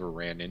I never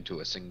ran into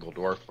a single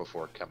dwarf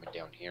before coming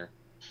down here.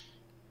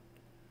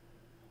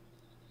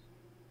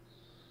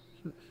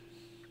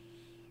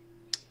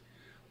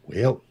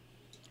 Well,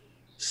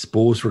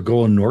 suppose we're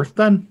going north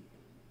then.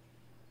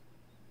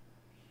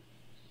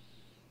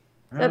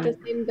 Is that the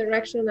same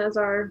direction as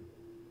our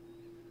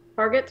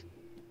target?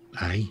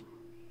 Aye.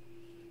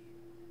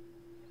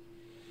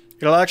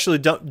 It'll actually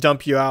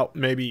dump you out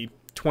maybe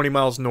 20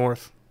 miles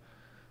north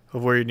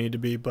of where you need to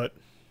be, but...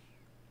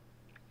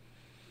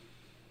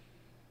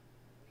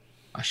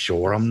 I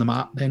show her on the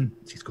map then.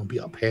 She's going to be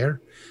up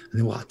here. And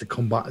then we'll have to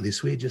come back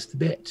this way just a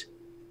bit.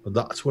 But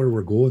that's where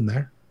we're going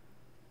there.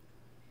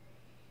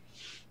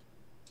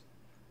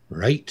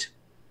 Right.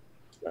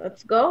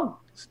 Let's go.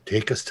 So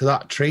take us to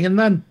that train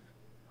then.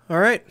 All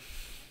right.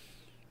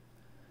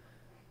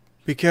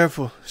 Be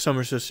careful,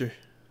 Summer Sister.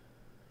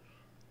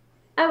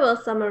 I will,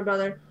 Summer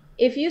Brother.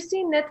 If you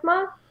see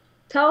Nitma,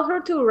 tell her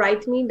to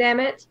write me, damn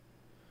it.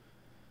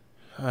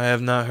 I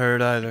have not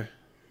heard either.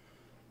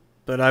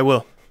 But I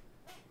will.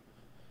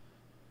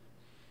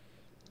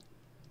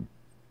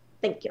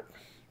 Thank you.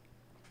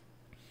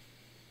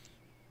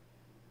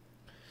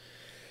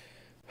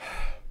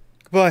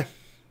 Goodbye.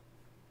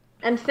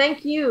 And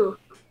thank you,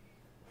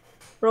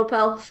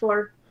 Ropel,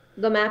 for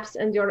the maps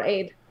and your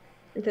aid.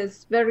 It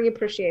is very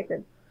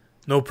appreciated.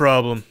 No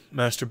problem,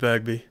 Master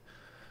Bagby.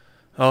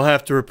 I'll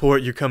have to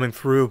report you coming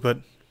through, but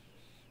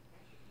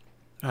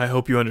I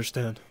hope you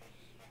understand.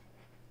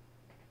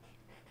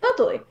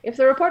 Totally. If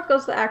the report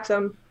goes to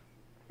Axum,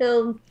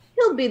 he'll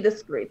be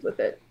discreet with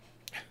it.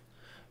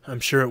 I'm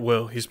sure it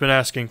will. He's been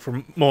asking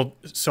for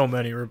so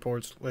many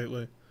reports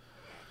lately.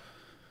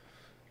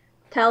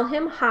 Tell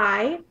him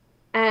hi,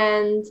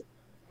 and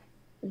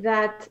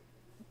that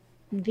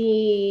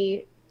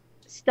the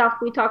stuff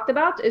we talked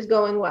about is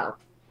going well.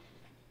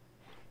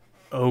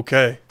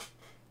 Okay.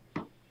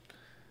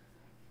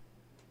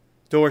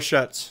 Door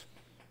shuts.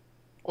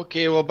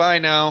 Okay, well, bye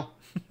now.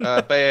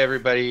 Bye,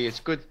 everybody. It's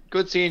good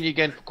seeing you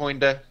again,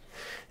 Pacoinda.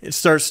 It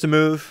starts to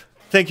move.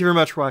 Thank you very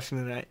much for watching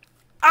tonight.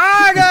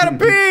 I gotta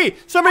pee!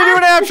 Somebody do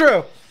an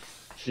outro!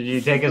 Should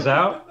you take us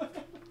out?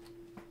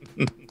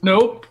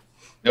 Nope.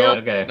 Nope,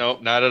 Okay.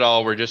 nope, not at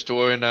all. We're just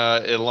doing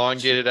an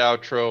elongated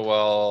outro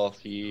while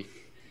he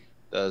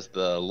does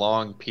the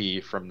long pee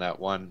from that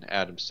one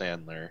Adam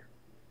Sandler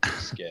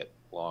skit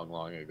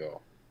long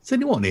ago. Does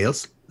anyone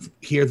else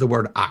hear the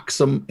word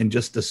Axum and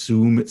just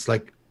assume it's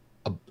like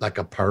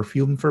a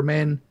perfume for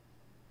men?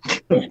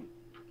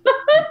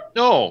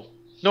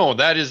 No,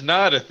 that is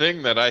not a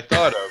thing that I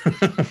thought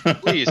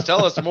of. Please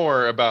tell us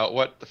more about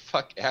what the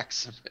fuck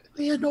Axum is.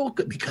 Yeah, no,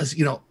 because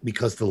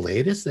the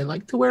ladies, they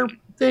like to wear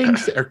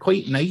things that are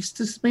quite nice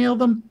to smell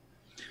them.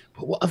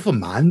 But what if a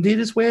man did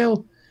as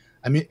well?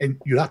 I mean,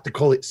 and you have to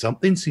call it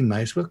something, so you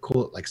might as well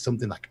call it like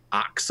something like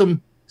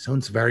Axum.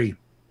 Sounds very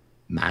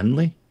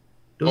manly.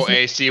 Oh, Doesn't it?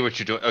 I see what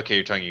you're doing. Okay,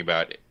 you're talking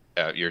about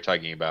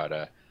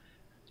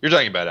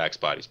Axe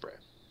body spray.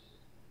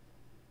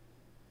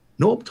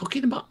 No, I'm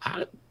talking about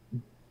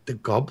the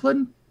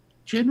goblin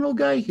general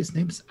guy. His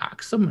name's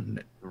Axum.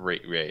 And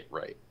Right.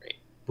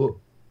 but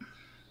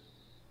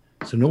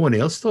so no one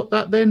else thought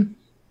that then?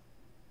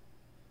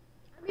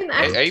 I mean,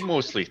 I actually,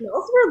 mostly it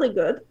smells really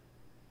good.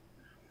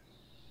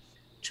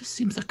 Just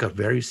seems like a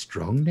very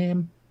strong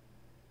name.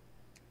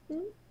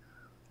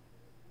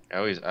 I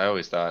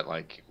always thought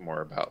like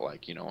more about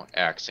like,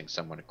 asking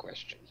someone a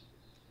question.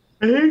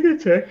 I think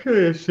it's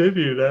actually a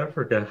city in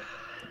Africa.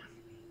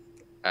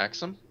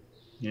 Axum?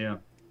 Yeah.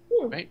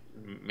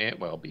 May it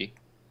well be.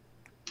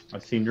 I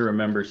seem to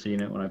remember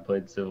seeing it when I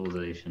played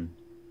Civilization.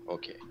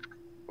 Okay.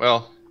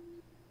 Well,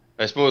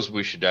 I suppose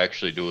we should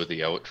actually do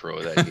the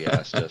outro that he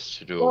asked us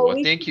to do. Well,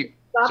 thank you.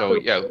 So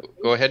yeah,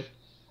 go ahead.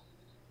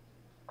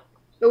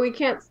 But we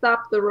can't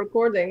stop the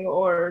recording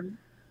or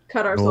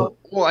cut ourselves.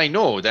 Well, I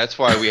know. That's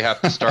why we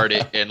have to start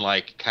it and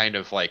like kind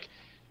of like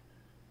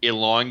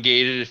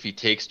elongate it if he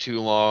takes too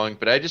long.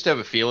 But I just have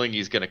a feeling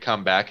he's going to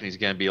come back and he's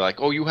going to be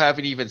like, "Oh, you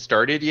haven't even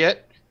started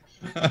yet?"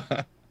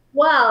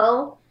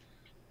 Well,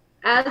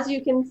 as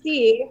you can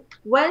see,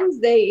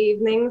 Wednesday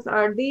evenings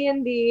are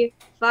D&D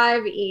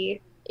 5e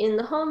in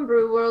the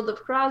homebrew world of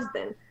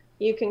Krasden.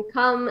 You can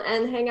come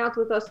and hang out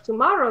with us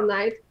tomorrow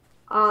night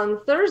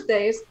on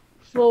Thursdays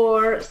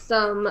for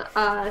some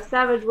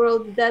Savage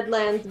Worlds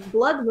Deadlands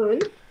Blood Moon.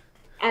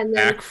 And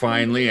then Back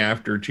finally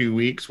after 2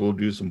 weeks. We'll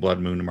do some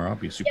Blood Moon tomorrow.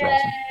 It'll be super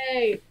awesome.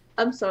 Yay!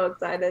 I'm so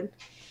excited.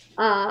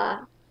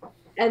 And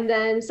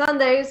then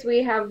Sundays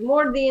we have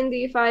more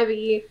D&D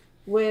 5e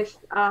with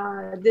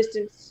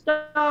Distant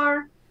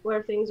Star,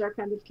 where things are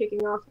kind of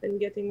kicking off and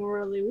getting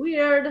really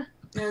weird,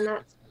 and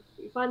that's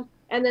be fun.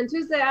 And then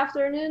Tuesday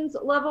afternoons,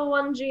 level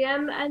 1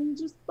 GM, and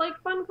just like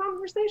fun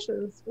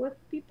conversations with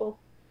people.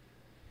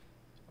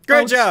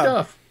 Great job.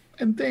 Stuff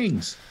and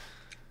things.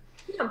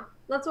 Yeah,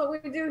 that's what we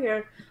do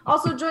here.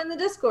 Also, join the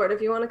Discord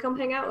if you want to come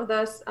hang out with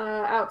us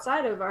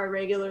outside of our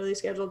regularly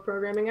scheduled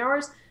programming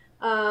hours.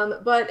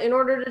 But in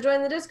order to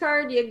join the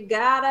Discord, you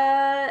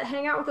gotta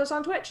hang out with us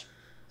on Twitch.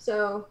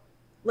 So,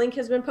 link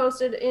has been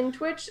posted in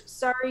Twitch.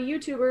 Sorry,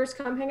 YouTubers,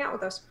 come hang out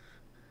with us.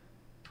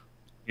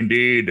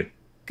 Indeed.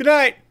 Good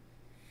night.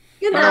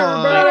 Good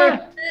night,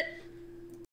 brother.